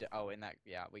this. We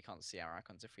we can't see our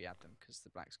icons if we add them because the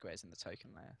black square's in the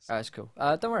token layer. Oh, that's cool.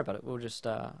 Don't worry about it. We'll just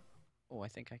Oh, I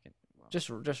think I can. Well,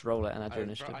 just roll it and add your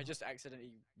initiative. I just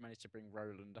accidentally managed to bring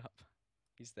Roland up.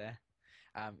 He's there.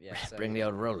 Yeah. So, Bring the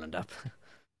old Roland up.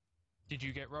 did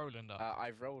you get Roland up?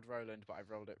 I've rolled Roland, but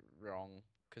I've rolled it wrong.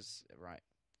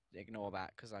 Ignore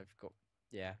that because I've got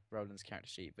Roland's character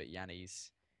sheet, but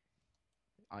Yanni's.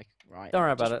 Right. Don't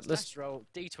worry about it. Let's roll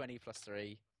D20 plus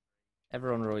 3.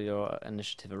 Everyone roll your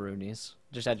initiative Aroonies.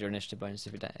 Just add your initiative bonus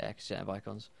if you don't have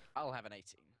icons. I'll have an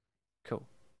 18. Cool.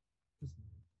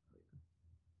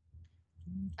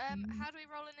 How do we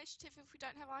roll initiative if we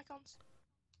don't have icons?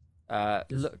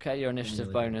 Just Look at your initiative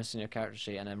manually. bonus in your character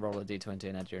sheet and then roll a d20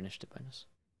 and add your initiative bonus.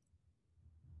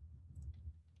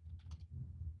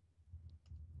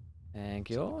 Thank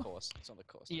It's on you. the course. It's on the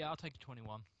course. Yeah, I'll take a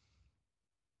 21.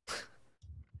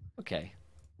 Okay.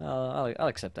 I'll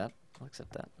accept that. I'll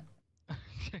accept that.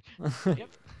 Yep.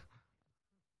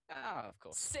 Of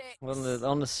course. 6.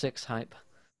 On the 6 hype.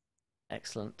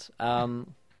 Excellent.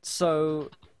 So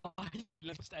I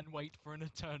list and wait for an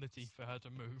eternity for her to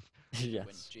move. When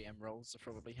yes. GM rolls are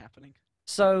probably happening.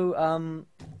 So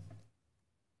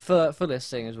for this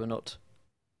thing, as we're not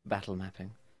battle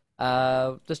mapping,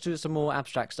 let's do some more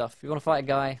abstract stuff. If you want to fight a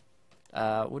guy,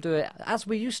 we'll do it as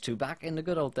we used to back in the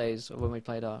good old days when we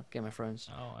played our Game of Thrones.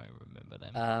 Oh, I remember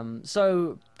them.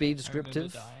 So be I remember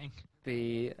descriptive, dying.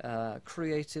 be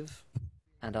creative,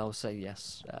 and I'll say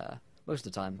yes most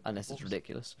of the time, unless What it's was-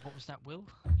 ridiculous. What was that, Will?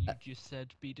 You just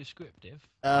said be descriptive.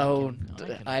 Oh,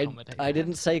 can I accommodate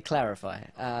didn't that. say clarify.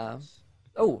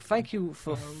 Oh, thank you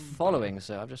for Oh, following,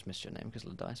 sir. I've just missed your name because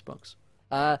of the dice box.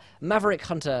 Maverick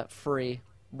Hunter Free,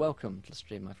 welcome to the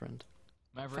stream, my friend,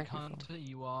 Maverick Thank you for- Hunter,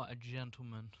 you are a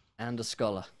gentleman. and a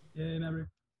scholar. Yay, Maverick.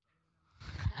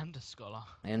 And a scholar.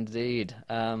 Indeed.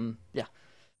 Yeah.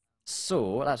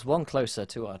 So that's one closer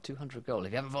to our 200 goal.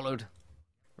 If you haven't followed,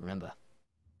 remember,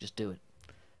 just do it.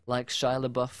 Like Shia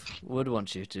LaBeouf would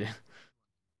want you to.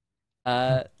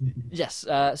 Yes.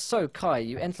 So Kai,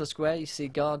 you enter the square. You see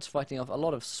guards fighting off a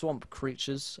lot of swamp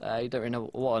creatures. You don't really know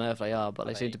what on earth they are, but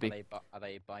they seem to be. Are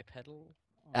they bipedal?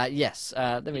 Yes.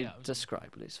 Let me Yeah, I was-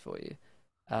 describe these for you.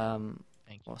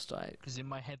 Thank you. Whilst I. Because in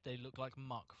my head they look like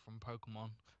muck from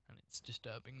Pokemon, and it's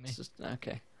disturbing me. It's just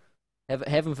okay.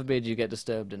 Heaven forbid you get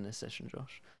disturbed in this session,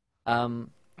 Josh.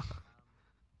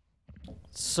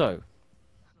 So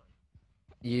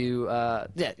you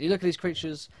you look at these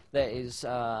creatures. There is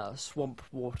swamp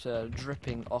water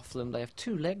dripping off them. They have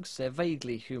two legs. They're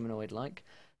vaguely humanoid-like.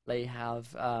 They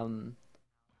have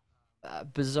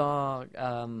bizarre,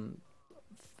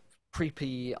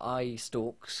 creepy eye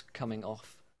stalks coming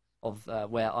off of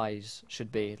where eyes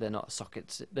should be. They're not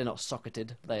sockets. They're not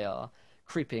socketed. They are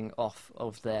creeping off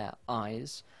of their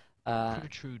eyes.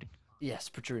 Protruding. Yes,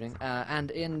 protruding.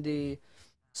 And in the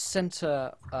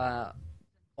center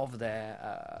of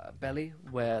their belly,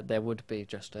 where there would be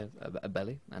just a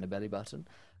belly and a belly button.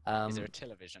 Is there a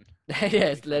television?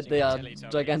 Yes, Floating they are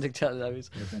Teletubbies. gigantic Teletubbies.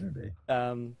 There better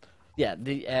be. Yeah,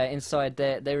 the inside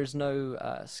there is no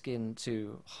skin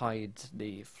to hide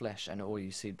the flesh, and all you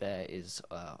see there is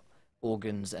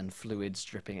organs and fluids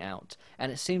dripping out.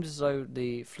 And it seems as though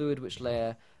the fluid which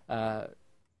they're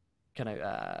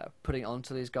putting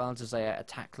onto these guards as they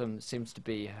attack them seems to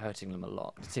be hurting them a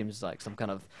lot. It seems like some kind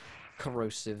of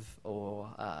corrosive or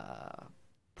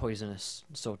poisonous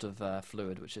sort of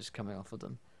fluid which is coming off of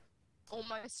them.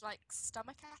 Almost like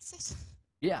stomach acid.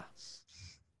 Yeah,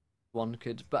 one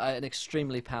could, but an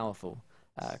extremely powerful,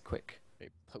 quick, Very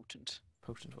potent.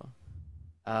 potent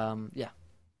one. Yeah.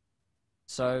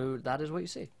 So that is what you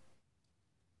see.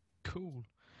 Cool.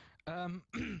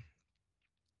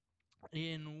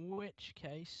 In which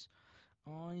case,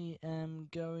 I am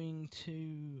going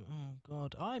to. Oh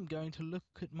God, I'm going to look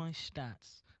at my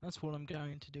stats. That's what I'm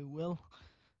going to do, Will.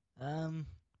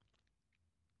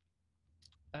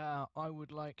 I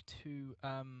would like to.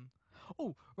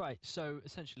 Oh, right. So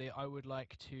essentially, I would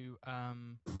like to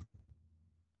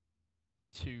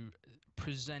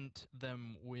present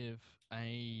them with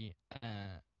a.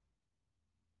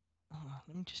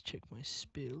 Let me just check my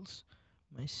spells.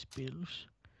 My spells.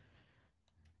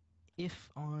 If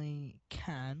I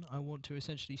can, I want to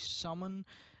essentially summon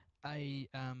a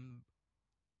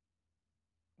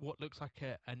what looks like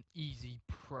an easy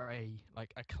prey,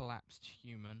 like a collapsed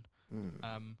human,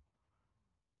 Mm.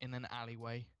 in an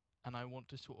alleyway, and I want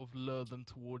to sort of lure them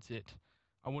towards it.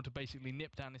 I want to basically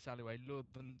nip down this alleyway, lure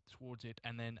them towards it,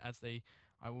 and then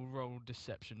I will roll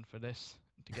deception for this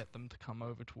to get them to come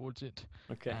over towards it,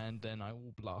 Okay. and then I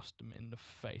will blast them in the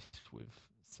face with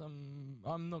some.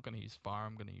 I'm not going to use fire.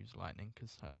 I'm going to use lightning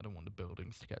because I don't want the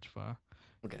buildings to catch fire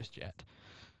Okay. just yet.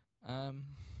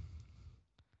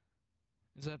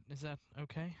 Is that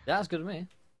okay? That's good to me.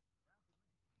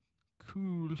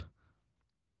 Cool.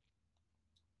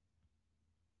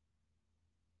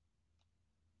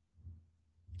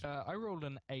 I rolled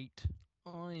an 8.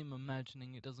 I'm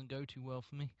imagining it doesn't go too well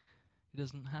for me. It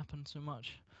doesn't happen so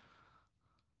much.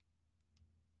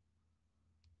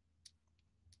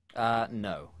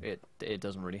 No, it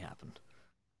doesn't really happen.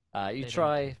 You They don't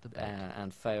try tip the boat.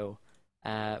 and fail,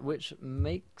 which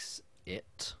makes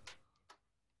it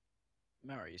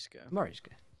Murray's go. Murray's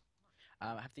go.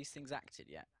 Have these things acted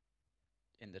yet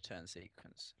in the turn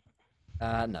sequence?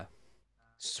 No.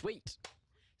 Sweet.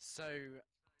 So,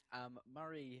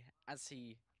 Murray, as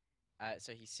he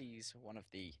sees one of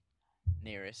the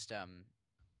nearest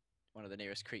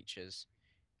creatures,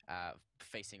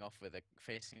 facing off with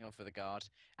a guard,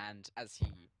 and as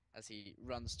he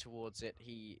runs towards it,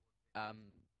 he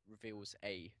reveals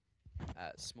a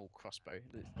small crossbow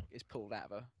that is pulled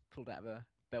out of a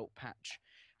belt patch,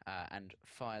 and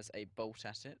fires a bolt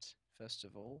at it. First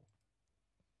of all,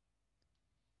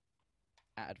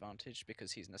 at advantage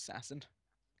because he's an assassin.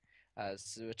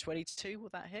 So a 22, will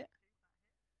that hit?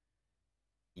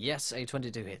 Yes, a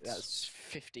 22 hits. That's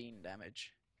 15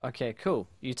 damage. Okay, cool.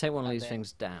 You take one of And these then-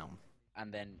 things down.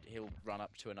 And then he'll run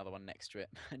up to another one next to it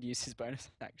and use his bonus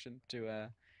action to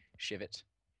shiv it.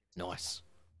 Nice.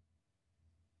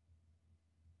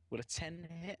 Will a 10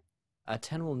 hit? A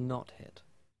 10 will not hit.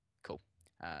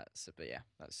 But yeah,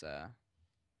 that's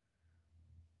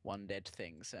one dead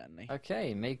thing, certainly.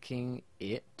 Okay, making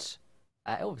it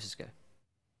Elvis's go.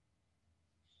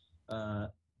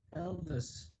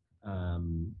 Elvis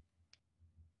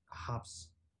hops.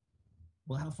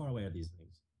 Well, how far away are these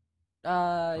things? You're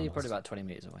Almost. probably about 20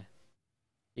 meters away.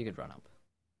 You could run up.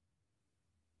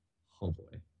 Oh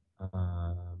boy.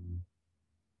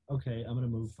 Okay, I'm gonna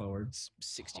move forward. It's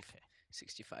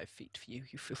 65 feet for you,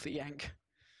 you filthy yank.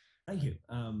 Thank you.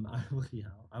 I will,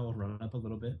 I will run up a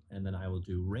little bit, and then I will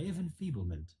do Ray of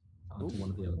Enfeeblement onto one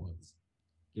of the other ones,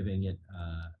 giving it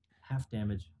half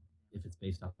damage if it's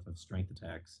based off of strength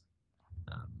attacks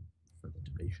for the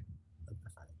duration of the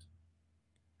fight.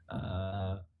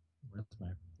 Where's my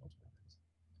multipliers?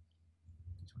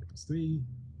 20 plus 3.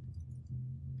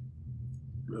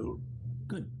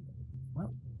 Good.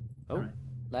 Well, Oh, all right.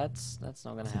 that's not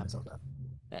gonna See happen. myself out.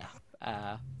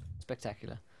 Yeah.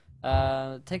 Spectacular.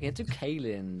 Taking it to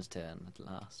Kaylin's turn at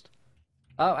last.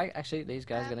 Oh, actually, these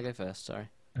guys are gonna go first. Sorry.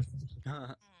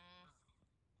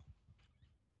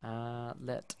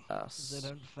 Let us. They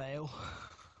don't fail.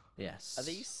 Yes. Are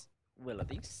these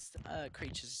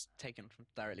creatures taken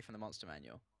directly from the monster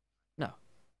manual?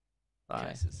 Aye.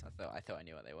 Choices. I thought I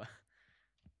knew what they were.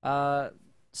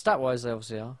 Stat-wise, they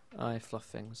obviously are. I fluff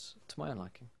things to my own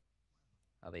liking.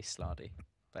 Are they slardy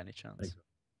by any chance?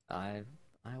 I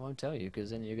won't tell you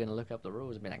because then you're gonna look up the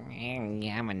rules and be like,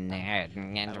 I'm a nerd.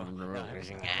 I'm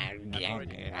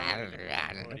already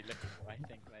looking what I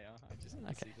think they are. I just need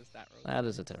to see the stat rules. That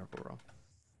is a terrible roll.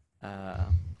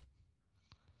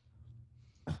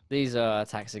 These are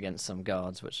attacks against some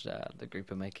guards, which the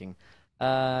group are making,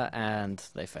 and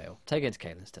they fail. Take it to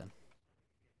Kaylin's turn.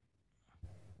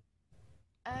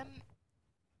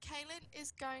 Kaylin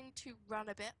is going to run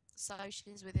a bit, so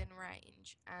she's within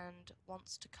range, and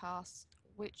wants to cast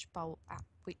Witch Bolt at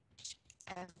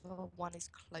whichever one is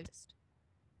closest.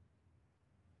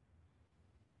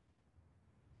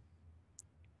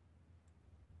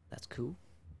 That's cool.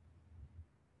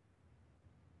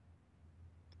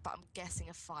 But I'm guessing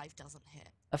a 5 doesn't hit.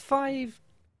 A 5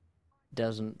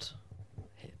 doesn't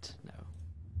hit, no.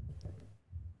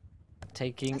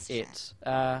 Taking That's it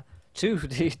to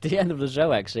the end of the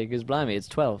show, actually, because blimey, it's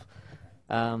 12.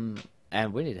 And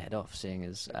we need to head off, seeing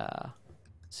as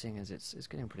it's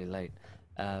getting pretty late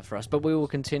for us. But we will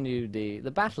continue the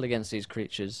battle against these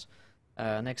creatures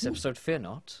next episode. Fear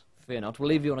not. Fear not. We'll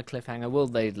leave you on a cliffhanger. Will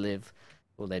they live?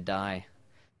 Will they die?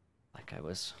 Like I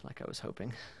was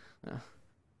hoping.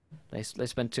 They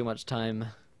spent too much time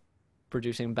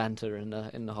producing banter in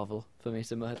the hovel for me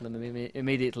to murder them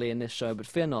immediately in this show. But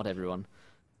fear not, everyone.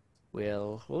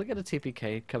 We'll get a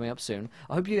TPK coming up soon.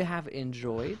 I hope you have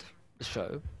enjoyed the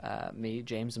show. Me,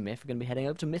 James, and Myth are going to be heading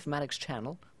over to Mythmatic's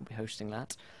channel. We'll be hosting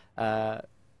that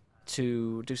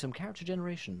to do some character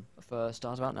generation for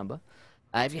Stars of Outnumber.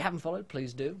 If you haven't followed,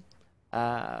 please do.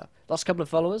 Lost a couple of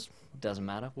followers. Doesn't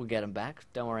matter. We'll get them back.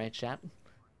 Don't worry, chat.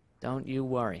 Don't you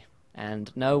worry.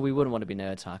 And no, we wouldn't want to be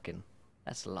nerd talking.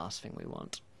 That's the last thing we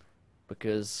want.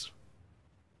 Because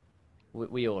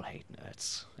we all hate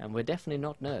nerds. And we're definitely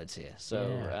not nerds here. So,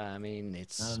 Yeah. I mean,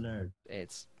 it's Not a nerd.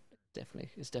 it's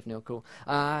definitely all cool.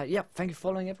 Yeah, thank you for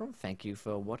following, everyone. Thank you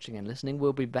for watching and listening.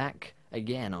 We'll be back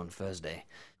again on Thursday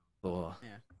for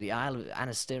the Isle of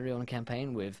Anasterion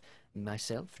campaign with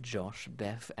myself, Josh,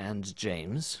 Beth, and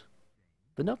James.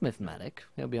 But not Mythmatic.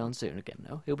 He'll be on soon again,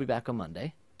 though. He'll be back on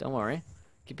Monday. Don't worry.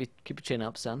 Keep your chin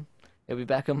up, son. He'll be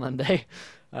back on Monday.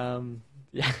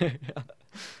 Yeah.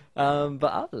 But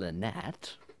other than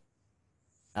that,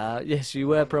 yes, you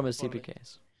were promised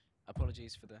TPKs.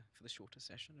 Apologies for the shorter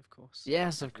session, of course.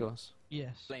 Yes, of course.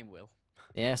 Yes. Blame Will.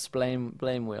 Yes, blame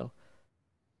Will.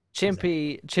 Chimp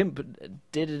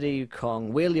Diddity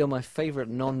Kong. Will, you're my favorite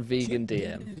non-vegan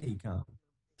DM.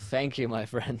 Thank you, my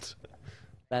friend.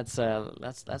 That's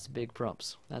big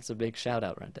props. That's a big shout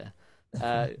out right there.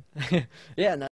 Yeah, no.